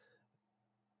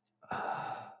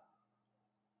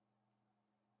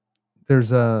 there's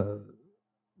how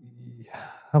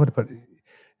would I put it?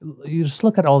 You just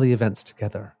look at all the events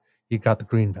together. You got the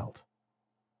Greenbelt,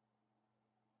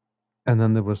 and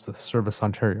then there was the Service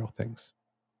Ontario things,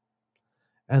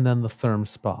 and then the Therm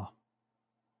Spa,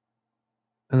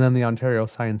 and then the Ontario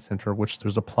Science Centre, which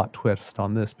there's a plot twist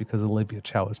on this because Olivia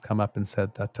Chow has come up and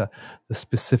said that the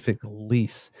specific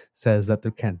lease says that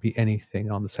there can't be anything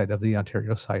on the site of the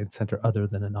Ontario Science Centre other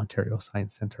than an Ontario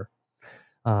Science Centre.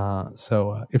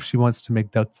 So if she wants to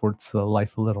make Doug Ford's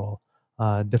life a little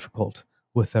difficult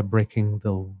with breaking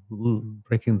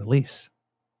the lease,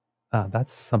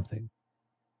 that's something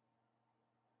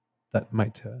that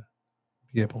might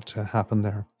be able to happen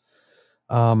there.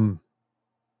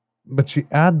 But you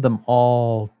add them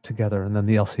all together, and then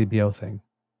the LCBO thing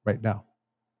right now.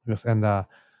 Yes, and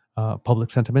public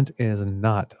sentiment is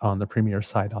not on the Premier's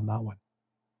side on that one.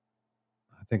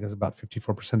 I think it's about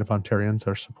 54% of Ontarians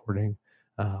are supporting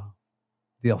the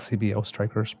LCBO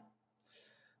strikers.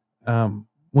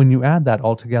 When you add that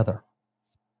all together,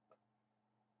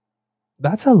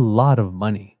 that's a lot of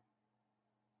money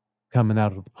coming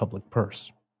out of the public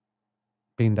purse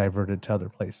being diverted to other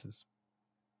places.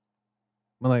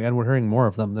 And we're hearing more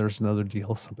of them. There's another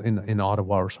deal in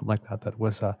Ottawa or something like that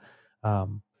was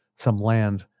some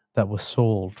land that was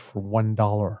sold for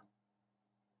 $1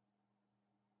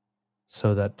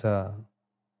 so that a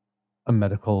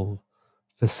medical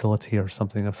facility or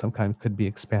something of some kind could be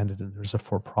expanded, and there's a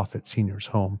for-profit seniors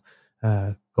home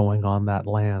going on that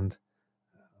land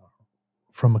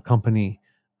from a company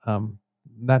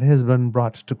that has been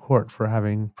brought to court for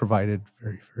having provided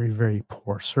very, very, very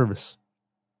poor service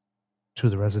to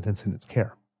the residents in its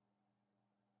care.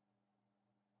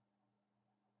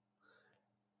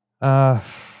 There's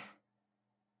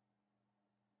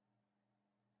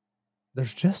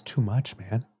just too much,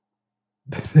 man.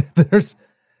 there's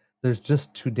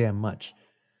just too damn much.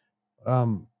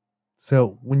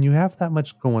 So when you have that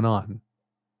much going on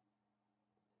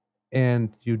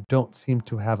and you don't seem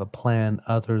to have a plan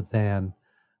other than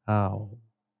uh,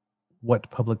 what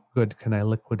public good can I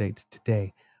liquidate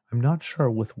today, I'm not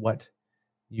sure with what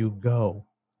you go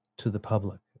to the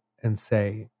public and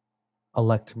say,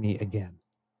 elect me again.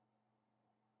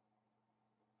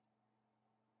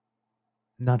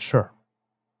 Not sure.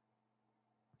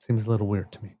 It seems a little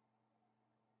weird to me.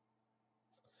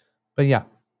 But yeah,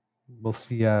 we'll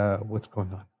see what's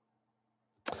going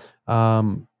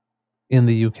on. In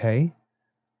the UK,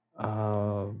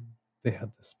 they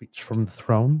had the speech from the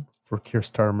throne for Keir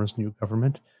Starmer's new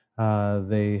government. It's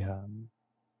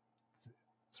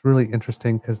really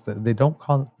interesting because they don't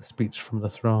call it the speech from the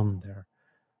throne there.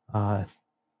 I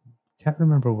can't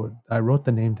remember what I wrote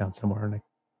the name down somewhere, and I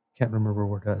can't remember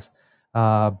where it is.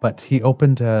 But he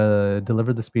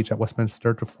delivered the speech at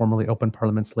Westminster to formally open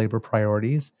Parliament's Labour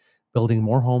priorities, building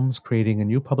more homes, creating a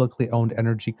new publicly owned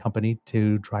energy company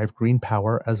to drive green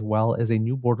power, as well as a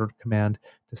new border command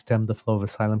to stem the flow of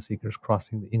asylum seekers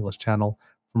crossing the English Channel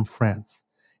from France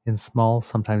in small,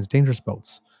 sometimes dangerous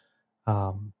boats.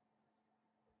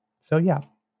 So yeah,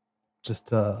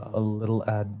 just a little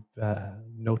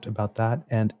note about that.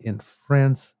 And in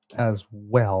France as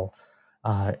well,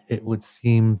 it would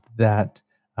seem that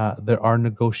there are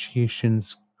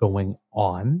negotiations going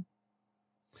on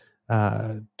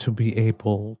to be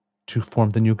able to form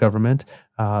the new government.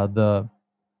 The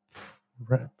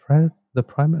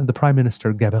Prime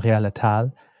Minister Gabriel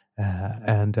Attal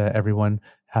and everyone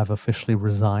have officially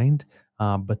resigned,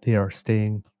 but they are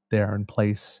staying there in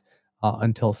place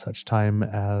until such time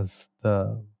as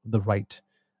the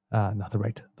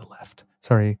left,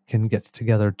 sorry, can get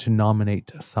together to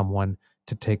nominate someone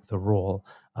to take the role.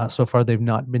 So far, they've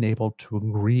not been able to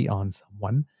agree on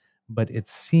someone, but it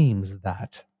seems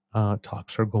that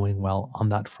talks are going well on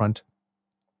that front.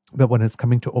 But when it's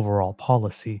coming to overall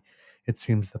policy, it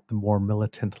seems that the more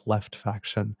militant left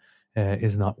faction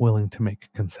is not willing to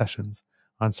make concessions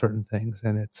on certain things,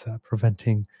 and it's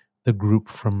preventing the group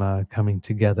from coming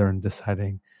together and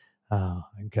deciding, I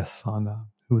guess, on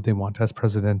who they want as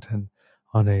president and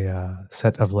on a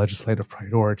set of legislative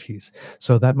priorities.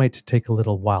 So that might take a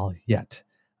little while yet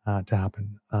to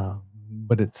happen.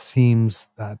 But it seems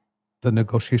that the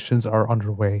negotiations are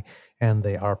underway and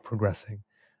they are progressing.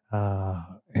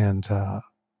 And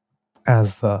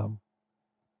as the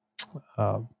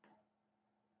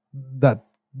that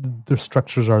the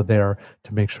structures are there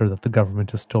to make sure that the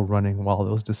government is still running while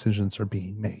those decisions are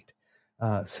being made.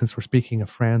 Since we're speaking of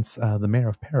France, the mayor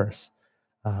of Paris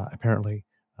apparently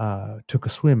took a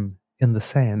swim in the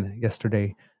Seine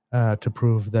yesterday to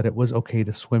prove that it was okay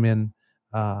to swim in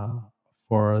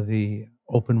for the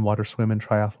open water swim and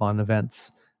triathlon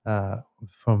events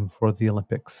for the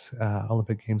Olympics,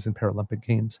 Olympic Games and Paralympic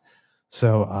Games.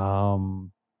 So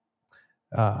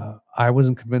I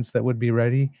wasn't convinced that would be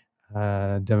ready.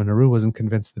 Devin Naru wasn't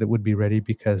convinced that it would be ready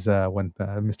because when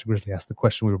Mr. Grizzly asked the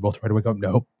question, we were both right away going,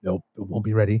 nope, it won't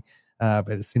be ready.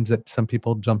 But it seems that some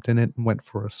people jumped in it and went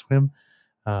for a swim.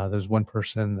 There's one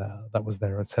person that was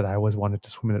there and said, I always wanted to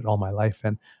swim in it all my life,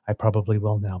 and I probably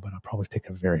will now, but I'll probably take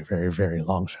a very, very, very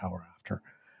long shower after.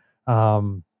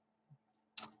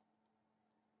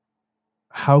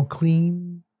 How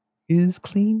clean is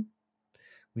clean?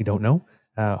 We don't know.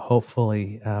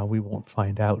 Hopefully, we won't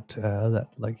find out that,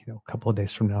 a couple of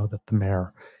days from now, that the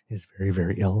mayor is very,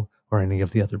 very ill, or any of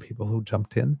the other people who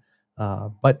jumped in.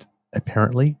 But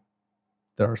apparently,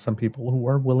 there are some people who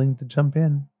are willing to jump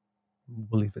in,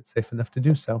 believe it's safe enough to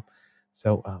do so.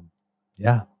 So,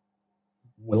 yeah,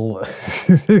 we'll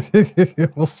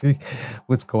we'll see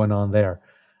what's going on there.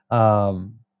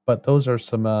 But those are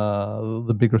some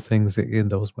the bigger things in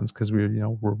those ones, because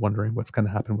we're wondering what's going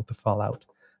to happen with the fallout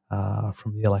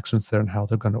from the elections there and how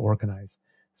they're going to organize.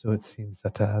 So it seems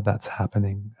that that's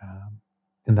happening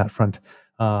in that front.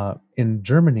 In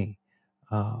Germany,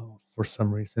 for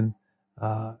some reason,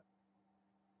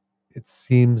 it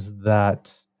seems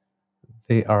that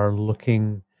they are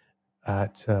looking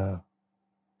at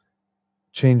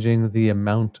changing the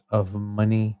amount of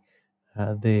money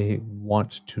they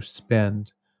want to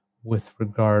spend with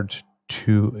regard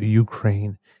to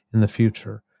Ukraine in the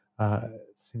future.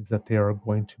 It seems that they are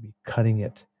going to be cutting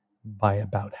it by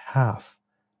about half.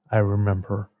 I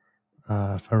remember,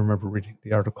 if I remember reading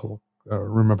the article, or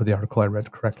remember the article I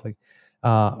read correctly.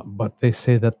 But they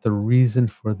say that the reason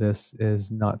for this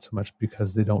is not so much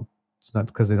because it's not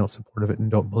because they don't support it and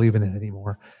don't believe in it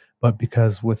anymore, but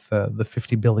because with the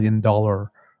 $50 billion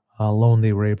loan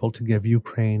they were able to give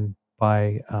Ukraine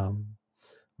by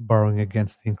borrowing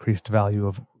against the increased value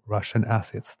of Russian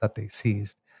assets that they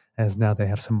seized, as now they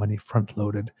have some money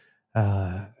front-loaded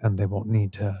and they won't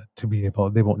need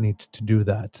they won't need to do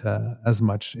that as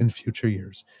much in future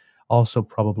years. Also,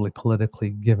 probably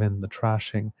politically, given the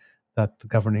trashing that the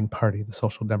governing party, the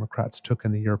Social Democrats, took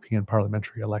in the European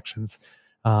parliamentary elections,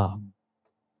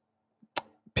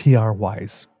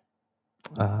 PR-wise,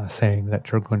 saying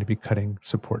that you're going to be cutting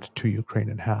support to Ukraine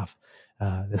in half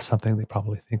is something they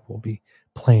probably think will be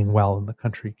playing well in the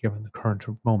country given the current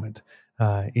moment,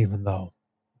 even though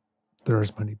there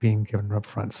is money being given up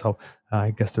front. So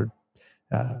I guess they're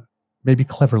maybe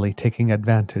cleverly taking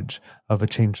advantage of a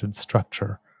change in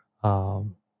structure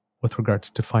with regards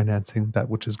to financing that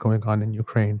which is going on in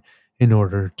Ukraine in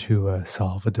order to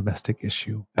solve a domestic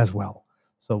issue as well.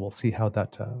 So we'll see how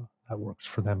that works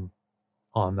for them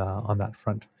on that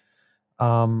front.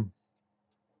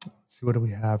 Let's see, what do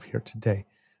we have here today?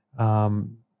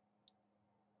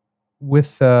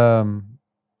 With the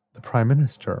Prime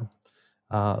Minister,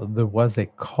 there was a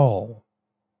call,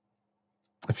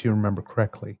 if you remember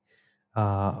correctly,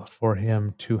 for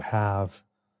him to have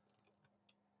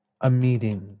a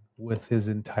meeting with his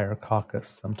entire caucus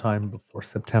sometime before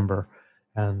September.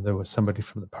 And there was somebody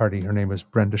from the party, her name was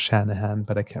Brenda Shanahan,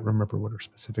 but I can't remember what her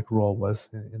specific role was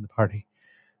in the party,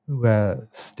 who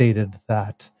stated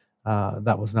that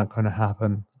that was not going to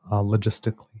happen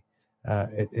logistically.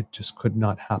 It just could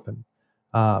not happen.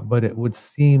 But it would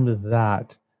seem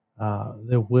that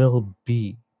there will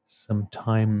be some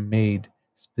time made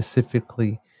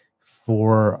specifically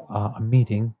for a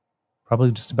meeting,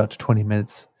 probably just about 20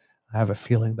 minutes. I have a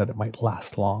feeling that it might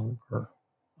last longer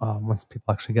once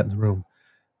people actually get in the room.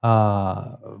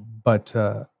 But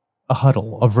a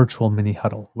huddle, a virtual mini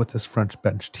huddle with this French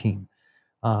bench team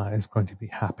is going to be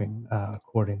happening,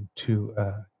 according to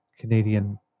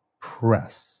Canadian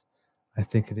press. I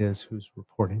think it is who's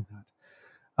reporting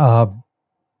that.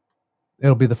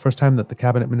 It'll be the first time that the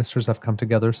cabinet ministers have come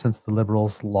together since the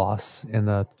Liberals' loss in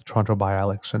the Toronto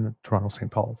by-election at Toronto St.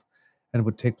 Paul's, and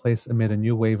would take place amid a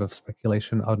new wave of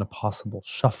speculation on a possible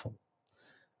shuffle.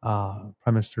 Prime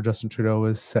Minister Justin Trudeau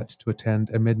is set to attend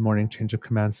a mid-morning change of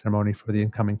command ceremony for the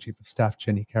incoming Chief of Staff,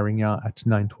 Jennie Carignan, at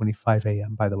 9:25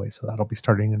 a.m., by the way, so that'll be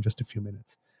starting in just a few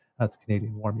minutes at the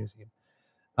Canadian War Museum.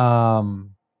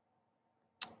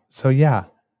 So yeah,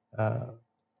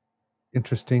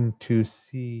 interesting to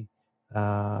see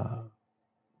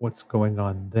what's going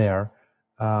on there.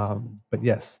 But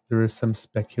yes, there is some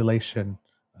speculation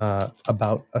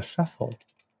about a shuffle,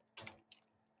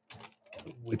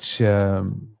 which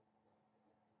I'm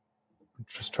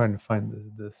just trying to find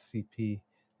the CP,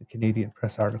 the Canadian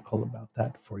Press article about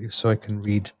that for you, so I can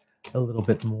read a little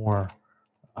bit more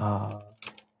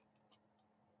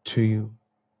to you.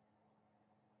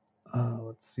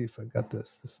 Let's see if I got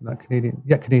this. This is not Canadian.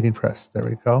 Yeah, Canadian Press. There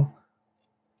we go.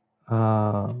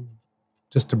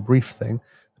 Just a brief thing.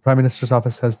 The Prime Minister's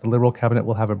office says the Liberal cabinet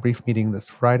will have a brief meeting this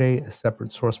Friday. A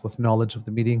separate source with knowledge of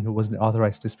the meeting, who wasn't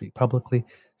authorized to speak publicly,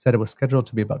 said it was scheduled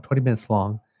to be about 20 minutes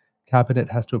long. Cabinet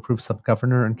has to approve some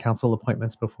governor and council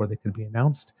appointments before they can be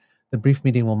announced. The brief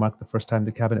meeting will mark the first time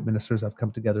the cabinet ministers have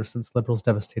come together since Liberals'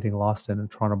 devastating loss in a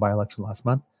Toronto by-election last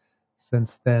month.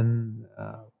 Since then,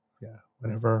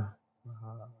 whenever...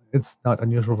 it's not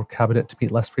unusual for cabinet to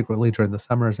meet less frequently during the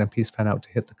summer as MPs fan out to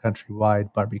hit the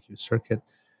countrywide barbecue circuit.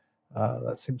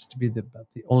 That seems to be the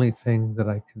only thing that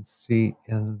I can see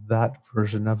in that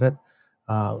version of it.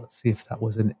 Let's see if that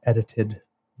was an edited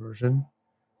version.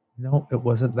 No, it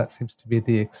wasn't. That seems to be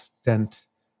the extent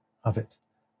of it.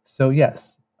 So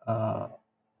yes,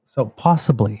 so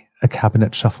possibly a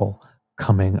cabinet shuffle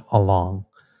coming along.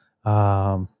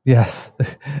 Yes,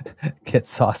 get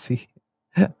saucy.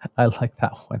 I like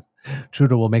that one.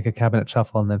 Trudeau will make a cabinet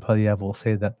shuffle, and then Polyev will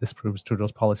say that this proves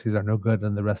Trudeau's policies are no good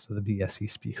and the rest of the BS he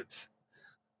spews.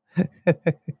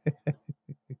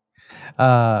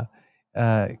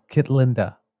 Kit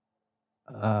Linda,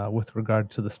 with regard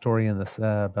to the story in this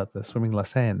about the swimming La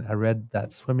Seine, I read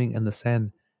that swimming in the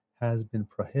Seine has been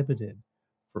prohibited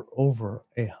for over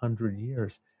 100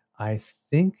 years. I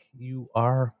think you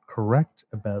are correct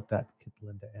about that, Kit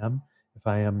Linda M., if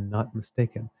I am not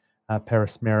mistaken.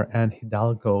 Paris Mayor Anne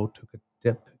Hidalgo took a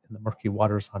dip in the murky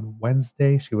waters on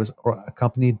Wednesday. She was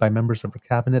accompanied by members of her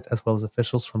cabinet as well as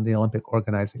officials from the Olympic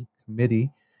Organizing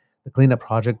Committee. The cleanup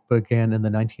project began in the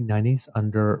 1990s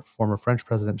under former French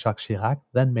President Jacques Chirac,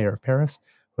 then mayor of Paris,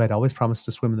 who had always promised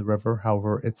to swim in the river.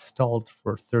 However, it stalled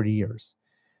for 30 years.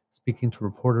 Speaking to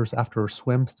reporters after her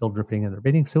swim, still dripping in her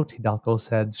bathing suit, Hidalgo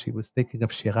said she was thinking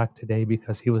of Chirac today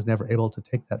because he was never able to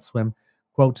take that swim.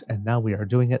 Quote, and now we are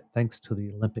doing it thanks to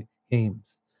the Olympic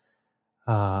Games.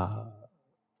 Let's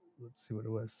see what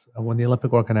it was. When the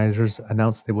Olympic organizers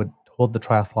announced they would hold the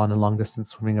triathlon and long-distance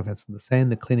swimming events in the Seine.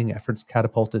 The cleaning efforts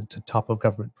catapulted to top of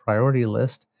government priority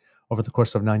list. Over the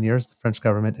course of 9 years, the French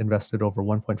government invested over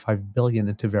 1.5 billion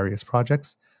into various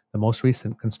projects, the most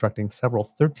recent constructing several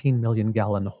 13 million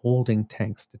gallon holding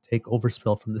tanks to take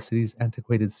overspill from the city's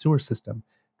antiquated sewer system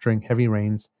during heavy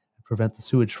rains and prevent the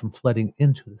sewage from flooding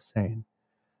into the Seine.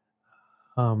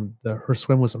 Her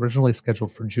swim was originally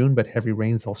scheduled for June, but heavy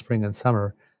rains all spring and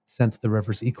summer sent the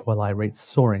river's E. coli rates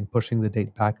soaring, pushing the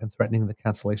date back and threatening the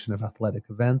cancellation of athletic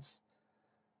events.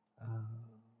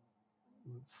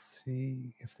 Let's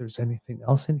see if there's anything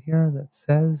else in here that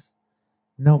says.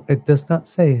 No, it does not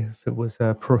say if it was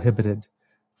prohibited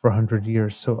for 100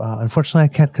 years. So unfortunately, I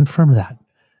can't confirm that.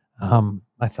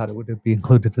 I thought it would be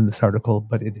included in this article,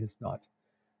 but it is not.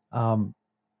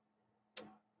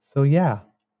 So yeah,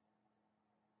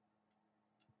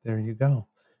 there you go.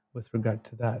 With regard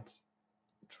to that,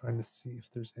 I'm trying to see if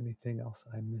there's anything else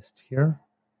I missed here.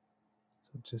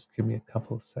 So just give me a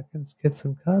couple of seconds, Kits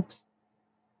and Cubs.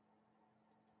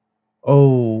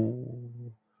 Oh,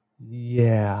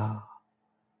 yeah.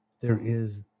 There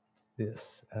is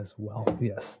this as well.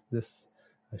 Yes, this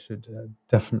I should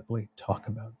definitely talk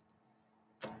about.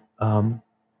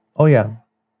 Oh yeah,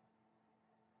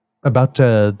 about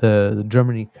the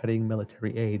Germany cutting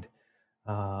military aid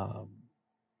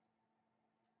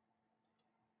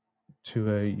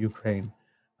to Ukraine.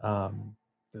 The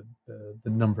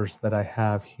numbers that I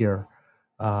have here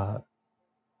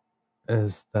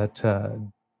is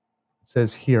that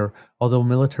says here, although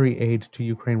military aid to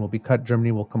Ukraine will be cut,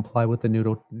 Germany will comply with the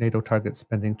NATO target,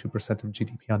 spending 2% of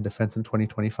GDP on defense in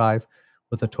 2025,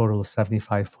 with a total of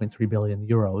 75.3 billion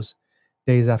euros.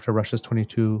 Days after Russia's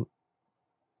 22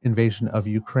 invasion of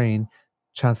Ukraine,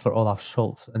 Chancellor Olaf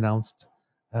Scholz announced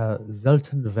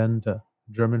Seltenwende,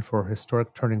 German for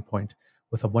historic turning point,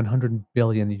 with a 100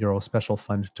 billion euro special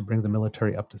fund to bring the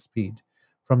military up to speed.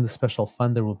 From the special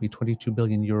fund, there will be 22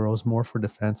 billion euros more for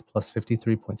defense, plus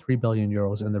 53.3 billion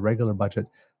euros in the regular budget,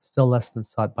 still less than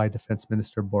sought by Defense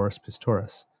Minister Boris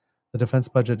Pistorius. The defense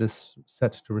budget is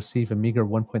set to receive a meager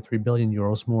 1.3 billion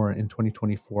euros more in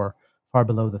 2024, far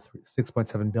below the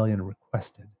 6.7 billion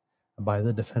requested by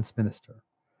the defense minister.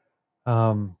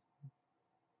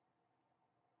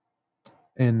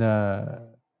 In the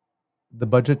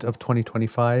budget of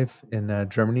 2025 in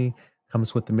Germany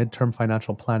comes with the midterm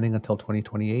financial planning until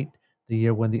 2028, the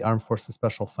year when the Armed Forces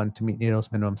Special Fund to meet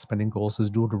NATO's minimum spending goals is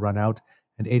due to run out,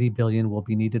 and 80 billion will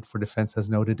be needed for defense as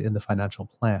noted in the financial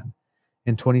plan.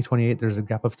 In 2028, there's a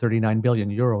gap of 39 billion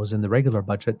euros in the regular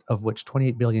budget, of which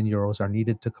 28 billion euros are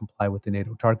needed to comply with the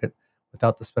NATO target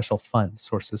without the special fund,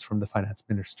 sources from the finance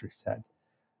ministry said.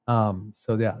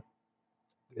 So yeah,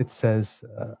 it says,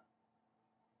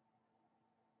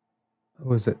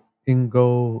 who is it?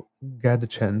 Ingo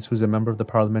Gadechens, who's a member of the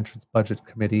Parliamentary Budget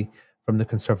Committee from the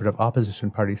Conservative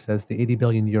Opposition Party, says the 80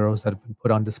 billion euros that have been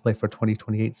put on display for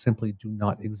 2028 simply do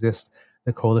not exist.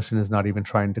 The coalition is not even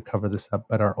trying to cover this up,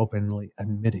 but are openly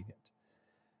admitting it.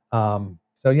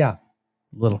 So yeah,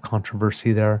 little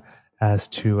controversy there as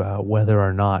to whether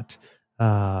or not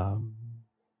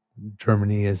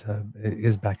Germany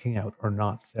is backing out or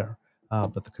not there.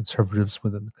 But the conservatives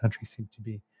within the country seem to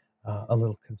be a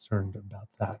little concerned about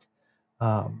that.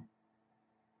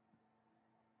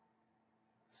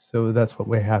 So that's what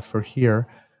we have for here.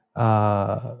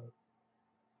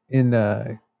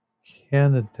 In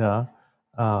Canada,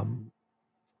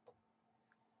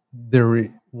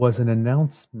 there was an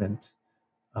announcement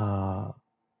of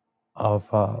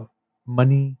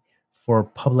money for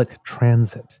public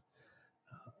transit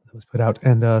that was put out,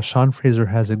 and Sean Fraser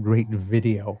has a great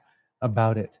video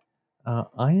about it.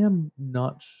 I am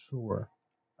not sure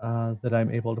that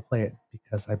I'm able to play it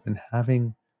because I've been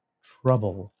having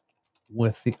trouble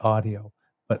with the audio,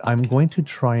 but I'm going to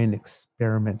try and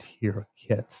experiment here,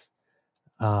 Kits.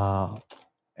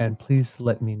 And please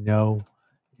let me know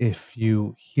if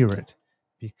you hear it,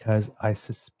 because I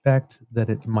suspect that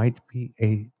it might be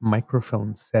a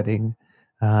microphone setting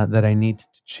that I need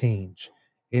to change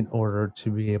in order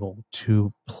to be able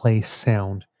to play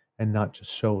sound and not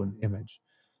just show an image.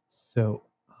 So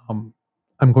I'm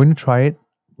going to try it.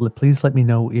 Please let me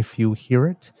know if you hear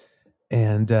it.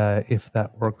 And if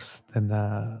that works, then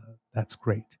that's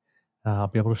great. I'll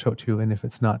be able to show it to you. And if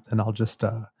it's not, then I'll just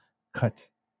cut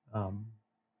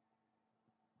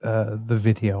the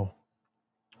video,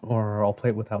 or I'll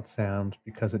play it without sound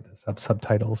because it does have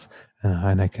subtitles,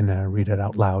 and I can read it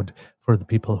out loud for the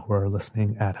people who are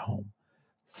listening at home.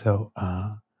 So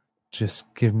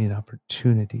just give me an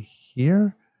opportunity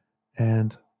here,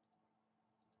 and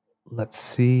let's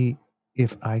see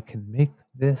if I can make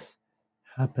this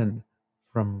happen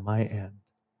from my end.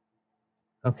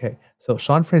 Okay, so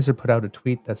Sean Fraser put out a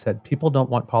tweet that said, "People don't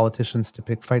want politicians to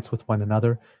pick fights with one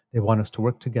another. They want us to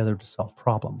work together to solve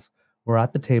problems. We're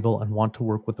at the table and want to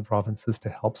work with the provinces to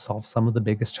help solve some of the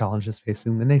biggest challenges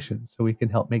facing the nation so we can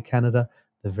help make Canada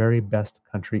the very best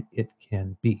country it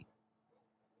can be."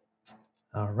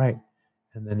 All right.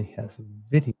 And then he has a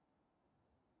video.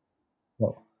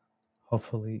 Well,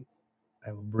 hopefully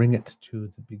I will bring it to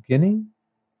the beginning.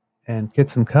 And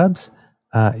Kits and Cubs,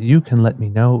 you can let me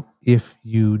know if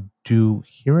you do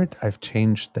hear it. I've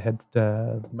changed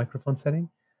the microphone setting.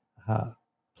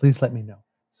 Please let me know.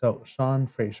 So, Sean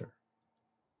Fraser.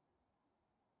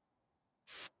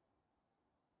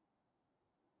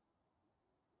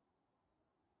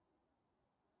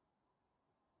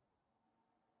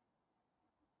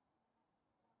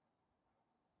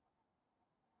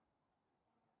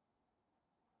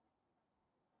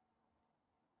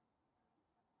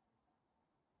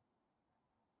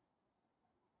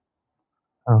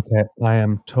 Okay, I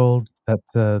am told that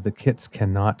the kits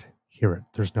cannot hear it.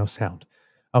 There's no sound.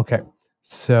 Okay,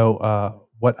 so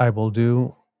what I will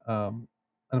do,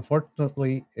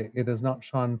 unfortunately, it is not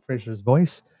Sean Fraser's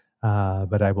voice,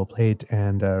 but I will play it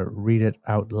and read it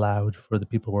out loud for the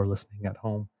people who are listening at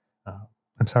home. Uh,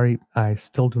 I'm sorry, I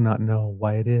still do not know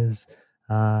why it is.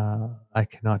 I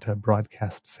cannot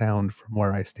broadcast sound from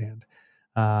where I stand.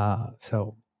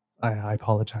 So I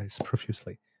apologize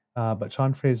profusely. But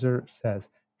Sean Fraser says,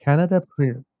 Canada,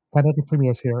 pre- Canada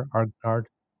premiers here are guard.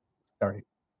 Sorry,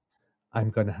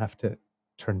 I'm going to have to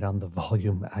turn down the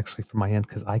volume actually from my end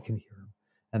because I can hear him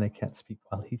and I can't speak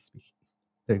while he's speaking.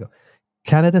 There you go.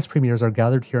 Canada's premiers are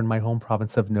gathered here in my home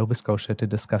province of Nova Scotia to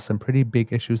discuss some pretty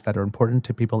big issues that are important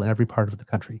to people in every part of the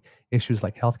country, issues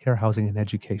like healthcare, housing, and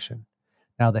education.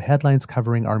 Now, the headlines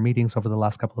covering our meetings over the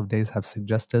last couple of days have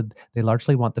suggested they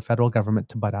largely want the federal government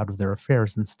to butt out of their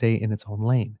affairs and stay in its own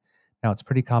lane. Now, it's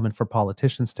pretty common for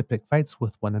politicians to pick fights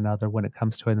with one another when it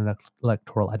comes to an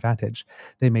electoral advantage.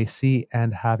 They may see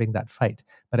and having that fight,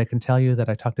 but I can tell you that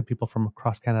I talk to people from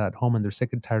across Canada at home and they're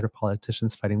sick and tired of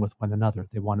politicians fighting with one another.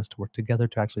 They want us to work together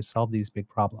to actually solve these big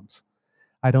problems.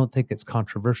 I don't think it's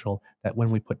controversial that when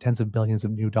we put tens of billions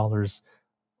of new dollars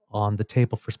on the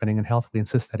table for spending in health, we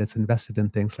insist that it's invested in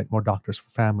things like more doctors for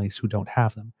families who don't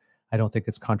have them. I don't think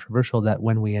it's controversial that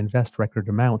when we invest record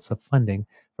amounts of funding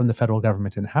from the federal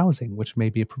government in housing, which may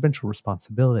be a provincial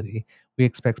responsibility, we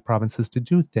expect provinces to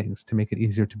do things to make it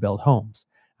easier to build homes.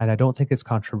 And I don't think it's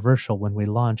controversial when we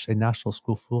launch a national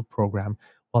school food program,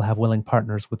 we'll have willing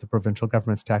partners with the provincial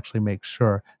governments to actually make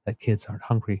sure that kids aren't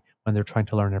hungry when they're trying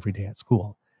to learn every day at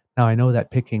school. Now, I know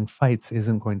that picking fights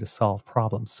isn't going to solve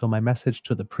problems. So, my message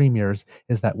to the premiers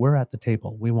is that we're at the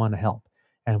table. We want to help.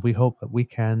 And we hope that we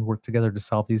can work together to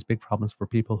solve these big problems for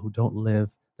people who don't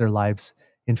live their lives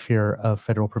in fear of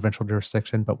federal provincial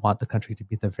jurisdiction, but want the country to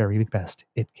be the very best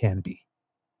it can be.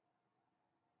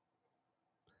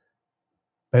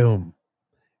 Boom.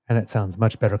 And it sounds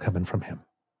much better coming from him.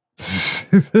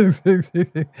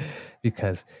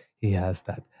 Because he has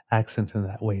that accent and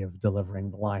that way of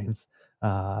delivering the lines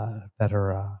that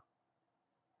are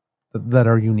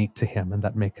unique to him and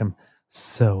that make him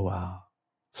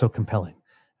so compelling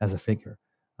as a figure.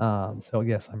 So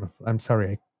yes, I'm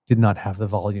sorry I did not have the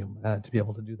volume to be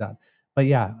able to do that, but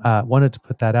yeah, wanted to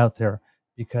put that out there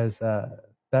because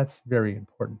that's very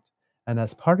important. And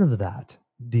as part of that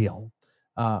deal,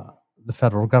 uh, the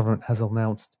federal government has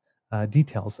announced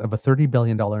details of a $30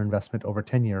 billion investment over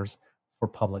 10 years for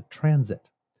public transit,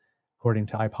 according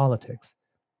to iPolitics.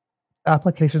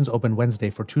 Applications opened Wednesday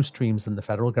for two streams in the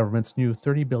federal government's new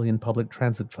 $30 billion public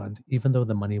transit fund, even though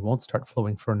the money won't start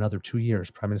flowing for another 2 years,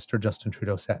 Prime Minister Justin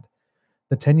Trudeau said.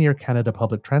 The 10-year Canada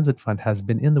Public Transit Fund has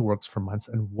been in the works for months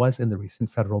and was in the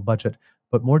recent federal budget,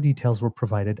 but more details were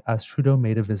provided as Trudeau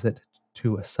made a visit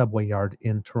to a subway yard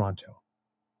in Toronto.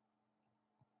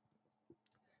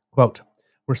 Quote,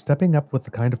 "We're stepping up with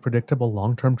the kind of predictable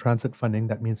long-term transit funding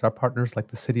that means our partners like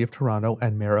the City of Toronto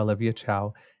and Mayor Olivia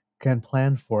Chow can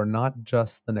plan for not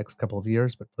just the next couple of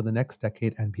years, but for the next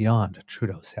decade and beyond,"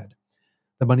 Trudeau said.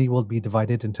 The money will be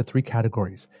divided into three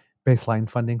categories: baseline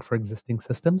funding for existing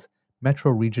systems,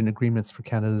 metro region agreements for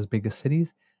Canada's biggest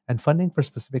cities, and funding for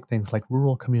specific things like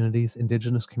rural communities,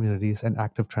 Indigenous communities, and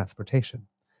active transportation.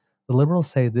 The Liberals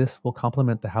say this will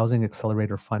complement the Housing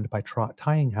Accelerator Fund by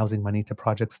tying housing money to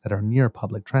projects that are near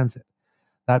public transit.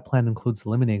 That plan includes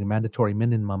eliminating mandatory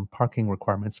minimum parking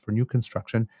requirements for new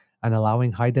construction and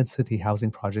allowing high density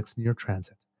housing projects near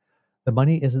transit. The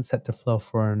money isn't set to flow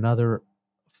for another.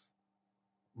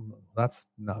 That's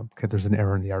no, okay. There's an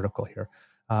error in the article here.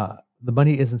 The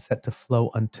money isn't set to flow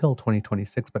until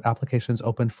 2026, but applications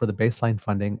opened for the baseline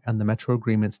funding and the metro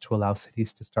agreements to allow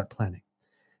cities to start planning.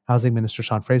 Housing Minister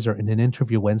Sean Fraser, in an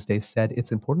interview Wednesday, said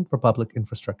it's important for public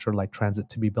infrastructure like transit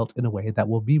to be built in a way that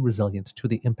will be resilient to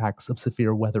the impacts of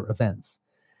severe weather events.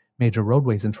 Major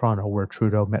roadways in Toronto, where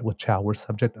Trudeau met with Chow, were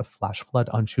subject of flash flood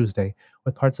on Tuesday,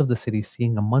 with parts of the city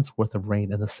seeing a month's worth of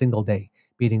rain in a single day,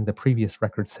 beating the previous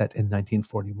record set in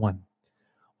 1941.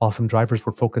 While some drivers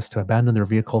were focused to abandon their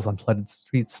vehicles on flooded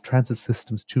streets, transit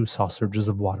systems too saw surges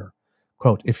of water.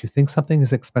 Quote, "If you think something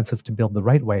is expensive to build the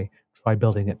right way, try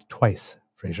building it twice,"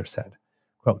 Fraser said.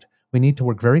 Quote, "We need to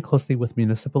work very closely with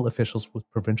municipal officials, with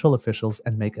provincial officials,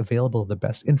 and make available the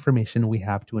best information we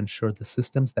have to ensure the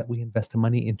systems that we invest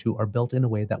money into are built in a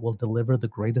way that will deliver the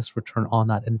greatest return on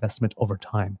that investment over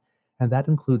time. And that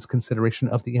includes consideration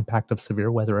of the impact of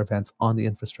severe weather events on the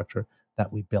infrastructure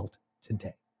that we built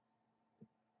today."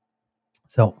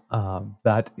 So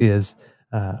that is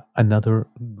another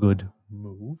good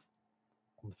move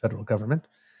from the federal government.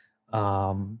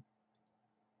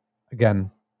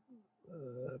 Again,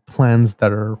 plans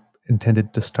that are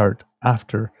intended to start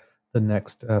after the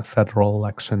next federal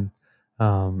election,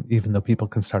 even though people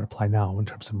can start apply now in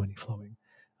terms of money flowing,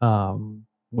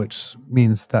 which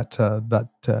means that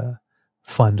that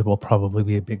fund will probably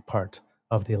be a big part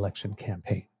of the election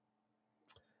campaign.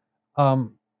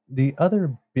 The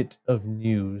other bit of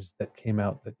news that came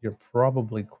out that you're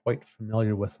probably quite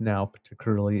familiar with now,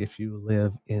 particularly if you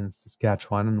live in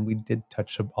Saskatchewan, and we did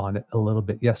touch on it a little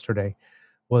bit yesterday,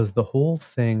 was the whole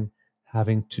thing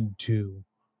having to do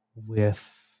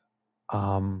with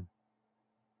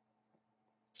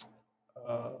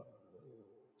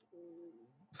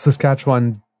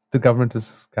Saskatchewan, the government of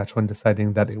Saskatchewan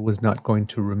deciding that it was not going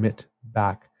to remit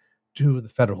back to the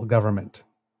federal government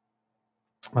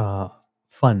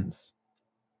funds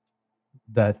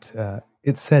that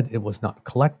it said it was not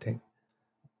collecting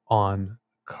on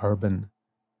carbon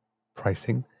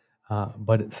pricing,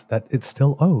 but it's that it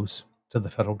still owes to the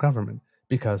federal government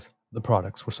because the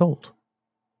products were sold,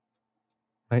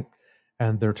 right?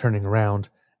 And they're turning around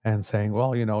and saying,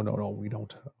 "Well, no, we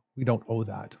don't owe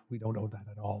that. We don't owe that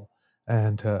at all,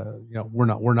 and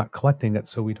we're not collecting it,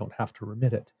 so we don't have to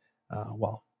remit it."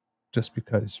 Well, just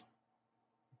because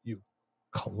you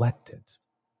collect it,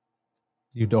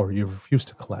 you refuse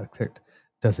to collect it,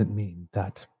 doesn't mean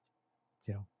that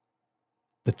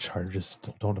the charges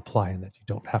still don't apply and that you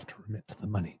don't have to remit the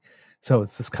money. So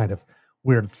it's this kind of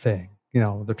weird thing.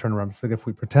 They're turning around and saying, if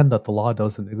we pretend that the law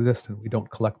doesn't exist and we don't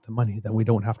collect the money, then we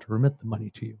don't have to remit the money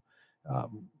to you.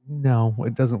 No,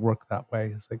 it doesn't work that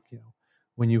way. It's like,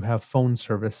 when you have phone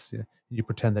service, you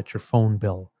pretend that your phone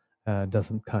bill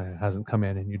hasn't come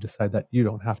in, and you decide that you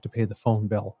don't have to pay the phone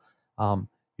bill.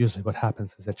 Usually what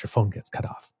happens is that your phone gets cut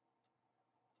off.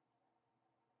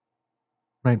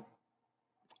 Right?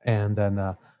 And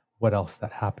then what else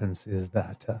that happens is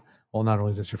that, not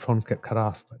only does your phone get cut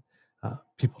off, but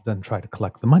people then try to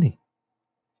collect the money.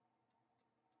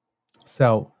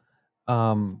 So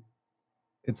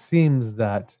it seems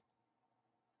that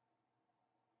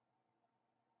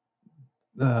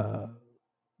the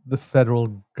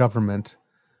federal government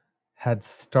had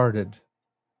started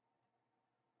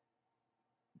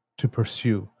to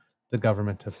pursue the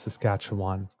government of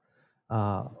Saskatchewan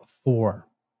for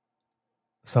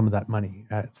some of that money.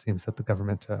 It seems that the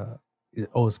government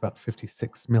owes about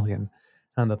 $56 million,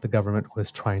 and that the government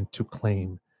was trying to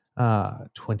claim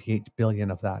 $28 billion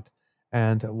of that,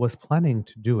 and was planning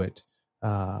to do it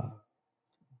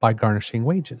by garnishing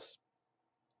wages,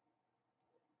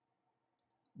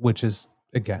 which is,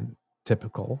 again,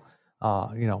 typical.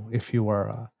 If you are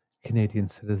a Canadian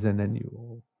citizen and you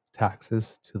owe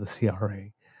taxes to the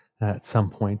CRA, at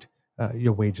some point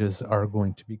your wages are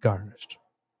going to be garnished.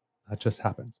 That just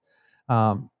happens.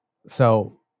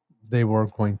 So they were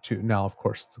going to, now, of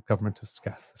course, the government of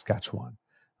Saskatchewan,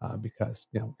 because,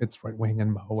 it's right-wing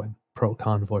and Mo and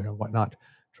pro-convoy or whatnot,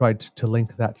 tried to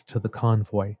link that to the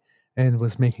convoy and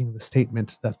was making the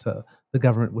statement that the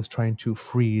government was trying to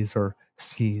freeze or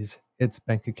seize its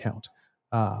bank account.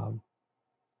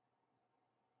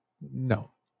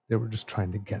 No, they were just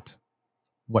trying to get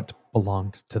what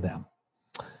belonged to them.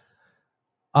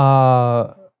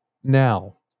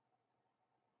 Now,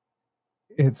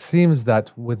 it seems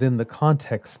that within the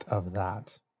context of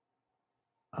that,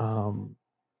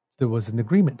 there was an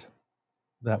agreement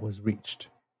that was reached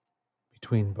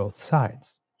between both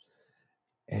sides.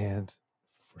 And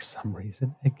for some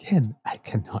reason, again, I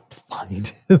cannot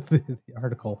find the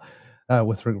article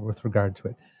with regard to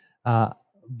it.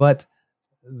 But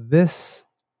this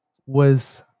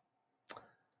was,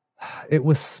 it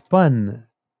was spun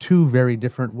two very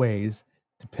different ways,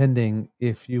 depending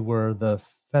if you were the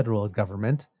federal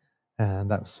government, and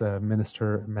that was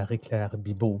Minister Marie-Claire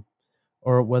Bibeau,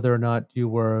 or whether or not you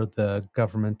were the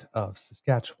government of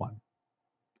Saskatchewan.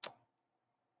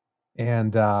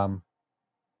 And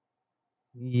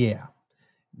yeah,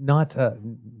 not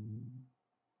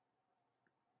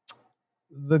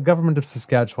the government of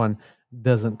Saskatchewan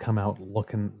doesn't come out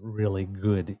looking really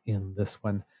good in this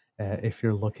one. If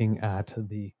you're looking at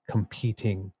the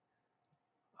competing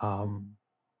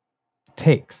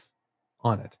takes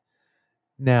on it.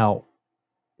 Now,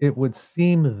 it would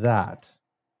seem that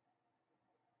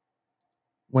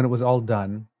when it was all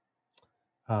done,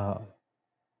 Bronwyn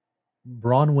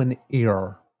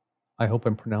Eyre, I hope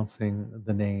I'm pronouncing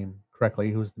the name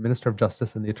correctly, who was the Minister of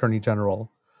Justice and the Attorney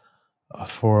General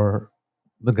for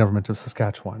the government of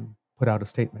Saskatchewan, put out a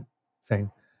statement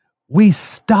saying, "We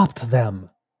stopped them.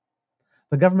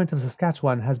 The government of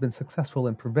Saskatchewan has been successful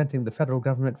in preventing the federal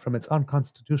government from its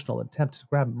unconstitutional attempt to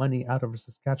grab money out of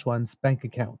Saskatchewan's bank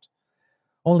account.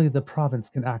 Only the province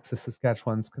can access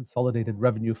Saskatchewan's Consolidated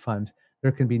Revenue Fund.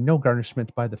 There can be no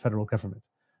garnishment by the federal government.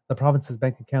 The province's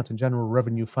bank account and general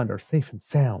revenue fund are safe and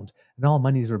sound, and all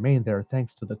monies remain there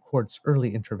thanks to the court's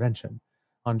early intervention.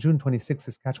 On June 26,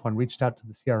 Saskatchewan reached out to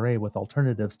the CRA with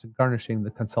alternatives to garnishing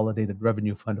the Consolidated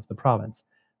Revenue Fund of the province.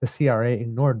 The CRA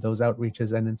ignored those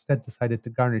outreaches and instead decided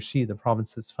to garnish the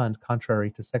province's fund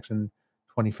contrary to Section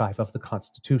 25 of the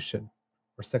Constitution.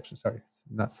 Or Section, sorry,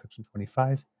 not Section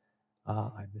 25.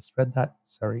 I misread that.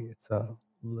 Sorry, it's a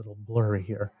little blurry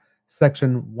here.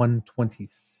 Section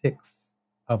 126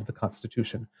 of the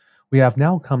Constitution. We have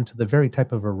now come to the very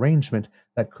type of arrangement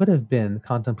that could have been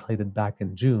contemplated back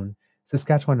in June.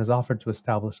 Saskatchewan has offered to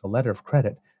establish a letter of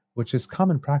credit, which is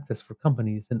common practice for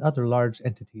companies and other large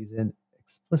entities and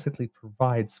explicitly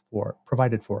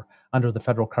provided for under the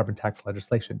federal carbon tax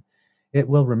legislation. It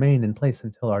will remain in place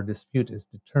until our dispute is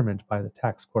determined by the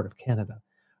Tax Court of Canada.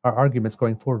 Our arguments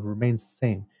going forward remains the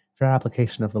same: fair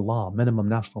application of the law, minimum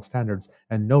national standards,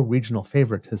 and no regional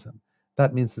favoritism.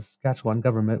 That means the Saskatchewan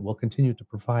government will continue to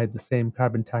provide the same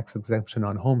carbon tax exemption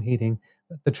on home heating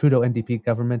that the Trudeau NDP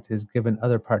government is given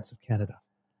other parts of Canada.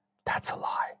 That's a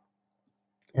lie.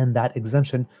 And that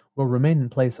exemption will remain in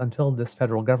place until this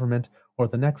federal government or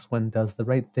the next one does the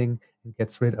right thing and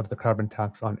gets rid of the carbon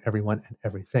tax on everyone and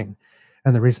everything.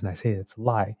 And the reason I say it's a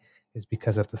lie is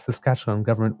because if the Saskatchewan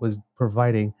government was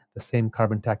providing the same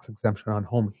carbon tax exemption on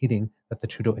home heating that the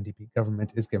Trudeau NDP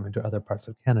government is given to other parts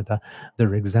of Canada,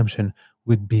 their exemption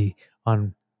would be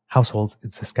on households in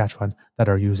Saskatchewan that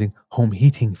are using home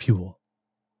heating fuel.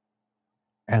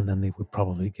 And then they would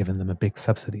probably give them a big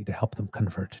subsidy to help them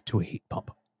convert to a heat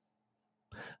pump.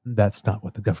 That's not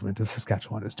what the government of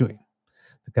Saskatchewan is doing.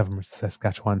 The government of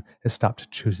Saskatchewan has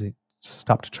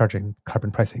stopped charging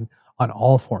carbon pricing on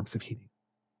all forms of heating,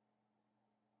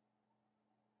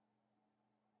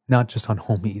 not just on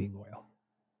home heating oil.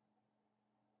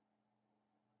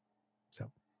 So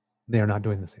they are not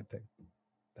doing the same thing.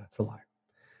 That's a lie.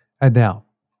 And now,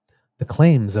 the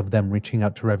claims of them reaching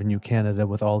out to Revenue Canada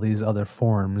with all these other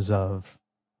forms of,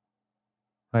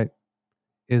 right?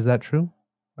 Is that true?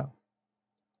 Well,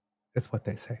 it's what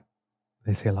they say.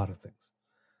 They say a lot of things.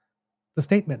 The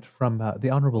statement from the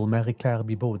Honourable Marie-Claire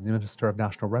Bibeau, the Minister of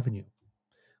National Revenue.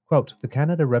 Quote, the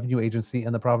Canada Revenue Agency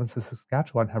and the province of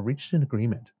Saskatchewan have reached an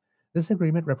agreement. This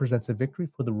agreement represents a victory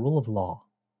for the rule of law.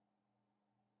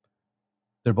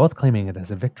 They're both claiming it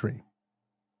as a victory.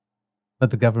 But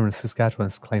the government of Saskatchewan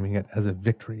is claiming it as a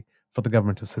victory for the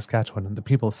government of Saskatchewan and the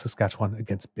people of Saskatchewan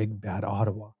against big bad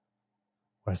Ottawa.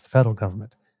 Whereas the federal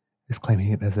government is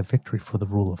claiming it as a victory for the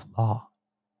rule of law.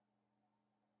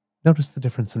 Notice the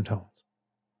difference in tones.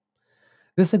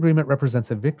 This agreement represents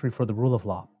a victory for the rule of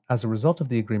law. As a result of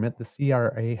the agreement, the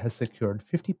CRA has secured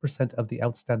 50% of the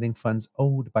outstanding funds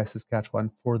owed by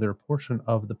Saskatchewan for their portion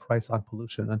of the price on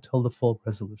pollution until the full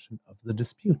resolution of the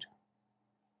dispute.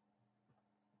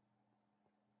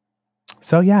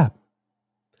 So yeah,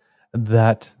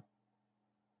 that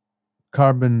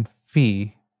carbon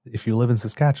fee, if you live in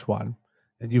Saskatchewan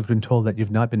and you've been told that you've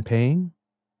not been paying,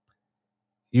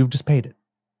 you've just paid it.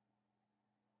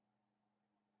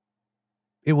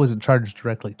 It wasn't charged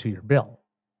directly to your bill,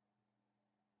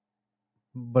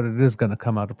 but it is going to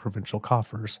come out of provincial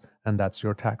coffers, and that's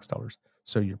your tax dollars,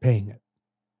 so you're paying it.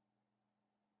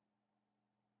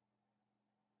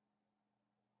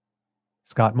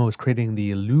 Scott Moe is creating the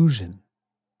illusion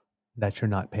that you're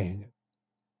not paying it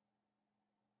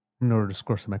in order to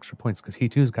score some extra points, because he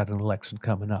too's got an election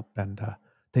coming up, and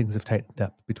things have tightened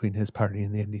up between his party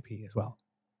and the NDP as well.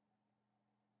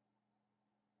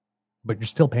 But you're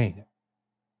still paying it.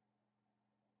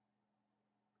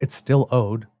 It's still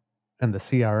owed, and the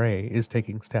CRA is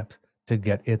taking steps to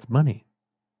get its money.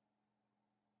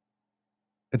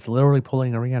 It's literally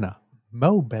pulling Ariana.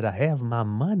 Mo better have my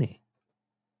money.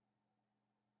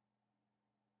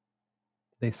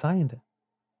 They signed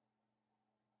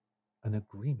an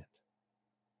agreement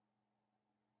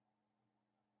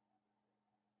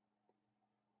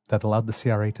that allowed the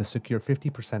CRA to secure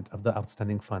 50% of the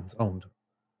outstanding funds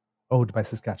owed by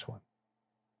Saskatchewan.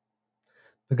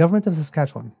 The government of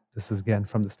Saskatchewan, this is again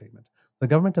from the statement, the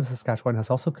government of Saskatchewan has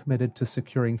also committed to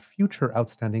securing future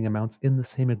outstanding amounts in the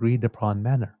same agreed upon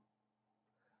manner.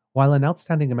 While an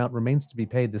outstanding amount remains to be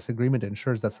paid, this agreement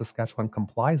ensures that Saskatchewan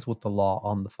complies with the law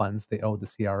on the funds they owe the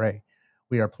CRA.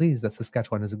 We are pleased that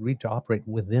Saskatchewan has agreed to operate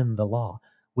within the law,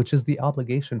 which is the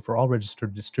obligation for all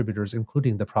registered distributors,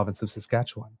 including the province of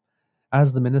Saskatchewan.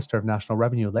 As the Minister of National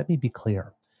Revenue, let me be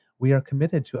clear. We are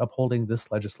committed to upholding this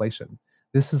legislation.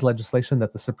 This is legislation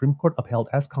that the Supreme Court upheld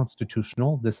as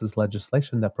constitutional. This is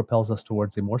legislation that propels us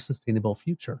towards a more sustainable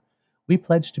future. We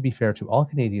pledge to be fair to all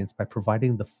Canadians by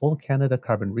providing the full Canada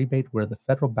carbon rebate where the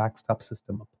federal backstop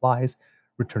system applies,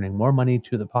 returning more money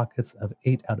to the pockets of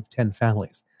 8 out of 10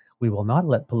 families. We will not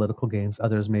let political games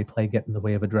others may play get in the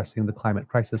way of addressing the climate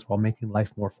crisis while making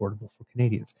life more affordable for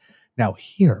Canadians. Now,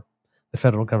 here, the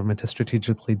federal government has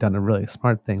strategically done a really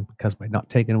smart thing because by not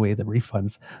taking away the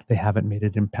refunds, they haven't made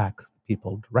it impact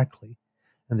people directly.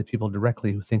 And the people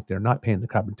directly who think they're not paying the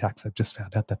carbon tax have just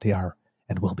found out that they are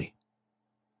and will be.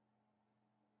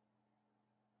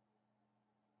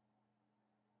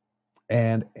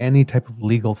 And any type of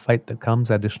legal fight that comes,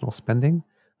 additional spending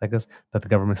like this, that the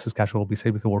government of Saskatchewan will be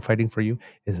saying because we're fighting for you,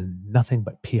 is nothing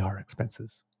but PR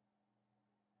expenses.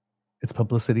 It's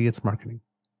publicity, it's marketing.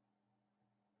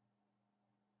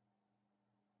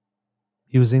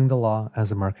 Using the law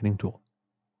as a marketing tool.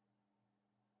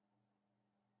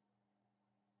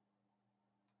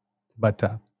 But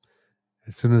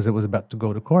as soon as it was about to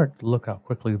go to court, look how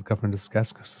quickly the government of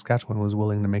Saskatchewan was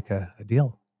willing to make a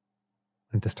deal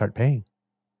and to start paying.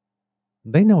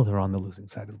 They know they're on the losing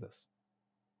side of this.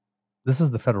 This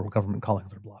is the federal government calling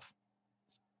their bluff.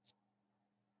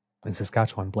 And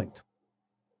Saskatchewan blinked.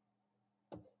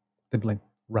 They blinked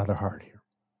rather hard here.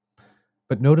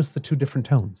 But notice the two different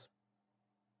tones.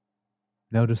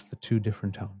 Notice the two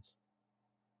different tones.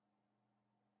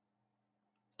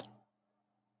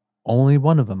 Only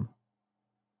one of them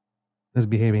is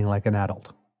behaving like an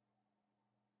adult.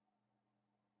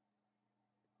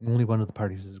 Only one of the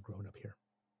parties is grown up here.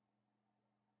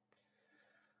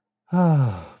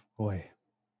 Ah, boy,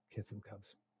 kids and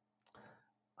cubs.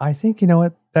 I think, you know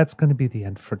what, that's going to be the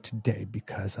end for today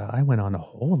because I went on a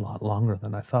whole lot longer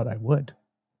than I thought I would.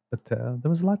 But there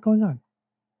was a lot going on.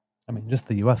 I mean, just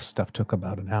the UF stuff took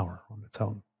about an hour on its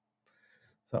own.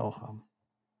 So,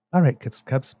 all right, kids and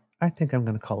cubs, I think I'm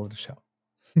going to call it a show.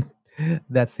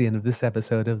 That's the end of this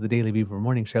episode of the Daily Beaver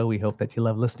Morning Show. We hope that you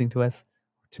love listening to us,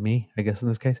 to me, I guess in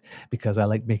this case, because I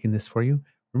like making this for you.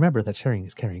 Remember that sharing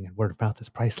is caring and word of mouth is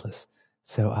priceless.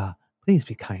 So please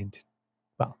be kind.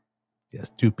 Well, yes,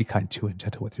 do be kind to and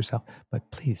gentle with yourself, but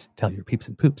please tell your peeps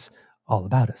and poops all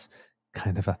about us.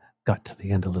 Kind of got to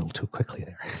the end a little too quickly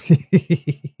there.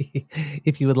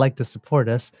 If you would like to support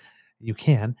us, you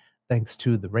can, thanks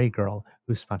to the Ray Girl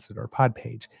who sponsored our pod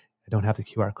page. I don't have the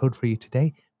QR code for you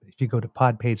today, but if you go to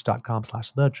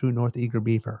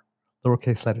podpage.com/thetruenortheagerbeaver,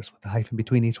 lowercase letters with a hyphen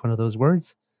between each one of those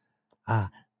words,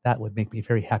 that would make me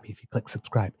very happy if you click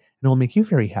subscribe. And it will make you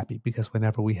very happy because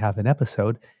whenever we have an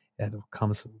episode, it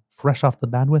comes fresh off the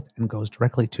bandwidth and goes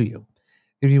directly to you.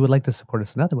 If you would like to support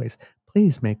us in other ways,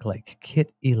 please make like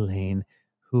Kit Elaine,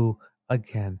 who,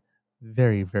 again,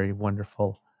 very, very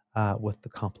wonderful with the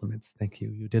compliments. Thank you.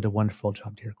 You did a wonderful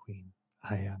job, dear Queen.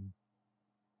 I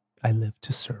live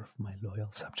to serve my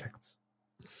loyal subjects.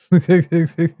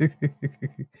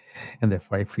 And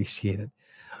therefore I appreciate it.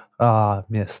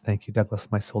 Miss, thank you,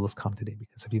 Douglas. My soul is calm today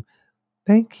because of you.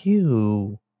 Thank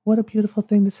you. What a beautiful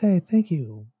thing to say. Thank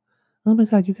you. Oh my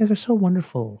God, you guys are so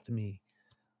wonderful to me.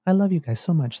 I love you guys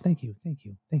so much. Thank you. Thank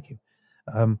you. Thank you.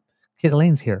 Kit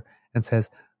Elaine's here and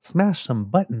says, smash some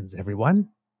buttons, everyone.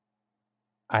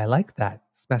 I like that.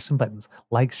 Smash some buttons.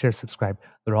 Like, share, subscribe.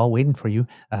 They're all waiting for you.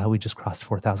 We just crossed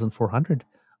 4,400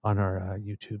 on our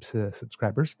YouTube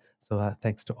subscribers. So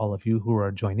thanks to all of you who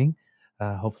are joining.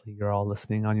 Hopefully you're all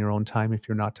listening on your own time if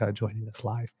you're not joining us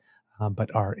live,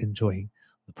 but are enjoying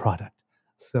the product.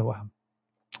 So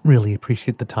really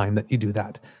appreciate the time that you do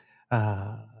that,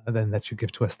 then that you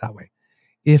give to us that way.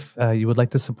 If you would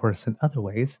like to support us in other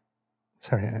ways,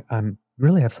 sorry, I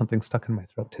really have something stuck in my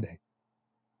throat today.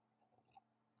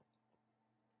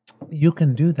 You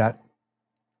can do that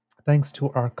thanks to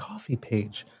our coffee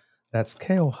page. That's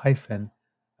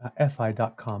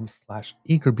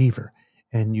ko-fi.com/eagerbeaver.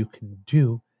 And you can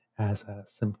do as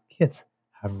some kits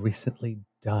have recently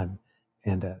done.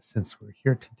 And since we're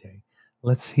here today,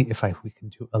 let's see if we can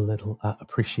do a little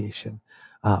appreciation.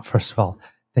 First of all,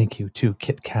 thank you to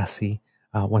Kit Cassie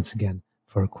once again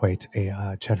for quite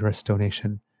a generous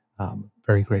donation.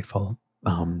 Very grateful.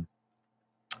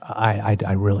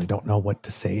 I really don't know what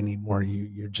to say anymore.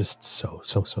 You're just so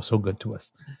good to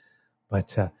us.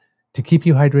 But to keep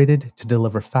you hydrated, to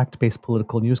deliver fact-based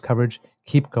political news coverage,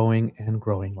 keep going and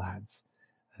growing, lads,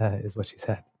 is what she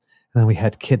said. And then we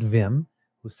had Kit Vim,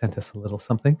 who sent us a little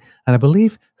something, and I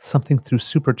believe something through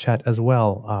Super Chat as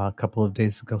well a couple of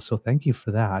days ago. So thank you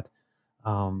for that.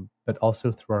 But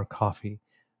also through our coffee,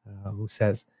 who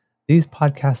says, these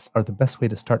podcasts are the best way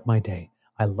to start my day.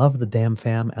 I love the damn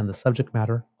fam and the subject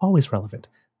matter, always relevant.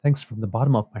 Thanks from the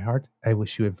bottom of my heart. I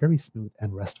wish you a very smooth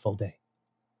and restful day.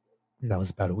 That was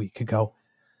about a week ago.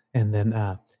 And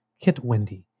then Kit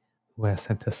Wendy, who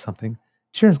sent us something.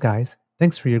 Cheers, guys.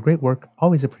 Thanks for your great work.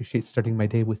 Always appreciate starting my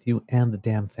day with you and the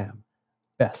damn fam.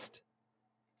 Best.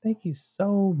 Thank you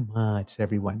so much,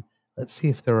 everyone. Let's see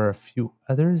if there are a few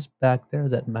others back there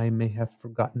that I may have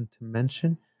forgotten to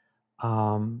mention.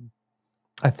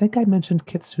 I think I mentioned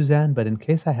Kit Suzanne, but in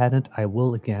case I hadn't, I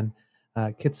will again.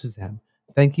 Kit Suzanne,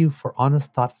 thank you for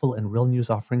honest, thoughtful, and real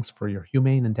news offerings, for your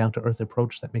humane and down-to-earth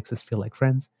approach that makes us feel like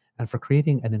friends, and for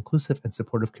creating an inclusive and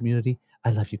supportive community.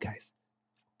 I love you guys.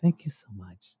 Thank you so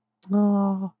much.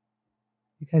 Oh,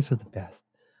 you guys are the best.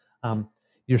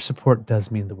 Your support does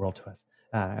mean the world to us.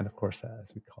 And of course,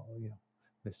 as we call,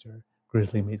 Mr.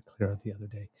 Grizzly made clear the other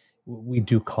day, we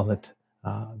do call it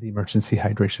the Emergency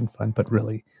Hydration Fund, but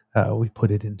really we put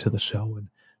it into the show and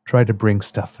try to bring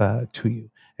stuff to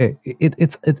you.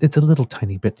 It's a little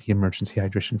tiny bit the Emergency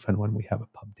Hydration Fund when we have a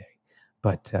pub day,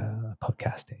 but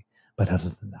pubcast day. But other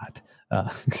than that,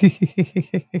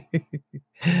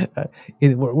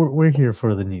 we're here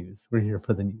for the news. We're here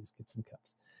for the news, kids and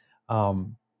cups.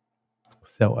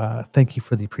 So thank you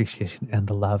for the appreciation and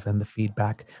the love and the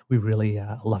feedback. We really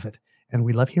love it. And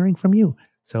we love hearing from you.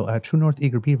 So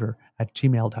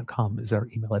truenortheagerbeaver@gmail.com is our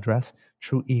email address.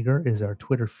 True Eager is our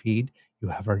Twitter feed. You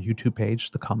have our YouTube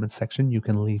page, the comments section. You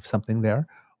can leave something there,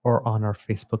 or on our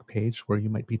Facebook page where you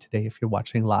might be today if you're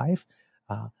watching live.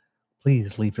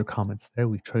 Please leave your comments there.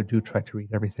 We try to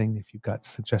read everything. If you've got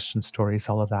suggestions, stories,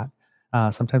 all of that.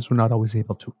 Sometimes we're not always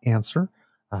able to answer,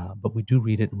 but we do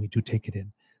read it and we do take it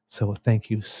in. So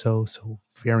thank you so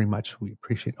very much. We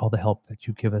appreciate all the help that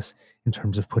you give us in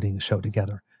terms of putting a show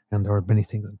together. And there are many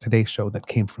things in today's show that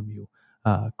came from you,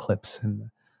 clips and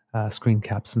screen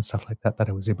caps and stuff like that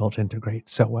I was able to integrate.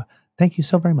 So thank you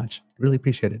so very much. Really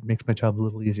appreciate it. It makes my job a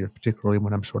little easier, particularly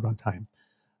when I'm short on time,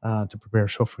 to prepare a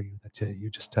show for you that you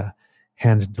just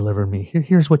hand deliver me.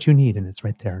 Here's what you need, and it's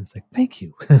right there. And it's like, thank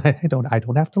you. I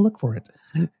don't have to look for it.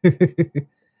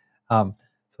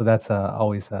 So that's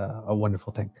always a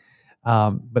wonderful thing.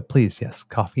 But please, yes,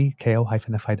 coffee,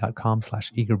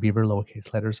 ko-fi.com/eagerbeaver,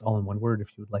 lowercase letters, all in one word.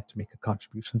 If you would like to make a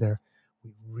contribution there,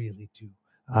 we really do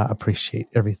appreciate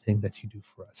everything that you do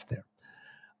for us there.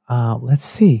 Let's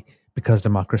see, because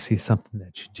democracy is something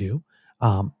that you do.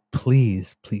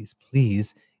 Please,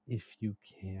 if you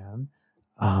can,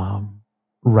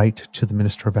 write to the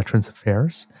Minister of Veterans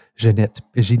Affairs, Jeanette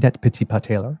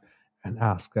Petit-Pateller, and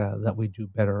ask that we do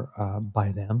better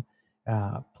by them.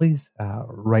 Please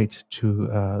write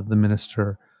to the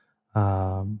Minister,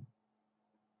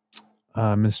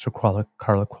 Minister Carla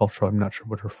Qualtrough. I'm not sure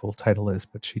what her full title is,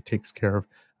 but she takes care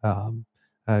of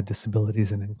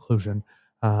disabilities and inclusion,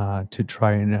 to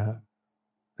try and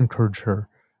encourage her,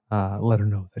 let her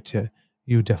know that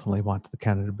you definitely want the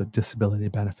Canada Disability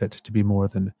Benefit to be more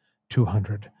than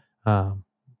 200, and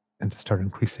to start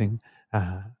increasing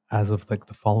as of like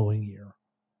the following year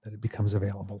that it becomes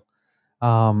available.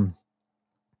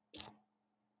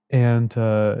 And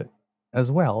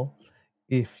as well,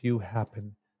 if you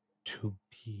happen to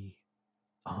be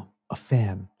a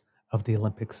fan of the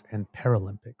Olympics and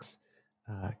Paralympics,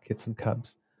 Kits and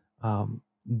Cubs,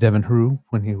 Devin Haru,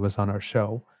 when he was on our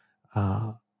show,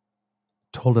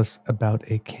 told us about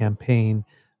a campaign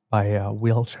by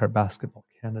Wheelchair Basketball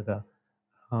Canada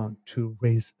to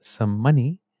raise some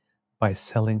money by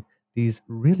selling these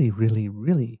really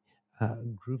groovy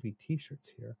t-shirts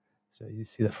here. So you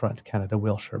see the front, Canada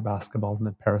Wheelchair Basketball, and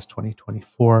then Paris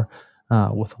 2024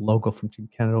 with a logo from Team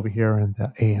Canada over here, and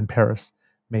the A in Paris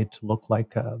made to look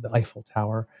like the Eiffel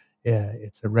Tower.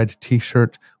 It's a red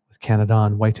t-shirt with Canada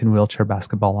on white and Wheelchair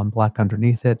Basketball on black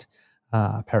underneath it.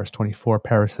 Paris 24,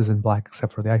 Paris is in black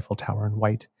except for the Eiffel Tower in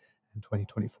white, and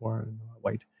 2024 in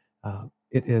white.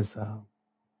 It is a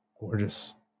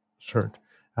gorgeous shirt.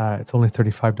 It's only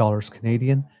 $35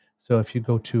 Canadian. So if you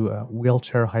go to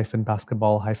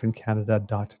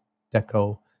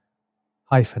wheelchair-basketball-canada.deco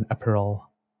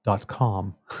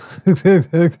apparel.com.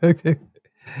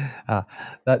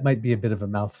 That might be a bit of a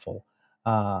mouthful,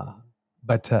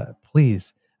 but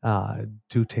please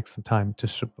do take some time to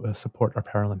support our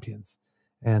Paralympians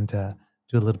and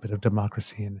do a little bit of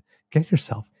democracy and get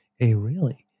yourself a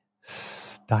really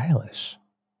stylish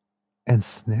and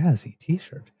snazzy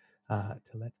t-shirt to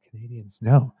let Canadians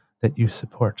know that you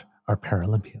support our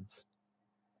Paralympians.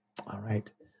 All right.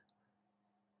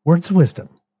 Words of wisdom.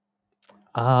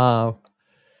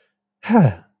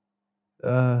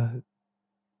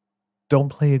 Don't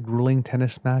play a grueling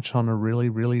tennis match on a really,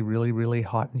 really, really, really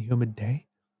hot and humid day.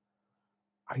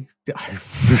 I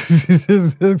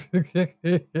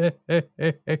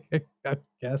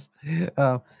guess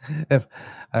if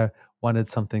I wanted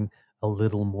something a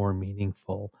little more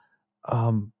meaningful,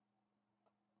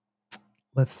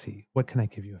 let's see, what can I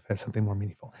give you if I have something more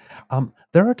meaningful?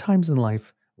 There are times in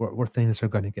life where things are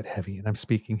going to get heavy, and I'm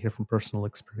speaking here from personal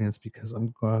experience because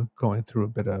I'm going through a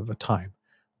bit of a time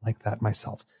like that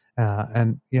myself.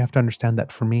 And you have to understand that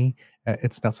for me,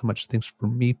 it's not so much things for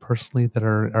me personally that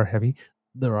are heavy.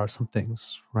 There are some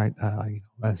things, right?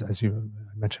 As you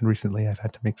mentioned recently, I've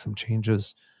had to make some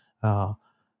changes to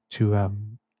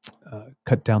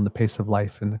cut down the pace of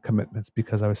life and the commitments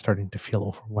because I was starting to feel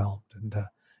overwhelmed, and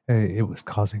it was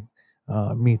causing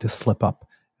me to slip up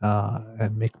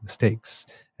and make mistakes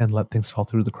and let things fall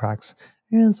through the cracks,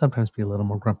 and sometimes be a little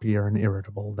more grumpier and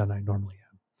irritable than I normally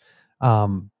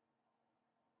am.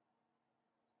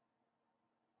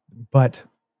 But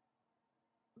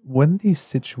when these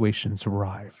situations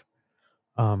arrive,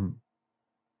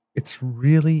 it's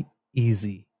really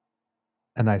easy,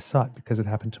 and I saw it because it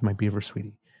happened to my beaver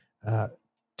sweetie, to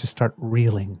start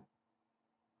reeling.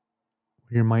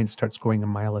 Your mind starts going a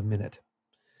mile a minute.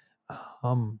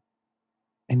 And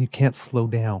you can't slow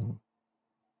down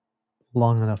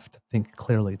long enough to think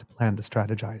clearly, to plan, to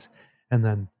strategize. And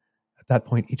then at that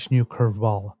point, each new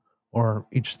curveball or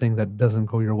each thing that doesn't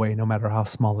go your way, no matter how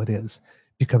small it is,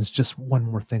 becomes just one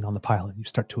more thing on the pile, and you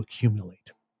start to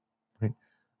accumulate. Right?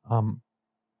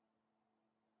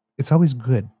 It's always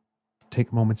good to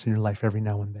take moments in your life every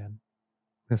now and then,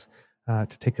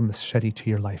 to take a machete to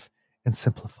your life and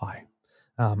simplify.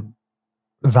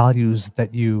 Values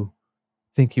that you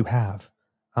think you have,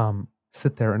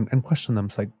 sit there and question them.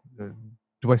 It's like,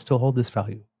 do I still hold this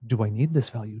value? Do I need this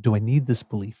value? Do I need this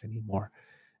belief anymore?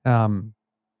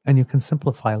 And you can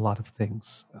simplify a lot of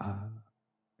things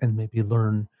and maybe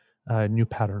learn new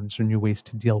patterns or new ways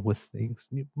to deal with things.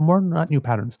 Not new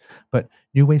patterns, but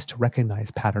new ways to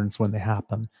recognize patterns when they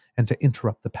happen and to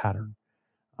interrupt the pattern.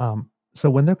 So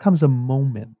when there comes a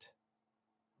moment,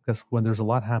 because when there's a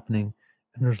lot happening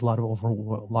and there's a lot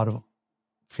of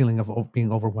feeling of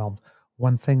being overwhelmed,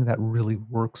 one thing that really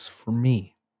works for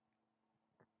me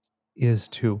is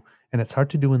to, and it's hard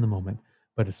to do in the moment,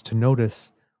 but it's to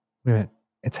notice, wait a minute,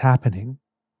 it's happening.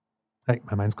 Like,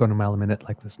 my mind's going a mile a minute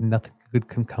like this. Nothing good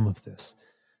can come of this.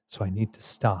 So I need to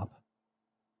stop.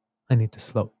 I need to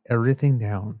slow everything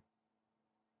down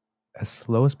as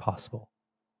slow as possible.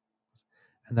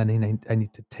 And then I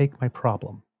need to take my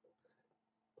problem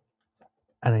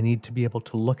and I need to be able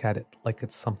to look at it like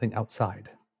it's something outside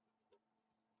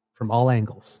from all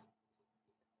angles,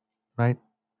 right?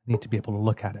 I need to be able to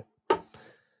look at it.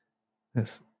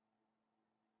 Yes.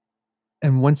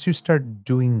 And once you start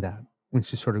doing that,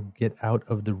 once you sort of get out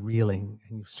of the reeling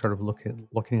and you sort of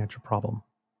looking at your problem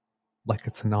like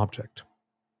it's an object,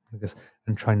 like this,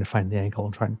 and trying to find the angle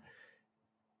and trying,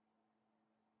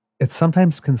 it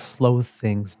sometimes can slow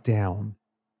things down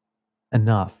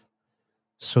enough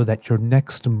so that your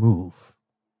next move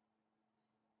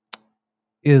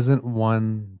isn't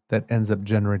one that ends up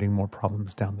generating more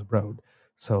problems down the road.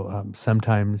 So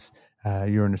sometimes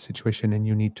you're in a situation and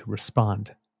you need to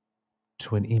respond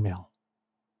to an email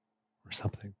or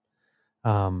something.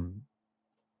 And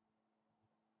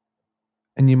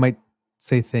you might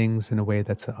say things in a way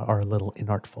that's are a little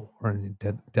inartful or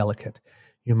delicate.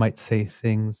 You might say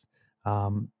things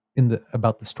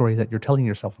about the story that you're telling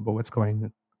yourself about what's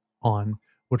going on,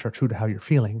 which are true to how you're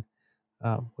feeling,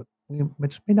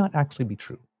 which may not actually be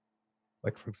true.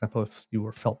 Like, for example, if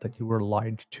you felt that you were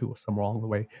lied to somewhere along the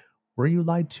way, were you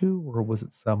lied to, or was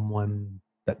it someone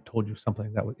that told you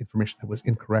something that was information that was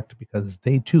incorrect because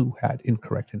they too had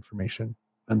incorrect information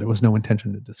and there was no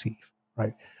intention to deceive,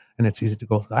 right? And it's easy to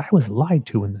go, I was lied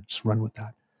to, and then just run with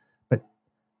that. But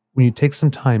when you take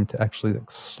some time to actually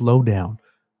slow down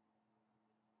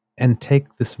and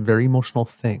take this very emotional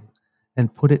thing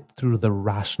and put it through the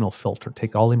rational filter,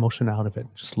 take all emotion out of it,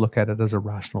 and just look at it as a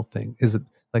rational thing. Is it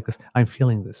like this? I'm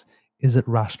feeling this. Is it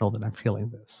rational that I'm feeling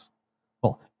this?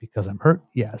 Well, because I'm hurt,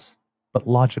 yes. but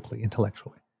logically,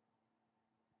 intellectually.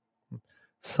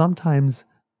 Sometimes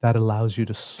that allows you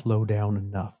to slow down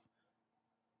enough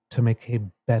to make a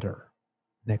better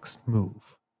next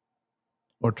move,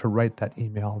 or to write that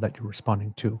email that you're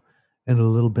responding to in a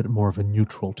little bit more of a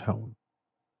neutral tone,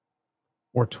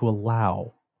 or to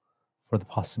allow for the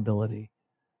possibility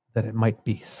that it might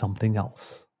be something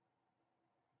else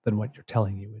than what you're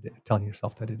telling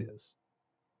yourself that it is.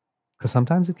 Because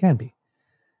sometimes it can be.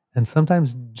 And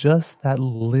sometimes just that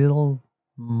little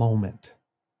moment,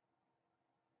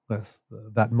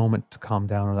 that moment to calm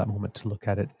down, or that moment to look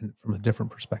at it from a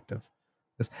different perspective.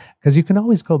 Because you can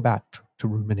always go back to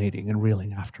ruminating and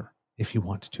reeling after if you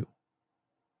want to,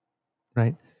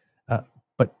 right?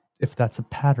 But if that's a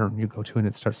pattern you go to and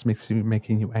it starts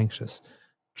making you anxious,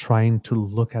 trying to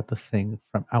look at the thing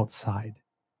from outside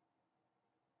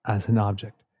as an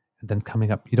object, and then coming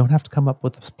up. You don't have to come up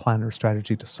with a plan or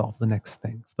strategy to solve the next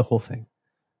thing, the whole thing,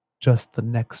 just the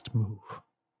next move.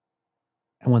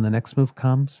 And when the next move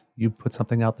comes, you put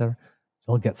something out there,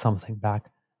 you'll get something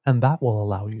back, and that will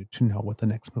allow you to know what the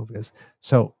next move is.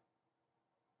 So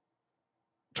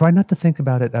try not to think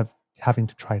about it of having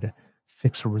to try to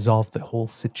fix or resolve the whole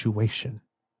situation,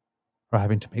 or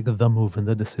having to make the move and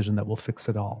the decision that will fix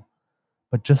it all,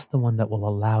 but just the one that will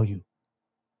allow you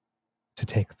to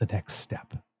take the next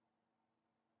step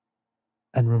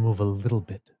and remove a little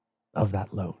bit of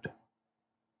that load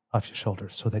off your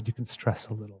shoulders so that you can stress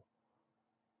a little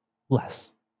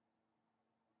less.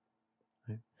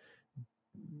 Right?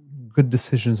 Good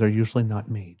decisions are usually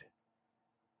not made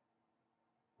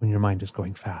when your mind is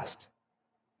going fast.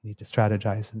 You need to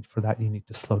strategize, and for that you need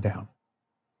to slow down.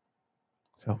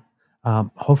 So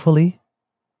hopefully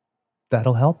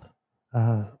that'll help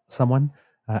someone.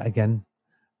 Again,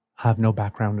 have no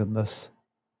background in this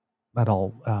at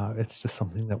all. It's just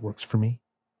something that works for me.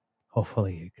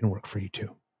 Hopefully it can work for you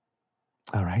too.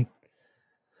 All right.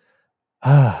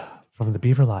 From the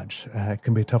Beaver Lodge, it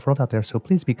can be a tough world out there, so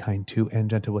please be kind to and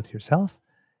gentle with yourself.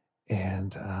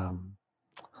 And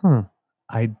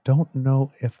I don't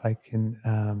know if I can.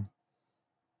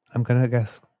 I'm gonna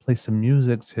play some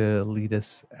music to lead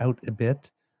us out a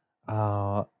bit,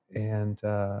 and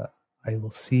I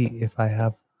will see if I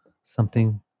have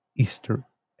something Easter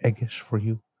eggish for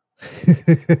you.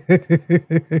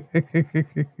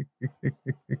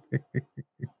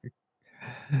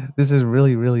 This is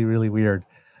really, really, really weird.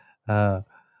 Try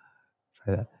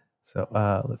that. So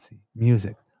let's see.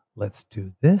 Music. Let's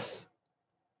do this.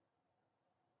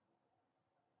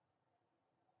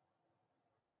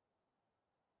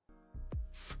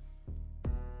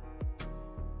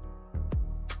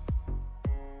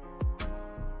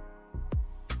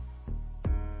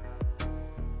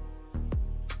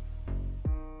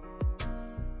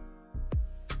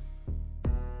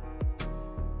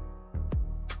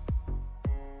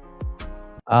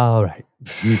 All right.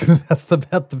 That's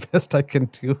the best I can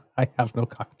do. I have no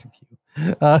cock to cue.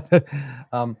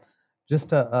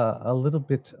 Just a little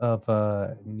bit of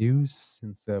news,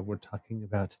 since we're talking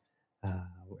about,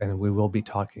 and we will be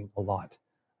talking a lot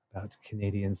about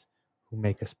Canadians who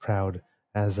make us proud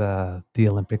as the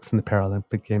Olympics and the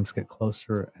Paralympic Games get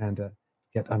closer and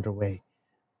get underway.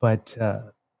 But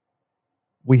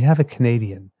we have a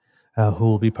Canadian who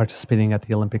will be participating at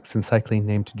the Olympics in cycling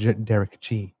named Derek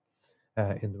G.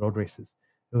 In the road races.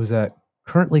 It was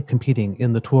currently competing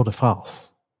in the Tour de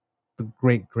France, the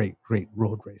great, great, great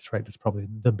road race, right? It's probably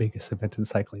the biggest event in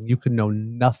cycling. You could know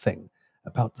nothing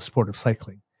about the sport of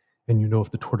cycling, and you know of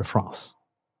the Tour de France,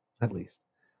 at least.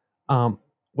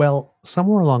 Well,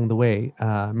 somewhere along the way,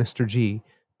 Mr. G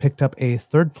picked up a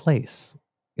third place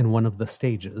in one of the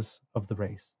stages of the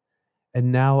race.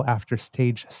 And now, after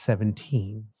stage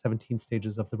 17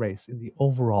 stages of the race, in the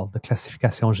overall, the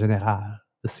Classification Générale,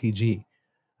 the CG,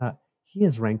 he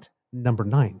is ranked number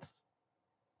 9th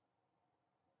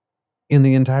in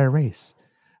the entire race.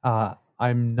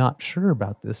 I'm not sure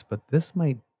about this, but this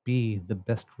might be the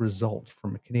best result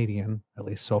from a Canadian, at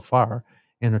least so far,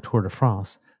 in a Tour de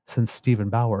France since Stephen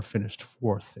Bauer finished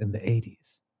 4th in the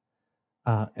 80s.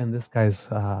 And this guy's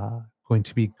going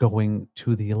to be going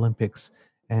to the Olympics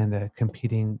and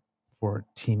competing for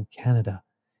Team Canada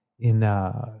in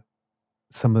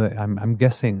some of the, I'm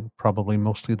guessing probably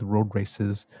mostly the road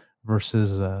races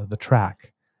versus the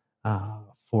track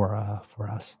for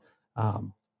us.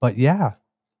 But yeah,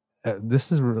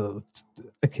 this is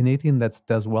a Canadian that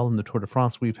does well in the Tour de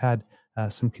France. We've had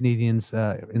some Canadians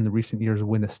in the recent years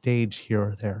win a stage here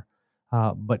or there,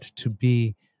 but to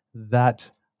be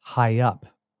that high up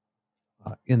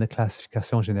in the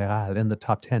Classification Générale, in the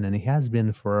top 10, and he has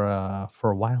been for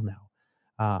a while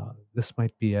now. This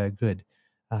might be good.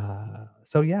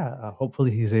 So yeah,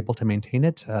 hopefully he's able to maintain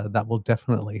it. That will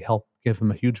definitely help give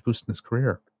him a huge boost in his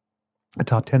career. A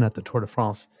top 10 at the Tour de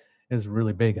France is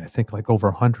really big. I think like over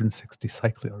 160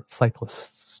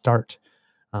 cyclists start.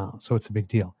 So it's a big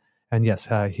deal. And yes,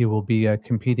 he will be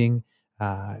competing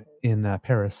in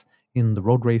Paris in the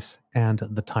road race and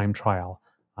the time trial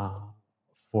uh,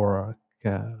 for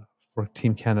uh, for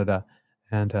Team Canada.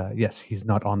 And yes, he's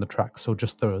not on the track, so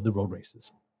just the road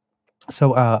races.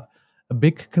 So a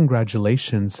big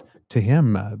congratulations to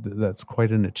him. That's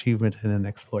quite an achievement and an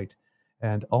exploit.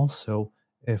 And also,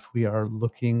 if we are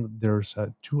looking, there's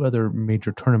two other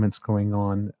major tournaments going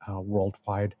on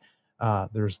worldwide.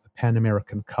 There's the Pan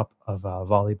American Cup of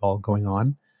volleyball going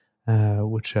on,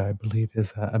 which I believe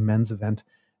is a men's event.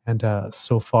 And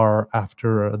so far,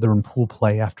 after they're in pool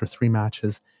play after 3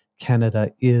 matches,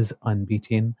 Canada is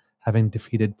unbeaten, having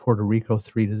defeated Puerto Rico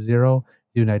 3-0,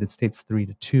 the United States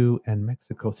 3-2, and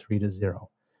Mexico 3-0.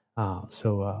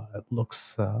 So it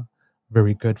looks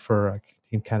very good for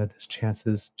Team Canada's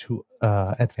chances to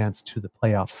advance to the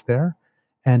playoffs there.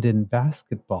 And in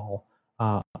basketball,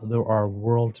 there are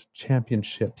world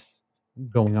championships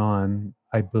going on,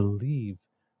 I believe,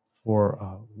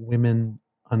 for women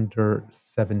under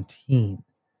 17,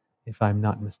 if I'm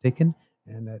not mistaken.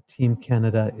 And Team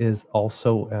Canada is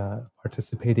also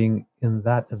participating in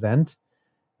that event.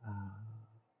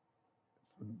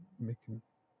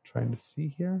 Trying to see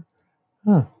here.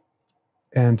 Huh.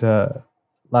 And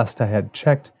last I had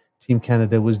checked, Team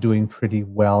Canada was doing pretty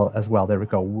well as well. There we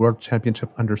go. World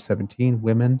Championship under 17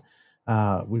 women.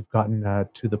 We've gotten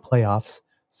to the playoffs.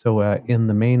 So in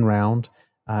the main round,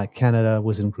 Canada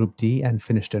was in Group D and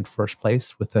finished in first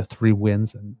place with 3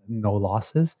 wins and no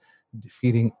losses,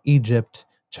 defeating Egypt,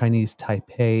 Chinese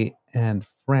Taipei, and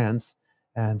France.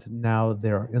 And now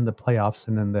they're in the playoffs.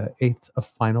 And in the 8th of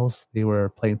finals, they were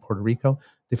playing Puerto Rico,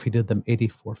 defeated them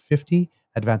 84-50,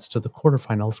 advanced to the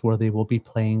quarterfinals where they will be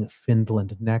playing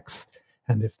Finland next.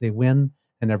 And if they win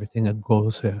and everything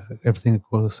goes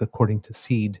according to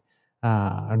seed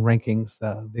and rankings,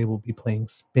 they will be playing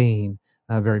Spain,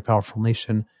 a very powerful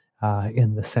nation,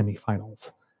 in the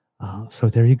semifinals. So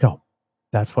there you go.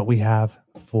 That's what we have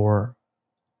for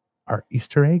our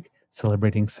Easter egg,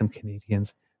 celebrating some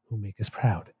Canadians who make us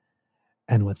proud.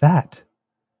 And with that,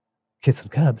 kids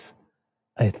and cubs,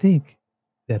 I think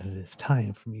that it is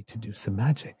time for me to do some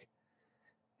magic.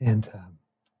 And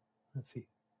let's see.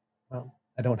 Well,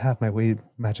 I don't have my wave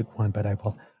magic wand, but I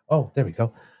will. Oh, there we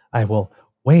go. I will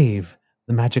wave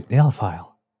the magic nail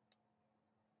file.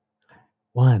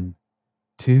 1,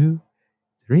 2,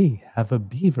 3. Have a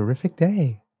beaverific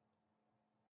day.